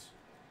curious.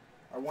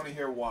 I want to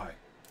hear why.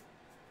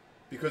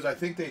 Because I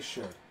think they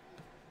should.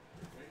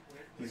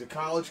 He's a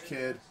college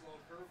kid.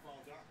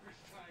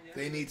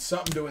 They need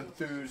something to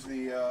enthuse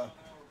the,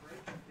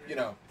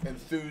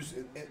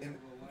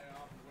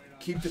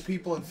 keep the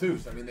people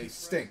enthused. I mean, they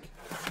stink.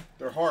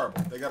 They're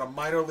horrible. They got a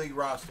minor league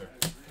roster.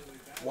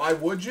 Why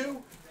would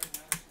you?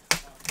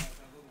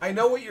 I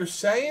know what you're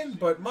saying,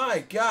 but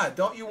my God,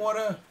 don't you want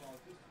to...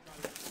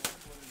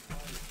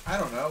 I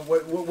don't know.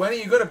 When are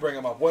you going to bring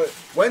them up?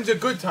 When's a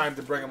good time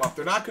to bring them up?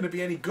 They're not going to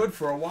be any good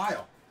for a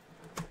while.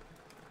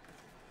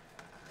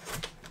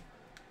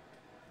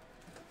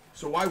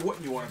 So why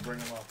wouldn't you want to bring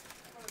them up?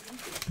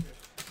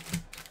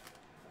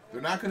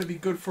 They're not going to be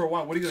good for a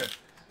while. What are you going to...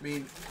 I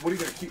mean, what are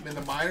you going to keep him in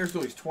the minors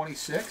till he's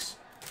 26?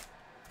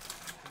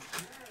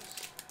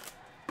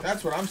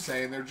 That's what I'm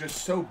saying. They're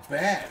just so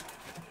bad.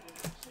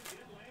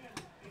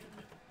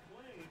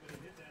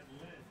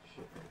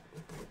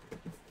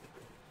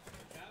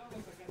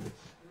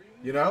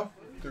 You know?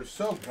 They're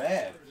so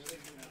bad.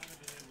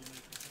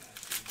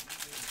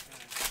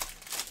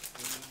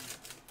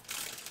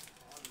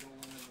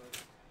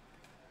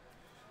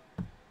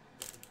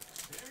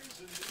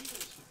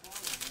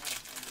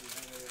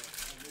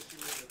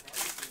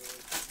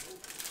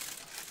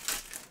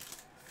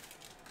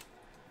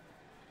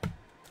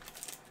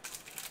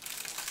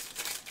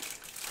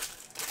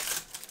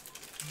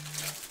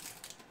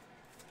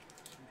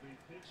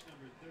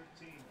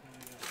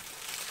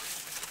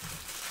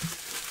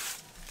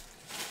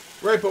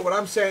 Right, but what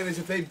I'm saying is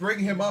if they bring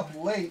him up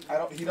late,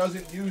 he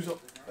doesn't use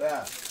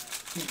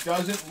he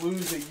doesn't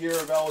lose a year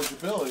of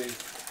eligibility.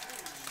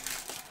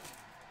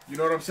 You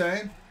know what I'm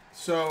saying?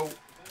 So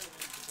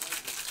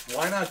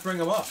why not bring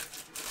him up?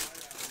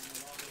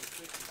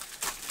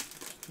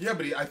 Yeah,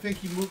 but I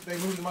think they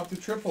moved him up to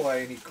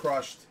AAA and he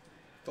crushed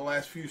the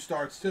last few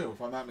starts too,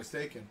 if I'm not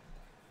mistaken.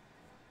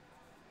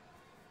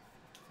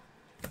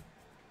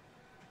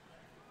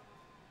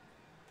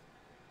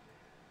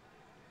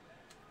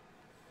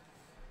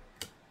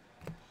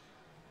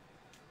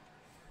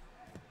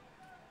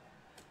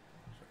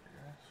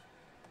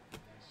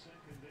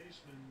 Second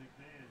baseman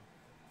McMahon.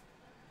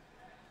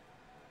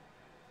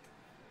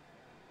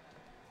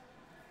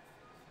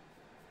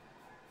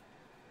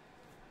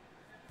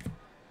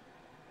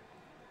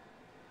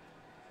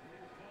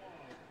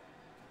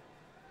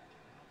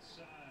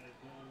 Outside,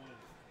 ball one.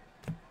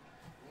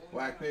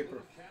 Black paper.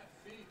 Cat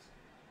feet.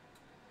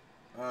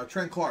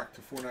 Trent Clark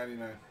to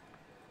 $4.99.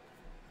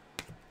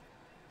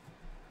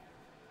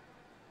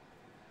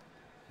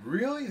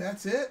 Really?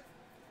 That's it?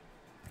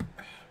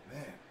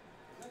 Man.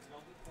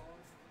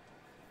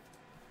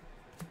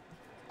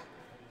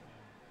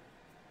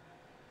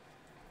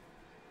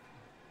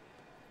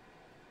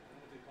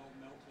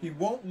 He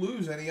won't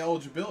lose any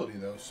eligibility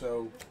though,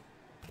 so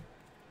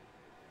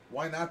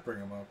why not bring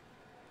him up?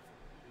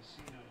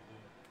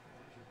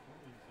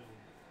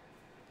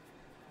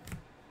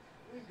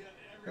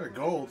 Got a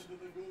gold. The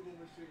Google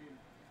machine.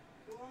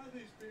 Who are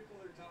these people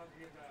they're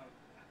talking about?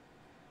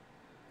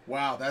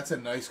 Wow, that's a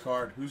nice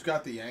card. Who's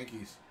got the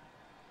Yankees?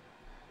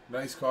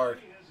 Nice card.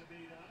 He has a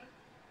beat on it.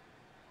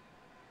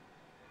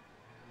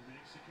 And he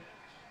makes a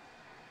catch.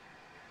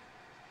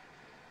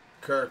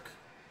 Kirk.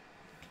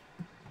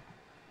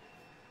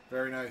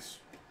 Very nice.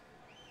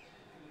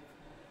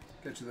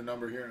 Get you the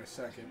number here in a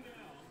second.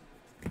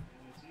 And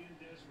it's Ian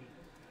Desmond.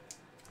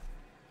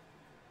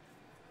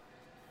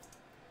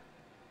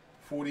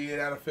 48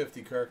 out of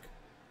 50, Kirk. Talk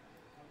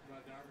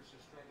about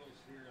Darvish's struggles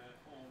here at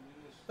home.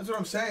 That's what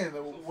I'm saying.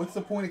 What's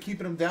the point of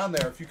keeping him down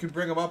there if you can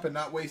bring him up and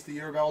not waste a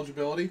year of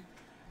eligibility?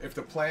 If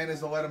the plan is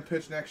to let him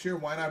pitch next year,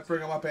 why not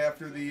bring him up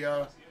after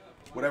the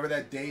whatever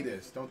that date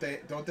is? Don't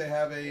they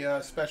have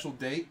a special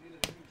date?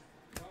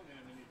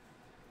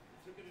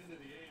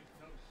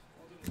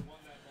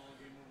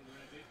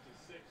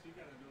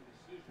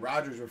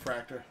 Rogers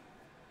refractor.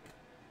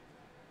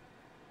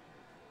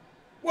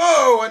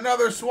 Whoa,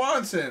 another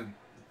Swanson.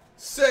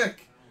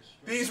 Sick.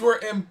 These were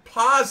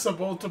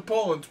impossible to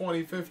pull in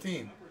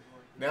 2015.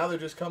 Now they're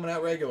just coming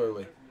out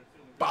regularly.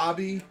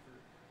 Bobby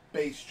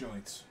base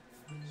joints.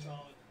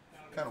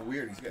 Kind of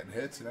weird. He's getting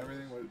hits and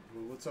everything.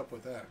 What's up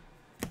with that?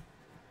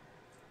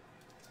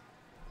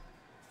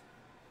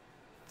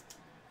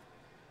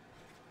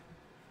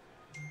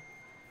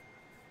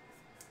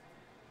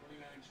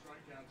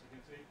 Strikeouts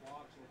against 8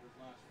 walks over his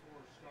last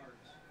 4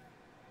 starts.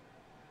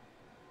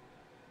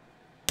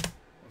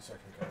 1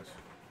 second, guys.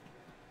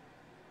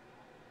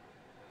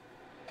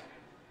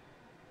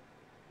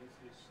 With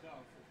his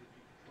stuff, if he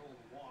can control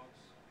the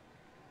walks,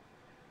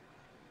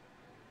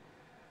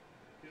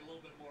 be a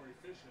little bit more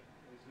efficient,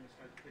 he's going to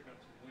start to pick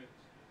up some wins.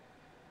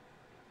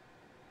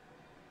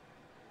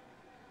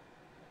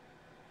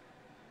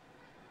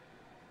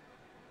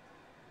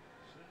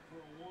 Set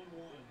for a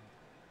 1-1.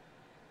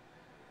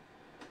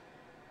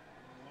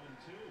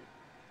 1-2.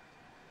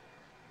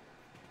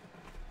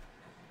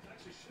 It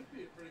actually should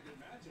be a pretty good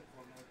matchup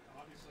for him.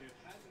 Obviously, it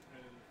hasn't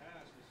been in the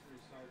past. His 3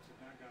 starts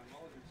have not gone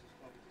well against this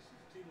club. This is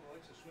a team that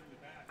likes to swing the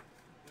bat.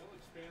 They'll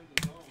expand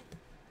the zone.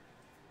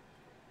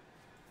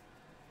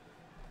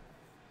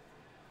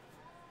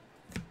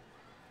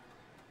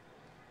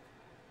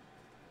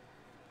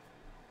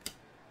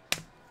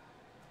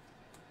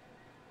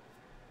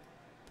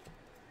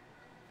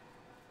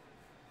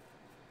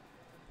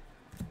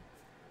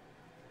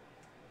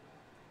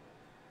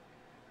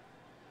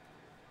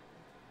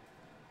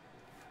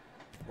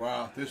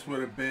 Wow, this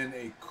would have been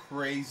a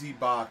crazy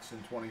box in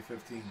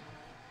 2015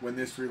 when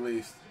this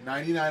released.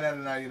 99 out of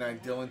 99,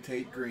 Dylan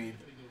Tate Green.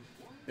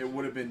 It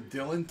would have been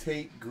Dylan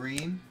Tate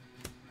Green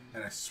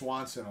and a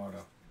Swanson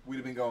auto. We'd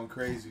have been going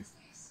crazy.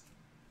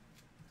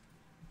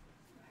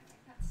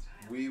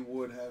 We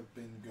would have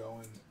been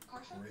going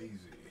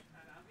crazy.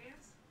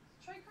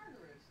 Try Car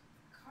Gurus.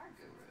 Car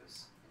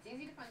Gurus. It's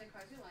easy to find the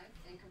cars you like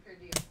and compare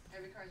deals.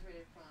 Every car is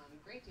rated from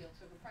great deal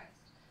to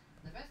overpriced.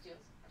 The best deals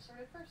are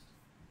sorted first.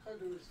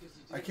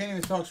 I can't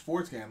even talk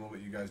sports gambling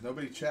with you guys.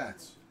 Nobody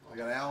chats. I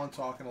got Alan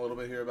talking a little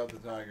bit here about the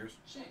Tigers.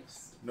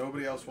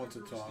 Nobody else wants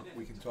to talk.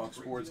 We can talk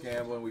sports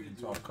gambling. We can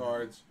talk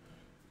cards.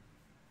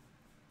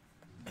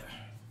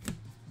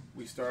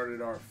 We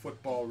started our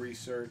football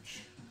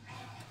research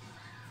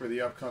for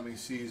the upcoming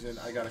season.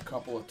 I got a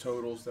couple of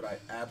totals that I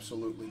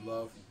absolutely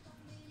love.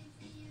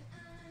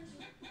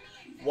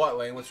 What,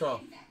 Lane? What's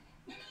wrong?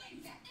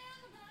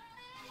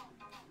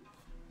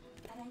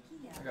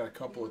 I got a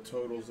couple of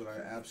totals that I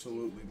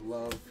absolutely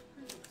love.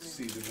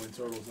 Season win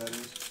totals, that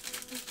is.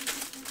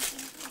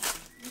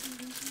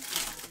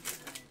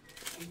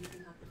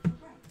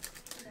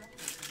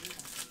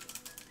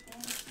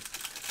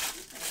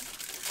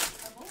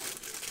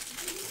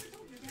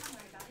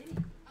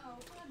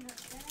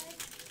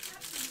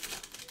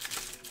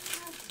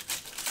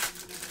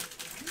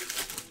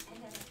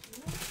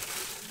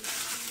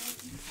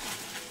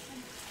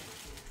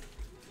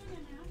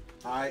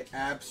 I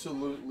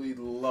absolutely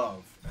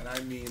love, and I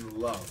mean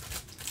love,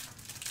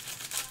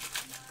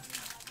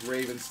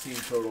 Ravens team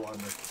total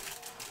under.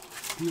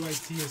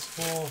 PYT is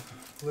full.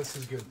 List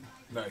is good.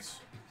 Nice.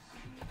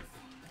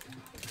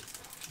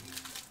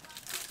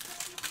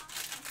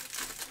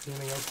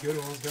 Anything else good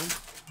while it's done?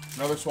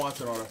 Another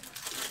Swanson auto.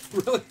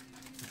 Really?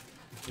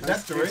 Is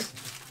that three?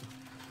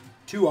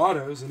 2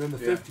 autos, and then the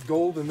Yeah. 5th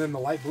gold, and then the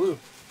light blue.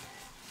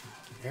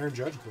 Aaron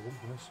Judge gold.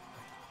 Nice.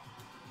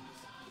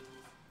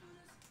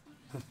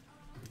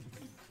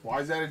 Why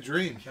is that a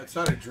dream? That's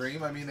not a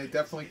dream. I mean, they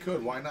definitely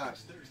could. Why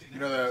not? You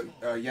know,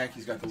 the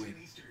Yankees got the lead.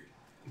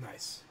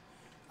 Nice.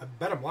 I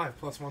bet I'm live,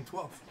 plus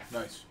 112.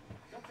 Nice.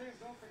 Cub fans,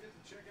 don't forget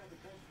to check out the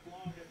Cubs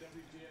blog at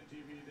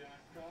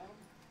WGNTV.com.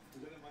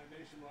 Presented by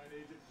Nationwide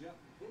agent Jeff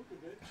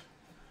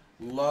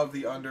Vukovich. Love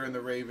the under in the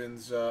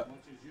Ravens Much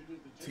as you do,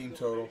 the team jingle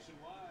total.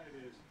 Nationwide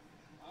is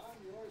on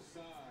your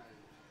side.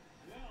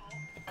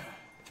 Now,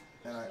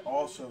 And I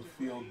also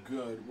feel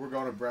good. We're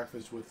going to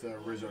breakfast with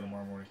Rizzo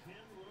tomorrow morning.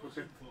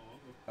 Okay.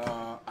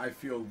 I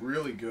feel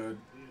really good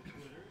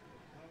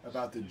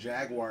about the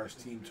Jaguars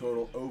team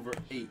total over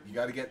 8. You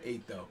got to get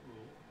 8, though.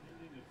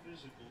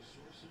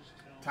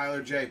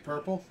 Tyler J.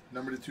 Purple,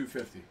 number to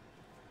 250.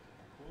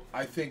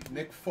 I think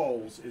Nick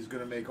Foles is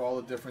going to make all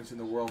the difference in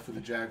the world for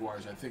the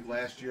Jaguars. I think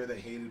last year they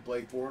hated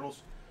Blake Bortles,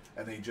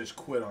 and they just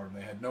quit on him.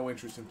 They had no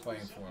interest in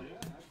playing for him.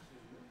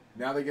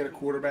 Now they get a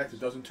quarterback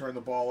that doesn't turn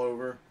the ball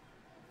over.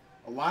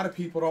 A lot of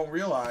people don't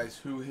realize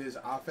who his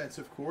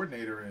offensive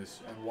coordinator is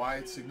and why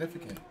it's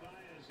significant.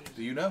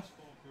 Do you know?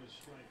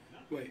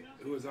 Wait,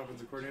 who his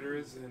offensive coordinator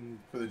is? And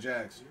For the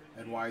Jags,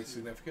 and why it's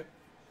significant?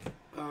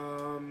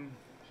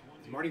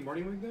 is Marty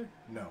Morningwig there?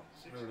 No.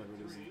 I don't know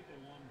who it is.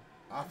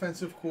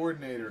 Offensive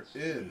coordinator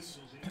is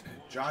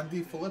John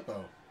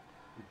DeFilippo.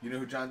 You know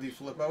who John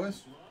DeFilippo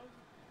is?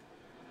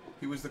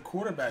 He was the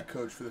quarterback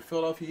coach for the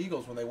Philadelphia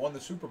Eagles when they won the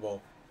Super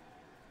Bowl.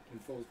 And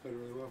Foles played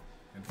really well.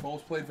 And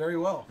Foles played very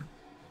well.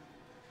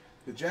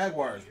 The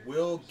Jaguars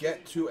will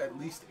get to at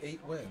least 8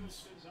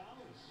 wins.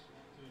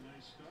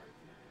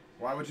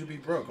 Why would you be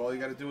broke? All you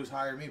got to do is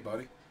hire me,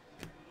 buddy.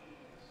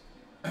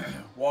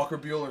 Walker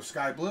Bueller,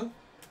 Sky Blue.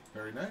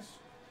 Very nice.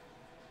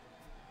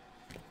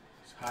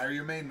 Just hire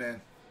your main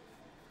man.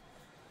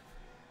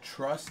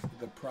 Trust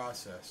the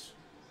process.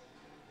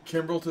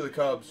 Kimbrel to the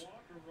Cubs.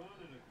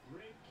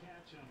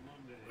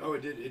 Oh,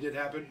 it did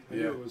happen? I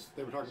knew it was.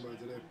 They were talking about it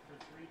today.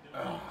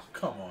 Oh,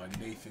 come on,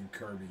 Nathan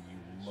Kirby,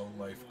 you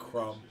low-life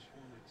crumb.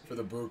 For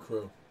the Brew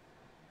Crew.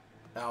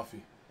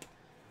 Alfie.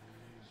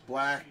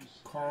 Black,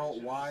 Carl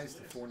Wise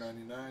to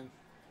 $4.99.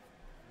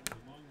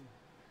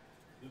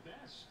 the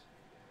best.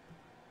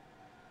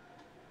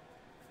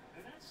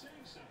 And that's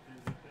saying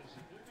something because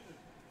if they're going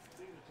to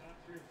be in the top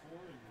 3 or 4.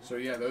 So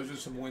yeah, those are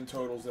some win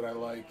totals that I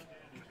like,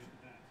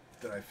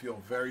 that I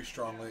feel very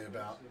strongly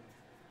about.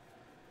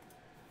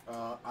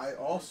 I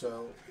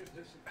also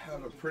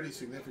have a pretty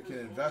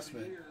significant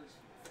investment.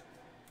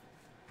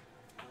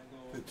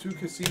 The 2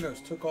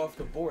 casinos took off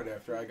the board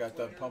after I got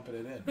done pumping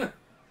it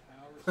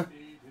in.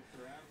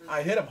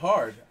 I hit them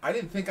hard. I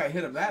didn't think I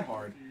hit them that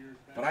hard,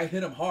 but I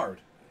hit them hard.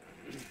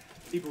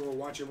 People were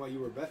watching while you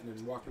were betting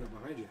and walking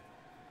up behind you.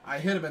 I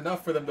hit them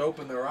enough for them to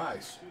open their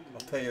eyes.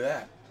 I'll tell you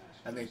that.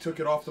 And they took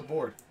it off the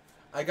board.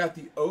 I got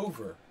the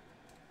over.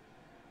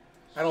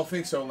 I don't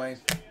think so, Lane.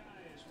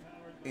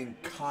 In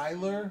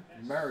Kyler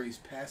Murray's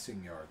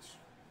passing yards.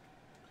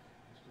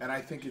 And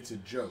I think it's a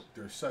joke.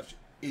 They're such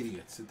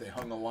idiots that they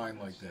hung a line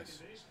like this.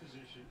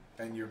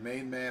 And your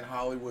main man,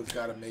 Hollywood's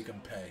got to make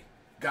him pay.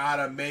 Got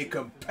to make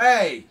him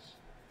pay!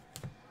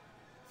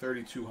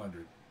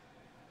 3,200.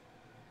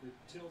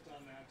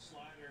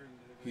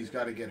 He's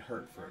got to get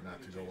hurt for it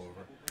not to go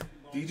over.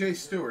 DJ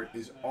Stewart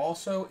is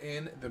also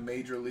in the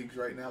major leagues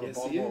right now, the Yes,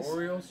 Baltimore he is.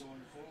 Orioles.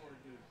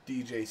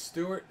 DJ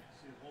Stewart.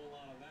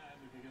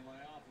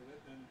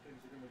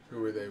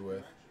 Who are they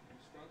with?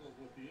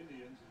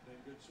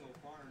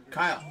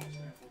 Kyle.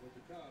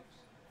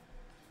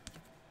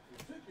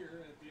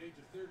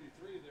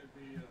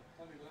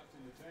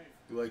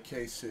 You like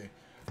KC.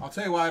 I'll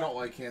tell you why I don't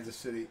like Kansas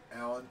City,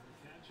 Alan.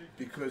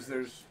 Because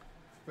there's...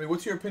 I mean,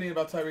 what's your opinion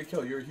about Tyreek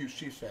Hill? You're a huge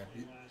Chiefs fan.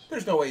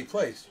 There's no way he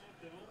plays.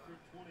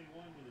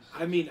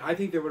 I mean, I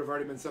think there would have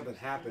already been something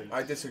happened.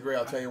 I disagree.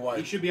 I'll tell you why.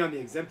 He should be on the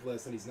exempt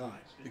list, and he's not.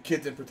 The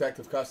kid's in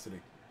protective custody.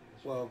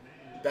 Well,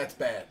 that's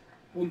bad.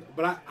 Well,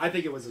 but I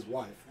think it was his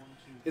wife.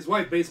 His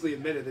wife basically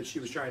admitted that she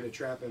was trying to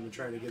trap him and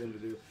trying to get him to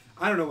do.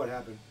 I don't know what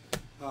happened.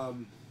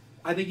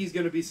 I think he's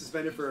going to be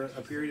suspended for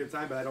a period of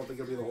time, but I don't think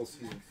he'll be the whole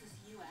season.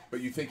 But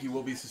you think he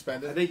will be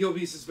suspended? I think he'll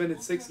be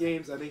suspended 6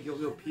 games. I think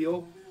he'll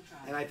appeal,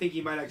 and I think he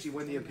might actually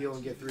win the appeal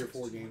and get 3 or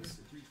 4 games.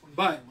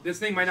 But this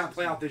thing might not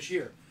play out this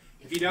year.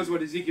 If he does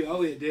what Ezekiel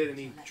Elliott did and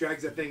he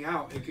drags that thing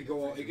out, it could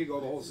go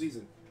the whole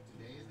season.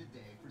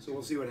 So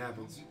we'll see what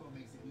happens.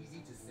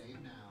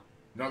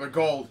 Another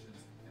gold.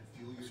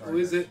 Who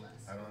is it?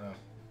 I don't know.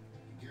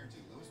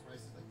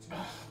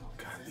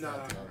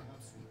 No.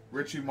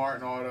 Richie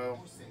Martin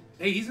auto.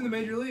 Hey, he's in the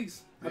major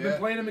leagues. I've been Yeah.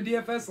 playing him in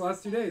DFS the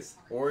last 2 days.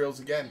 Orioles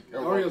again.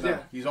 Orioles,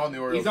 yeah. He's on the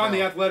Orioles. He's on now.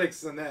 the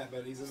Athletics and that,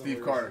 but he's in the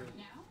Steve Orioles. Carter.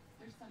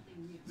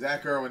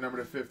 Zach Irwin, number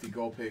to 50,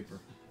 gold paper.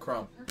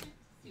 Crump.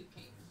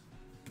 Suitcase.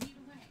 Lead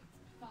away.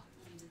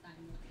 Thoughtfully designed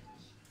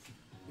luggage.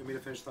 You want me to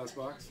finish the last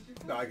box?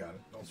 No, I got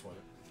it. Don't sweat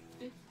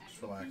it.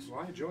 Just relax.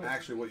 Well, I enjoy it.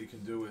 Actually, what you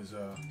can do is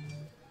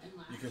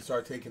you can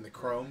start taking the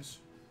chromes.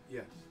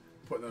 Yeah.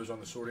 Putting those on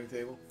the sorting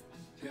table.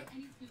 Yeah.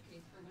 Any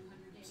suitcase for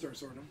 100 days. Start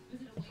sorting them.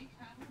 Visit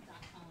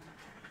awaytravel.com.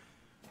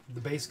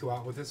 The base go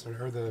out with this,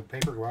 or the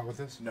paper go out with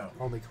this? No.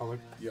 Only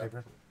colored Yep.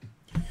 paper.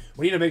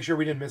 We need to make sure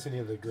we didn't miss any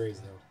of the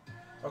grays,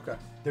 though. Okay.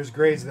 There's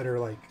grays that are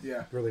like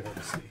Yeah. really hard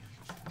to see.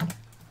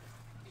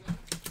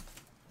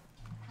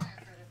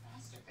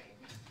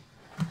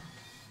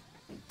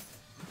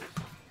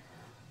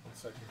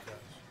 Second catch.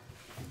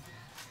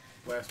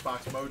 Last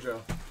box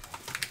mojo.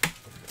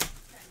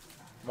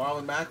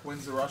 Marlon Mack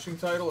wins the rushing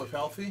title if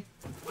healthy.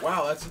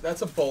 Wow,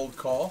 that's a bold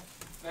call.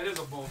 That is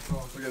a bold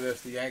call. Look at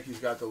this. The Yankees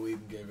got the lead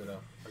and gave it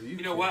up. Are You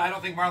know what? I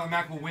don't think Marlon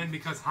Mack will win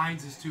because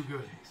Hines is too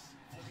good.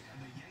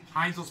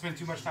 Hines will spend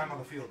too much time on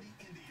the field.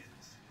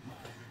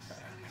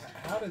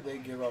 How did they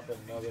give up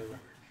another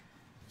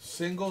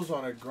singles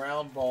on a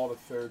ground ball to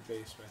third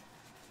baseman?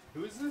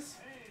 Who is this?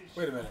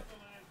 Wait a minute.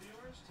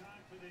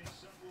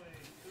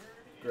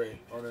 Great.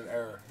 On an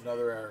error.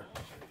 Another error.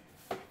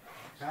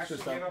 Actually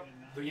Just gave a- up,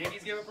 the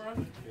Yankees gave up a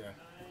run? Yeah.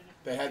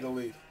 They had the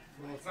lead.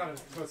 Well, it's not.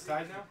 So it's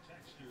tied now?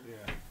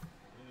 Yeah.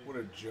 What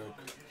a joke.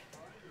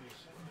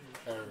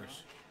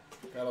 Errors.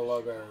 Gotta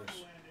love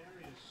errors.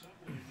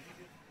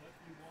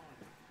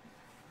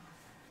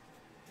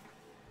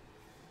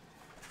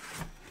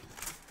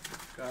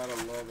 Gotta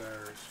love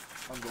errors.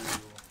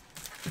 Unbelievable.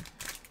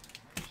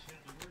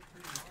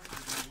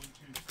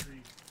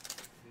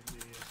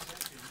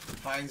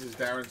 Hines is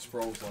Darren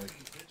Sproles like.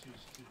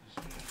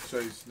 So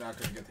he's not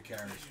going to get the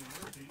carries,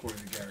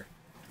 according to Gary.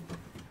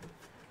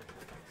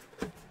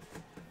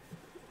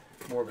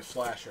 More of a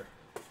slasher.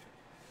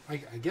 I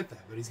get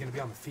that, but he's going to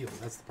be on the field.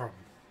 That's the problem.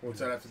 What's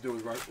that have to do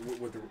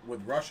with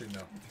with rushing,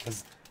 though?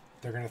 Because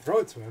they're going to throw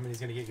it to him, and he's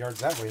going to get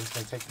yards that way. He's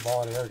going to take the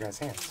ball out of the other guy's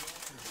hands.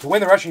 To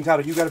win the rushing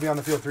title, you got to be on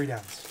the field 3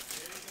 downs.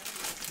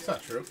 It's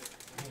not true.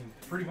 I mean,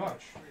 pretty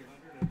much.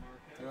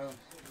 Yeah.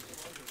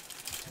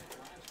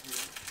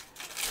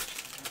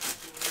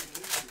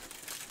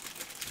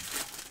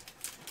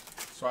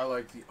 So I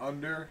like the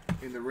under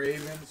in the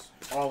Ravens.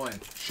 All in.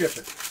 Ship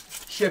it.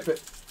 Ship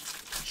it.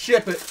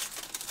 Ship it.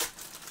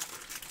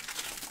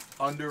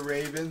 Under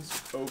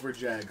Ravens, over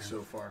Jags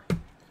so far.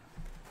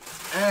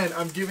 And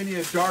I'm giving you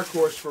a dark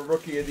horse for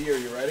Rookie of the Year.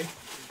 You ready?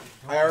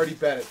 I already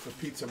bet it for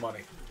pizza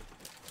money.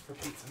 For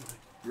pizza money.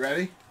 You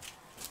ready?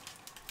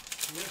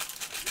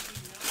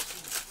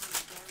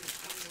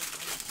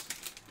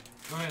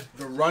 Go ahead.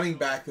 The running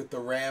back that the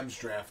Rams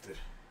drafted.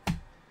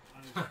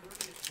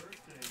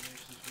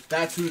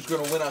 That's who's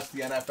going to win us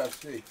the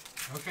NFFC.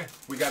 Okay.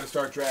 We got to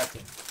start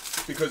drafting.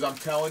 Because I'm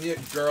telling you,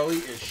 Gurley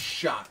is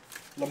shot.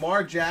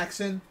 Lamar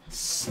Jackson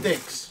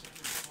stinks.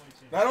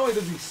 Not only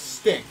does he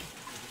stink.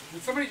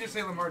 Did somebody just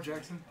say Lamar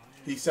Jackson?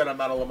 He said I'm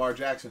not a Lamar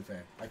Jackson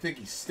fan. I think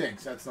he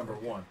stinks. That's number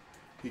one.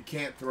 He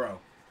can't throw.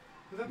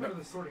 Put that under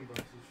the sorting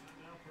boxes.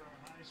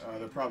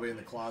 They're probably in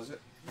the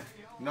closet.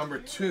 Number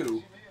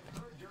 2.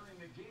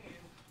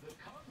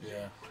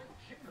 Yeah.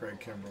 Craig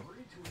Kimbrell.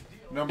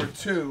 Number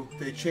 2,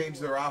 they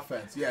changed their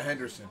offense. Yeah,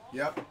 Henderson.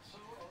 Yep.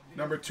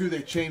 Number 2,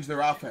 they changed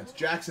their offense.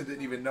 Jackson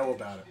didn't even know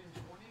about it.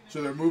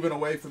 So they're moving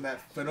away from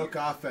that Finook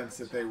offense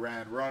that they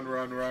ran.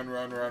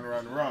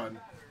 Run.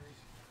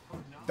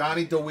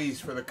 Donnie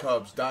DeWeese for the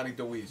Cubs. Donnie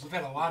DeWeese. We've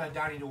had a lot of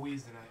Donnie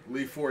DeWeese tonight.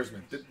 Lee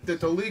Forsman.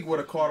 That the league would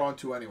have caught on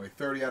to anyway.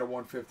 30 out of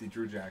 150,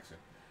 Drew Jackson.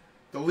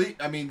 The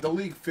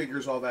league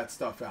figures all that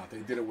stuff out. They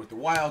did it with the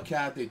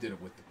Wildcat. They did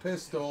it with the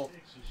pistol.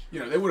 You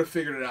know, they would have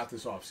figured it out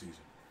this offseason.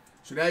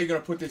 So now you're going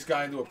to put this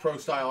guy into a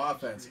pro-style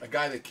offense, a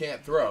guy that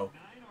can't throw,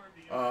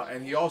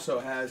 and he also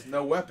has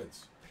no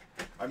weapons.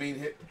 I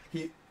mean,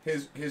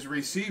 his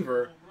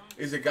receiver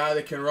is a guy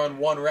that can run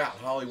one route,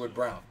 Hollywood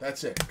Brown.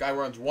 That's it. Guy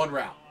runs one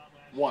route.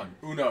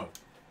 Uno.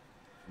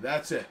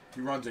 That's it.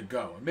 He runs a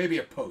go. And maybe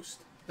a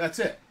post. That's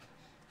it.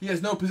 He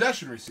has no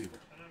possession receiver.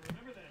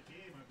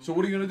 So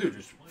what are you going to do?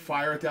 Just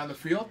fire it down the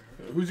field?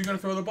 Who's he going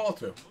to throw the ball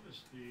to?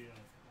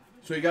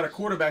 So you got a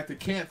quarterback that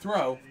can't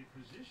throw,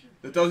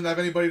 that doesn't have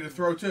anybody to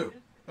throw to.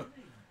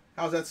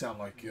 How's that sound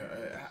like?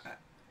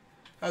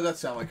 How's that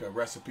sound like a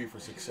recipe for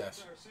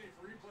success?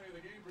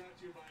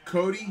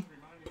 Cody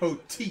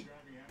Poteet,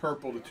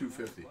 purple to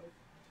 250.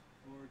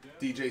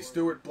 DJ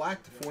Stewart,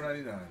 black to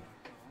 499.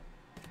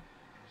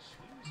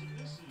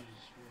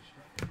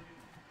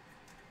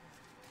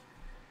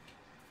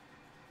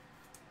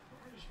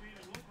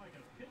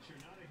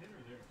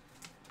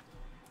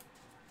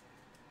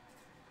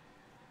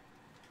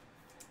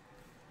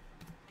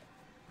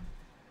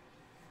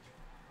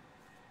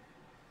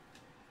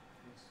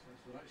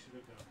 That's what I should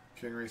have done.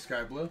 Kingery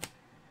Sky Blue. Should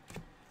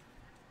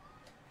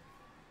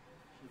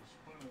have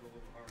spun it a little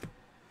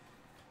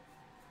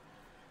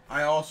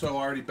I also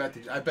already bet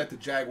the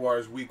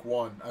Jaguars week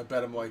 1. I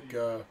bet them like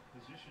a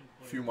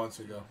few months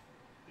ago.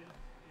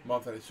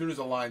 As soon as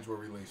the lines were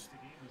released.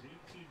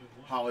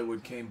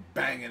 Hollywood came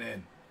banging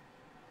in.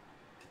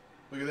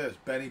 Look at this.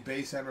 Benny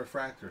base and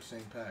refractor,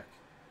 same pack.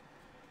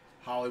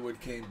 Hollywood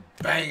came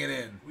banging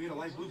in. We had a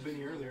light blue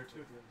Benny earlier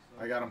too.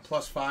 I got him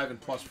 +5 and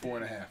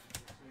 +4.5. As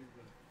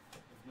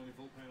many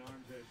bullpen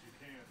arms as you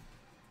can.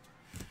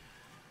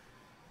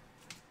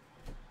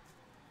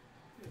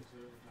 He's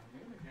a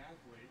dynamic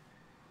athlete.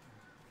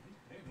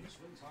 He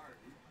swings hard.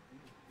 He's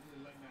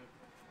really letting that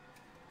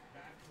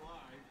bat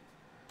fly.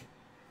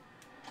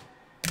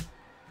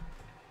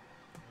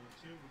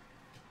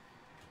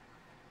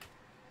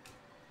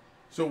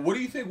 So what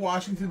do you think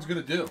Washington's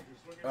going to do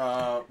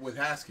with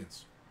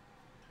Haskins?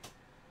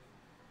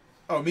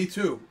 Oh, me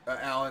too,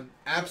 Alan.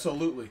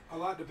 Absolutely. A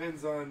lot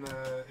depends on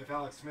if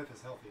Alex Smith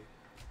is healthy.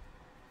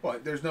 Well,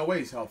 there's no way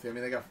he's healthy. I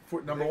mean, they got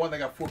number one. They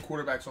got 4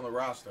 quarterbacks on the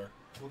roster.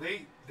 Well,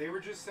 they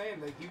were just saying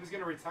that he was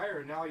going to retire,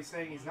 and now he's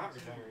saying he's not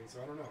retiring.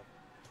 So I don't know.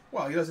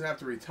 Well, he doesn't have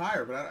to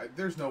retire, but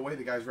there's no way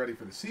the guy's ready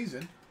for the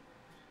season.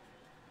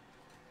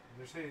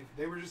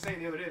 They were just saying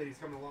the other day that he's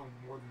coming along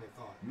more than they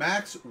thought.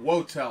 Max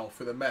Wotel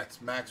for the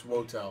Mets. Max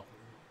Wotel,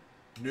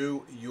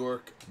 New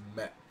York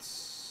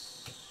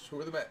Mets. Who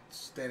are the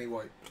Mets? Danny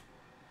White.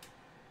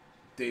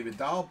 David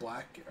Dahl,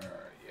 black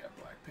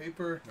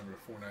paper, number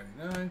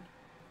 499.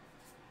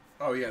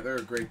 Oh yeah, they're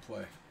a great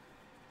play.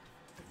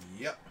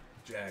 Yep,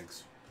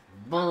 Jags.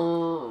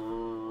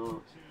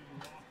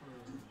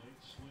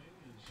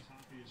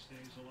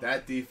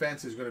 That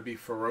defense is going to be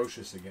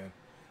ferocious again.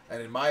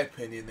 And in my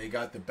opinion, they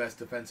got the best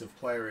defensive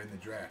player in the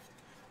draft.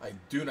 I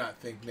do not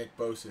think Nick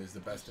Bosa is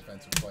the best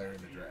defensive player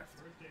in the draft.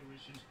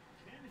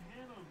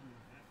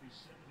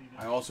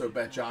 I also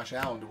bet Josh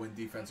Allen to win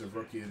Defensive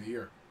Rookie of the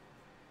Year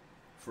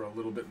for a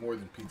little bit more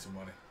than pizza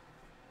money.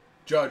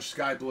 Judge,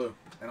 Sky Blue,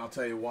 and I'll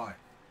tell you why.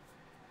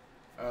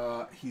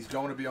 He's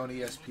going to be on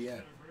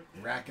ESPN,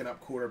 racking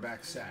up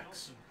quarterback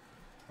sacks.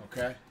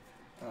 Okay?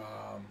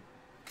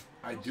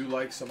 I do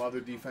like some other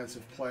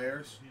defensive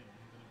players.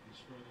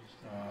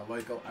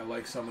 I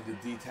like some of the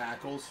D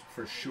tackles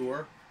for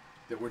sure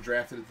that were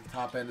drafted at the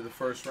top end of the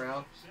first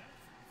round,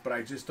 but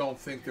I just don't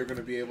think they're going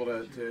to be able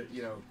to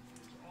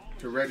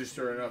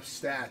register enough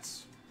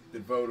stats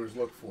that voters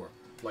look for,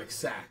 like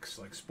sacks,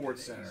 like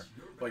Sports Center,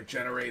 like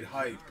generate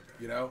hype.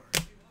 You know,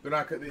 they're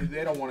not.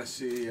 They don't want to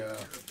see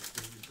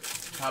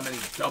how many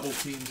double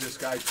teams this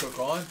guy took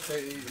on.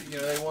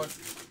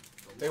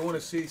 They want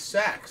to see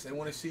sacks. They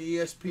want to see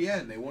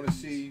ESPN. They want to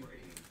see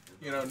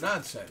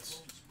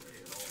nonsense.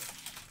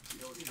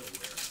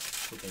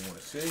 What they want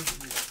to see.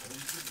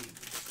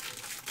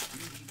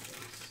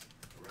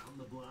 Around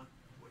the block,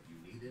 what you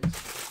need is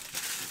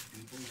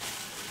people.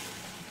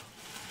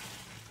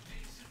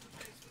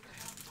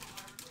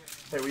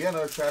 Hey, we got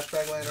another trash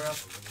bag laying around?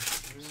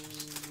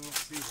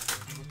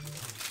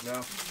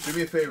 No. Do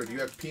me a favor. Do you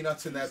have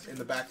peanuts in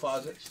the back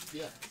closet?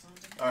 Yeah.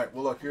 All right.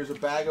 Well, look. Here's a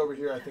bag over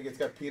here. I think it's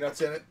got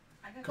peanuts in it.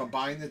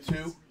 Combine the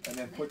two, and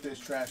then put this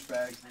trash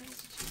bag.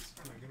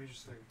 Give me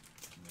just a second.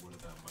 What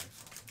about my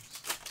father?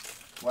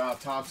 Wow,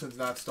 Thompson's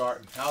not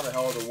starting. How the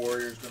hell are the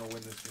Warriors going to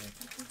win this game?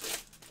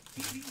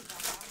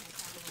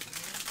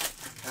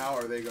 How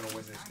are they going to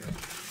win this game?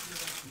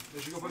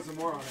 They should go put some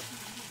more on it.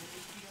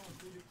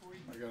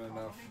 I got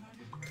enough.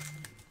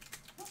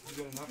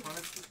 You got enough on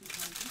it?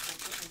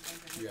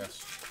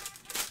 Yes.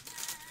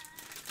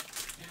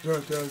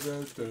 Dun, dun,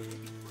 dun, dun.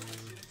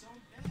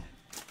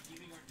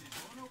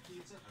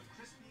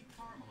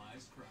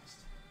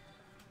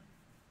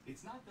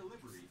 It's not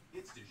delivery,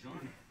 it's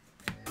DiGiorno.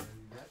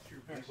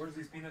 Alright, where's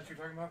these peanuts you're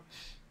talking about?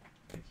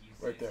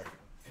 Right there.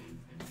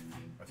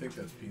 I think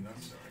that's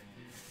peanuts.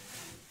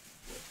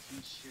 What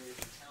T-shirt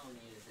is telling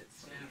me is that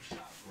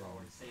Snapshot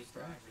will save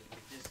drivers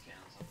with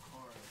discounts on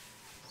cars.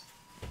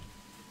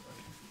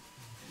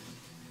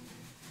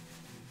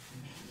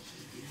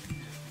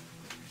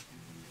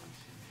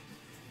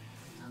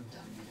 I'm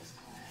done with this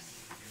class.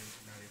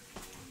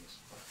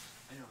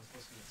 I know I'm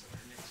supposed to get some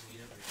next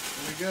week.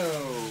 There we go.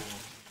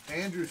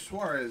 Andrew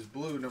Suarez,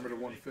 blue, number to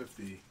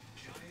 150.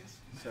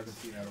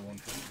 17 out of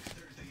 150.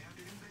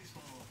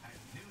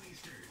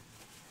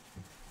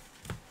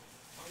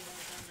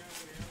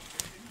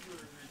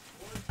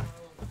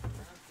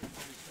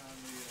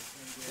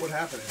 What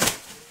happened to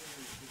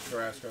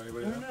Carrasco?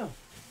 Anybody I don't know.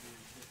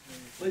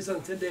 Plays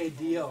on 10-day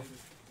DL.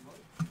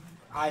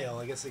 IL,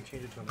 I guess they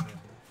changed it to an IL.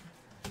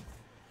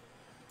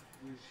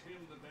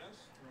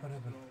 What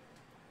happened?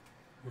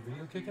 The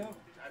video kick out?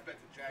 I bet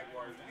the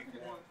Jaguars week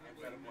 1. I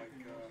bet them like a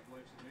few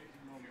months ago.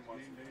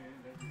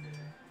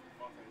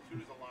 As soon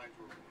as the lines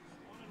were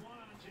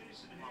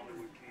released,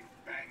 Hollywood came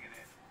banging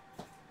in.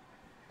 Look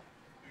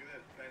at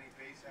this, Benny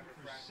base ever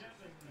practice.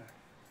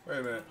 Wait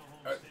a minute.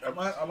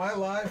 Am I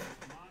live?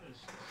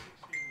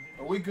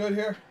 Are we good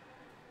here?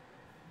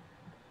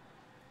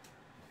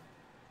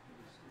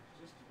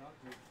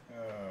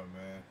 Oh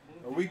man.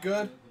 Are we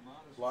good?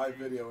 Live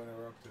video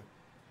interrupted.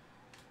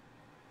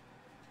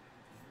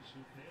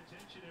 Pay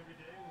attention every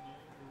day when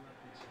we're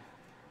referencing.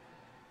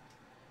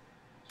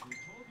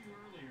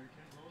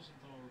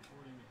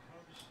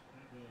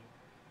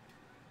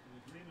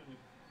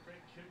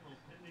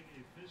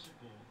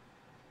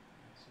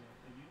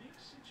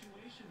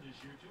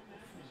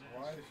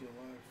 Why is your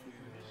live feed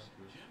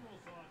General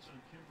thoughts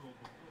on Kimbrel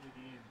before the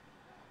game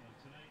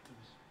tonight. There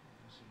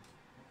was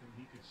nothing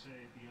he could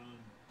say beyond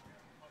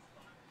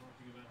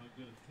talking about how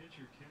good a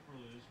pitcher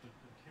Kimbrel is, but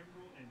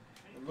Kimbrel and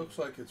It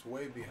looks like it's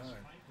way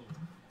behind.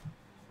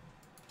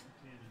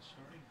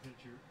 Starting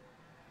pitcher,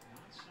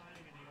 not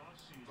signing in the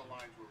offseason. The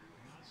lines were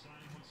released. Not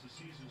signing once the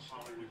season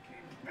started. Hollywood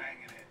came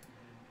banging it.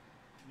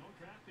 No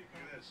draft pick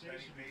Look at this,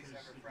 compensation Benny Base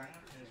because the ever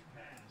draft has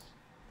passed.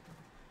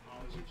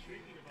 What's Hollywood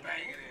intriguing about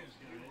banging all it. those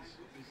guys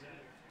is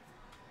that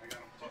I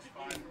got him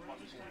 +5 and around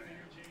this time of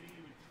year, +4.5. JD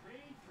would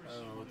trade for I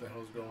don't know someone what the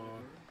hell's going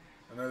on.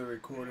 over, Another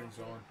recording's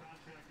on.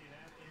 contract they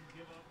have, and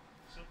give up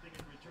something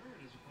in return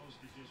as opposed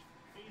to just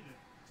pay them.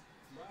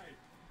 Right.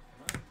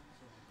 Right.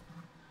 So,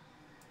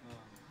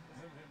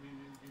 I mean,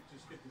 you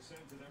just get the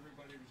sense that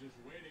everybody was just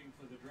waiting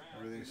for the draft.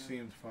 Everything and then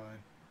seemed fine.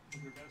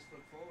 put their best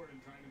foot forward and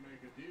trying to make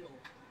a deal.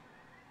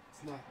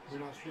 It's not. We're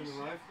not streaming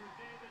live. For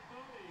David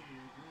Bowie, who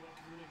grew up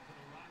rooting for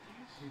the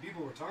Rockies Some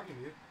people were talking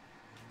to you.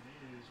 and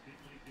made his big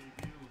league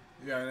debut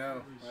Yeah, I know.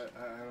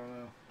 I don't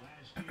know.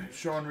 last year.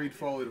 Sean Reed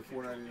Foley to $4.99.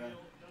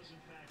 Deal does in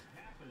fact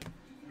happen.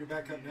 You're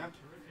back up now.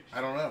 Terrific I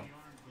don't know.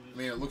 arm for this I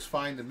mean, it looks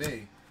fine to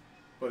me,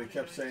 but he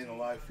kept saying the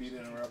live feed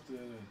interrupted,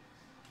 and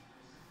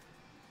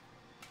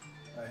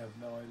I have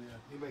no idea.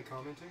 Anybody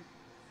commenting?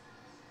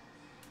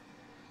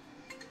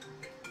 The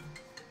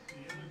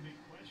other big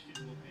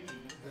question will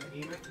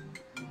be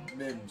Eamon?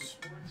 Mims.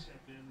 reports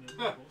have been that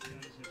Huh. both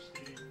guys have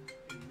stayed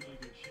in really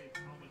good shape.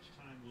 How much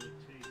time will it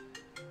take?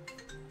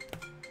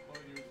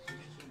 Well, you would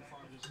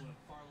just assume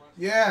far less.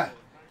 Yeah.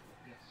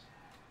 Yes.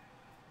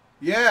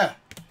 Yeah.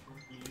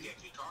 Yeah,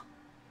 can you talk?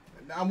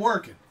 I'm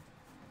working.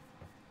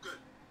 Good.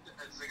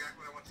 That's exactly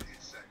what I wanted you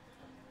to say.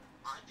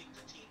 I think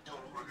the team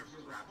total runner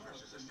for the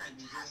Raptors is a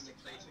fantastic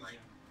play tonight.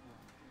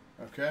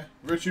 Okay.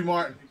 Richie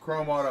Martin,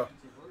 Chrome Auto.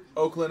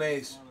 Oakland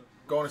A's.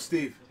 Going to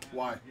Steve.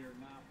 Why?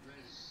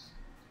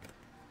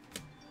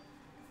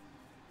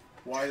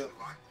 Why?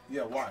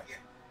 Yeah, why? Yeah.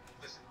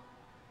 Listen,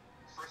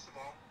 first of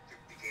all,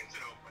 the game's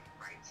in Oakland,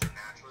 right? So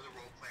naturally the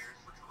role players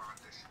for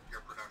Toronto,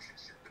 your production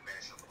should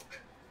diminish a little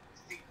bit.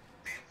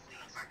 Van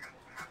Fleet's not going to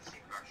have the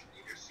same production.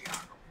 Neither is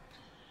Siakam.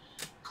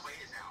 Clay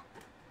is out.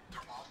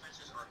 Their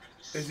offenses are going to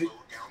be Is he-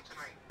 slowed down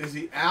tonight. Is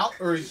he out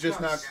or he's just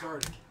not?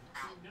 started.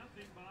 Out.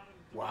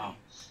 Wow.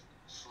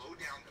 Slow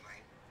down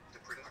tonight. The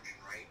production,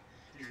 right?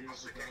 You're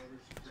also getting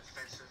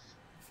defensive.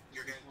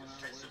 You're getting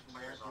defensive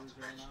players off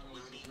the bench.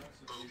 Looney,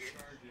 Bogut,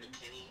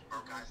 McKinney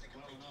are guys that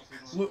can play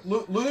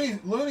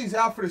defense. Looney's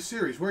out for the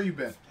series. Where you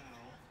been?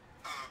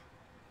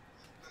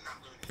 Not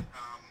Looney.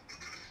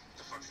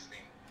 The fuck's his name?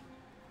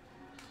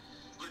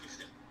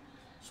 Livingston.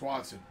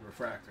 Swanson,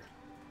 refractor.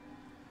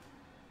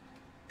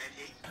 And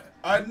he.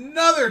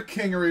 Another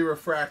Kingery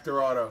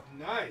refractor auto.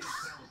 Nice.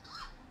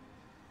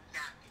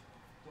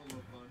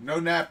 No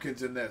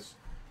napkins in this.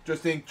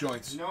 Just ink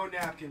joints. No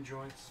napkin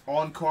joints.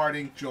 On card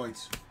ink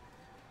joints.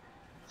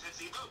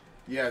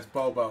 Yeah, it's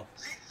Bobo.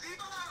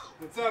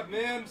 What's up,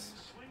 Mims?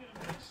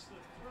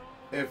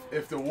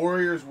 If the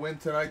Warriors win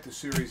tonight, the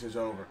series is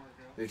over.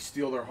 They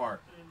steal their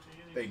heart.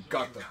 They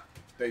gut them.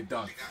 They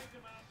done.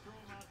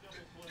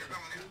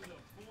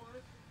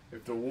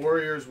 If the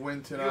Warriors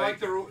win Do tonight,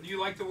 you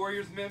like the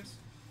Warriors, Mims?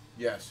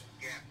 yes.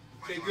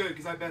 Okay, good,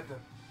 because I bet them.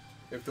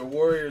 If the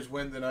Warriors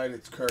win tonight,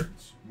 it's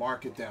curtains.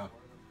 Mark it down.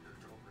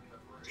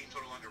 Team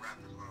total under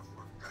Raptors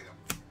 104. Gotta go.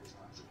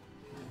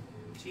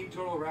 Team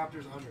total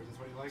Raptors under. That's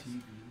what he likes.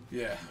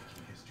 Yeah.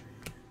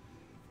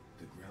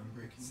 The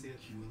groundbreaking See it.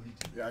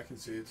 QLED. Yeah, I can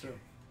see it too.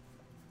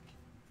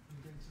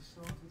 I'm going to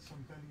start with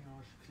some Benny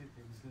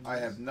clippings. then I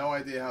have no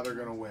idea how they're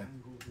gonna win.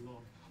 angled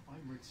log.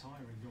 I'm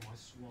retiring on my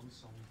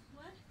Swanson.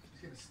 What?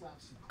 He's going to slap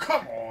some.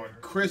 Come on,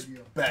 Chris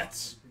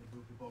Betts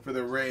for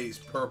the Rays,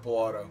 purple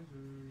auto.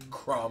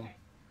 Crumb.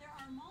 There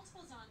are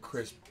multiples on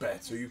Chris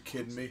Betts. Are you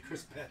kidding me?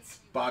 Chris Betts.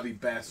 Bobby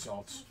Bass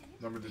Salts,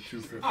 number the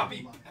 250.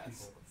 Bobby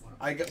Betts.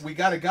 We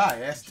got a guy.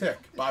 Ask Tick.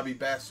 Bobby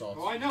Bass Salts.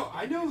 Oh, I know.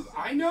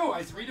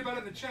 I read about it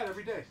in the chat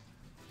every day.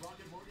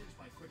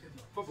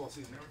 Football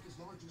season.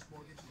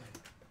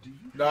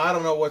 No, I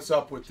don't know what's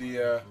up with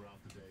the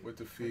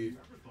feed.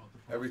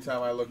 Every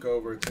time I look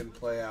over, it's in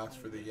playouts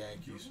for the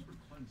Yankees.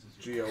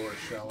 Gio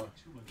Urshela.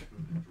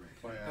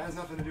 That has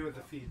nothing to do with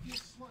the feed.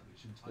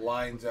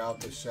 Lines out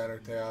to center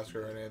to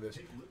Oscar Hernandez.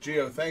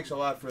 Gio, thanks a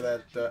lot for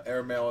that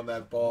airmail on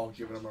that ball,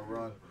 giving him a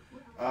run.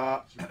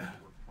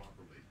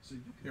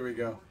 Here we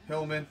go.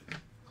 Hillman,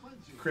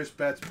 Chris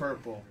Betts,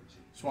 purple.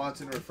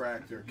 Swanson,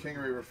 refractor.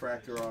 Kingery,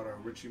 refractor auto.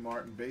 Richie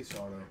Martin, base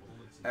auto.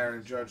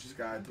 Aaron Judge,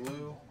 sky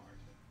blue.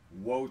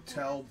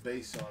 Wotel,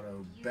 base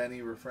auto.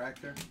 Benny,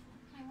 refractor.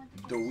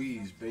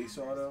 DeWeese, base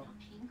auto.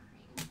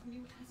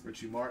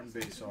 Richie Martin,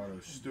 base auto.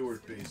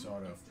 Stewart, base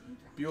auto.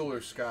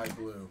 Bueller, sky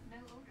blue.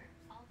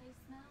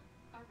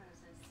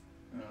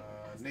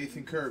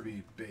 Nathan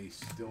Kirby, base.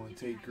 Dylan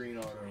Tate, green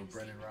auto.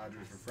 Brendan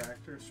Rodgers,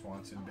 refractor.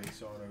 Swanson,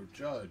 base auto.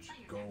 Judge,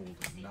 gold,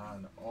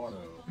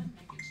 non-auto.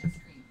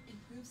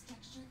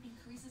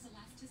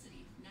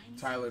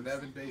 Tyler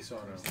Nevin, base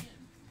auto.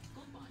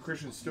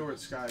 Christian Stewart,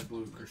 sky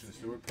blue. Christian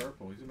Stewart,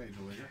 purple. He's a major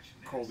leaguer.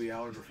 Colby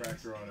Allard,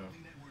 refractor auto.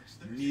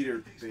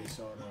 Neater base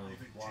auto.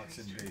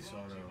 Watson base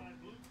auto.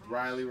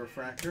 Riley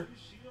refractor.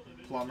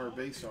 Plummer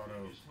base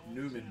auto.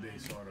 Newman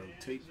base auto.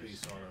 Tate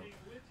base auto.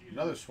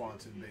 Another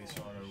Swanson base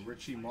auto.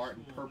 Richie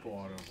Martin purple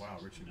auto. Wow,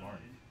 Richie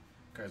Martin.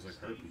 Guy's like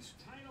herpes.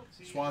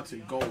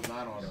 Swanson gold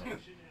non-auto.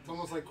 It's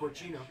almost like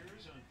Corchino.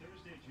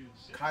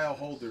 Kyle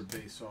Holder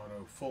base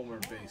auto. Fulmer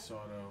base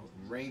auto.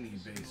 Rainey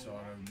base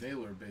auto.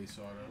 Naylor base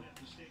auto.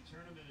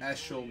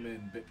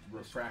 Eshelman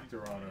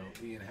refractor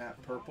auto. Ian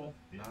Happ purple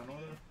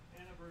non-auto.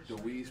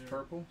 DeWeese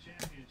purple.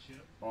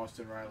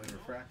 Austin Riley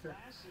refractor.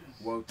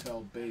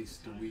 Wotel base.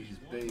 DeWeese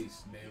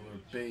base. Naylor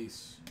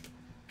base.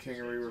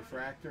 Kingery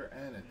refractor.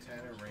 And a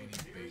Tanner Rainey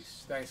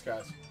base. Thanks,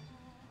 guys.